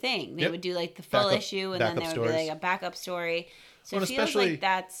be a thing. They would do like the full issue, and then there would be like a backup story. So it feels like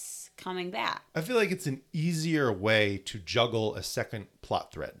that's coming back. I feel like it's an easier way to juggle a second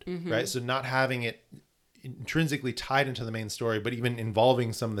plot thread, right? So not having it intrinsically tied into the main story, but even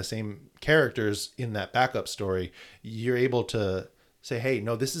involving some of the same characters in that backup story, you're able to say, hey,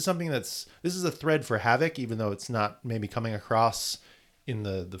 no, this is something this is a thread for Havoc, even though it's not maybe coming across in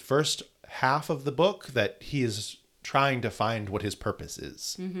the first half of the book, that he is trying to find what his purpose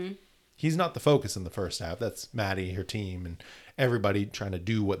is. He's not the focus in the first half. That's Maddie, her team, and everybody trying to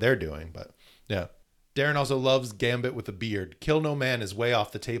do what they're doing. But yeah. Darren also loves Gambit with a beard. Kill No Man is way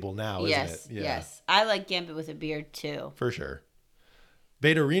off the table now, isn't it? Yeah. Yes. I like Gambit with a beard too. For sure.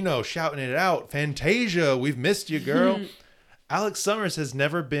 Beta Reno shouting it out. Fantasia, we've missed you, girl. Alex Summers has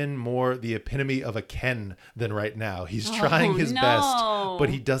never been more the epitome of a Ken than right now. He's trying his best, but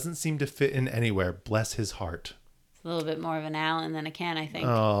he doesn't seem to fit in anywhere. Bless his heart. A little bit more of an Alan than a Ken, I think.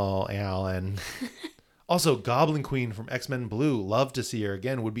 Oh, Alan. Also, Goblin Queen from X-Men Blue. Love to see her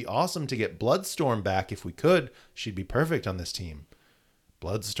again. Would be awesome to get Bloodstorm back if we could. She'd be perfect on this team.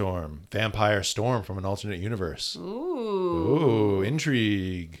 Bloodstorm. Vampire Storm from an alternate universe. Ooh,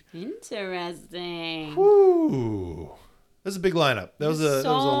 intrigue. Interesting. Ooh. That was a big lineup. That was a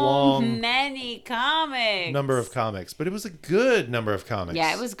long many comics. number of comics, but it was a good number of comics.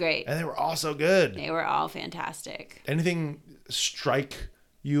 Yeah, it was great. And they were all so good. They were all fantastic. Anything strike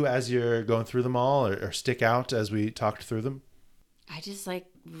you as you're going through them all or stick out as we talked through them? I just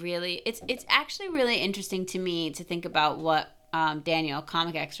really, it's actually really interesting to me to think about what Daniel,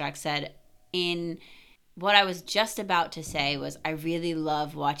 Comic Extract, said in what I was just about to say was I really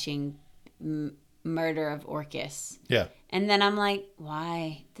love watching Murder of Orcus. Yeah. And then I'm like,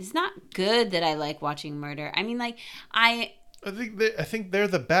 why? It's not good that I like watching murder. I mean, I think they're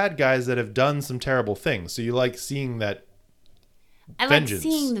the bad guys that have done some terrible things. So you like seeing that vengeance.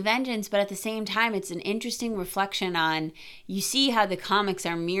 Like seeing the vengeance, but at the same time, it's an interesting reflection on, you see how the comics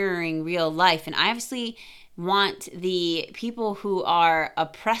are mirroring real life. And I obviously want the people who are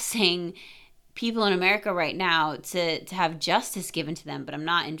oppressing people in America right now to have justice given to them, but I'm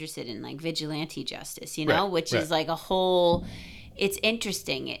not interested in vigilante justice, which is a whole, it's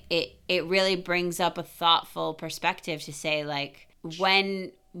interesting. It really brings up a thoughtful perspective to say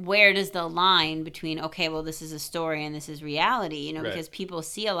where does the line between, okay, well, this is a story and this is reality, because people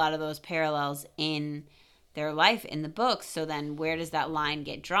see a lot of those parallels in their life in the books. So then where does that line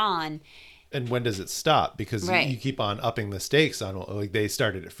get drawn? And when does it stop? Because you keep on upping the stakes on, they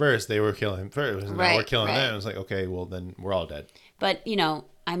started it first. They were killing first. And now we're killing them. It's okay, well, then we're all dead. But,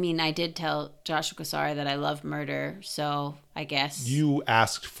 I did tell Joshua Cassara that I love murder. So I guess. You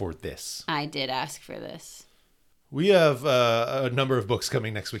asked for this. I did ask for this. We have a number of books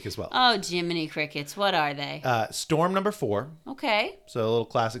coming next week as well. Oh, Jiminy Crickets. What are they? Storm number 4. Okay. So a little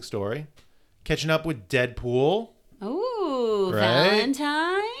classic story. Catching up with Deadpool. Ooh,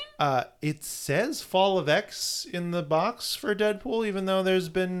 Valentine? It says Fall of X in the box for Deadpool, even though there's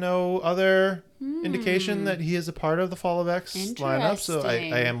been no other indication that he is a part of the Fall of X lineup. So I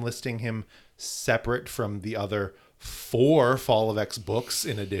am listing him separate from the other 4 Fall of X books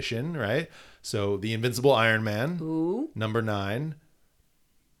in addition, right? So The Invincible Iron Man, number 9.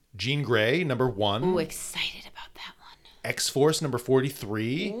 Jean Grey, number 1. Ooh, excited about that one. X-Force, number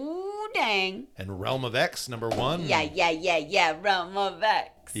 43. Ooh, dang. And Realm of X, number 1. Yeah. Realm of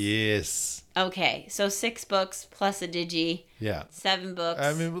X. Yes. Okay, so 6 books plus a digi. Yeah. 7 books.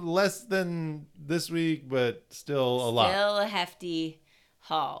 I mean, less than this week, but still a lot. Still a hefty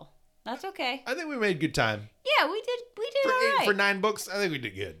haul. That's okay. I think we made good time. Yeah, we did all right. For 9 books, I think we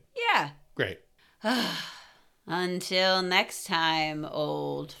did good. Yeah. Great. Until next time,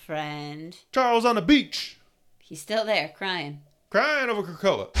 old friend. Charles on the beach. He's still there, crying. Crying over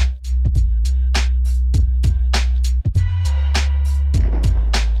Krakoa.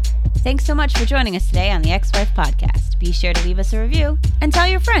 Thanks so much for joining us today on the Ex-Wife Podcast. Be sure to leave us a review and tell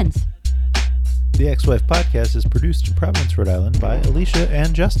your friends. The Ex-Wife Podcast is produced in Providence, Rhode Island by Alicia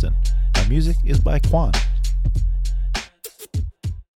and Justin. Our music is by Quan.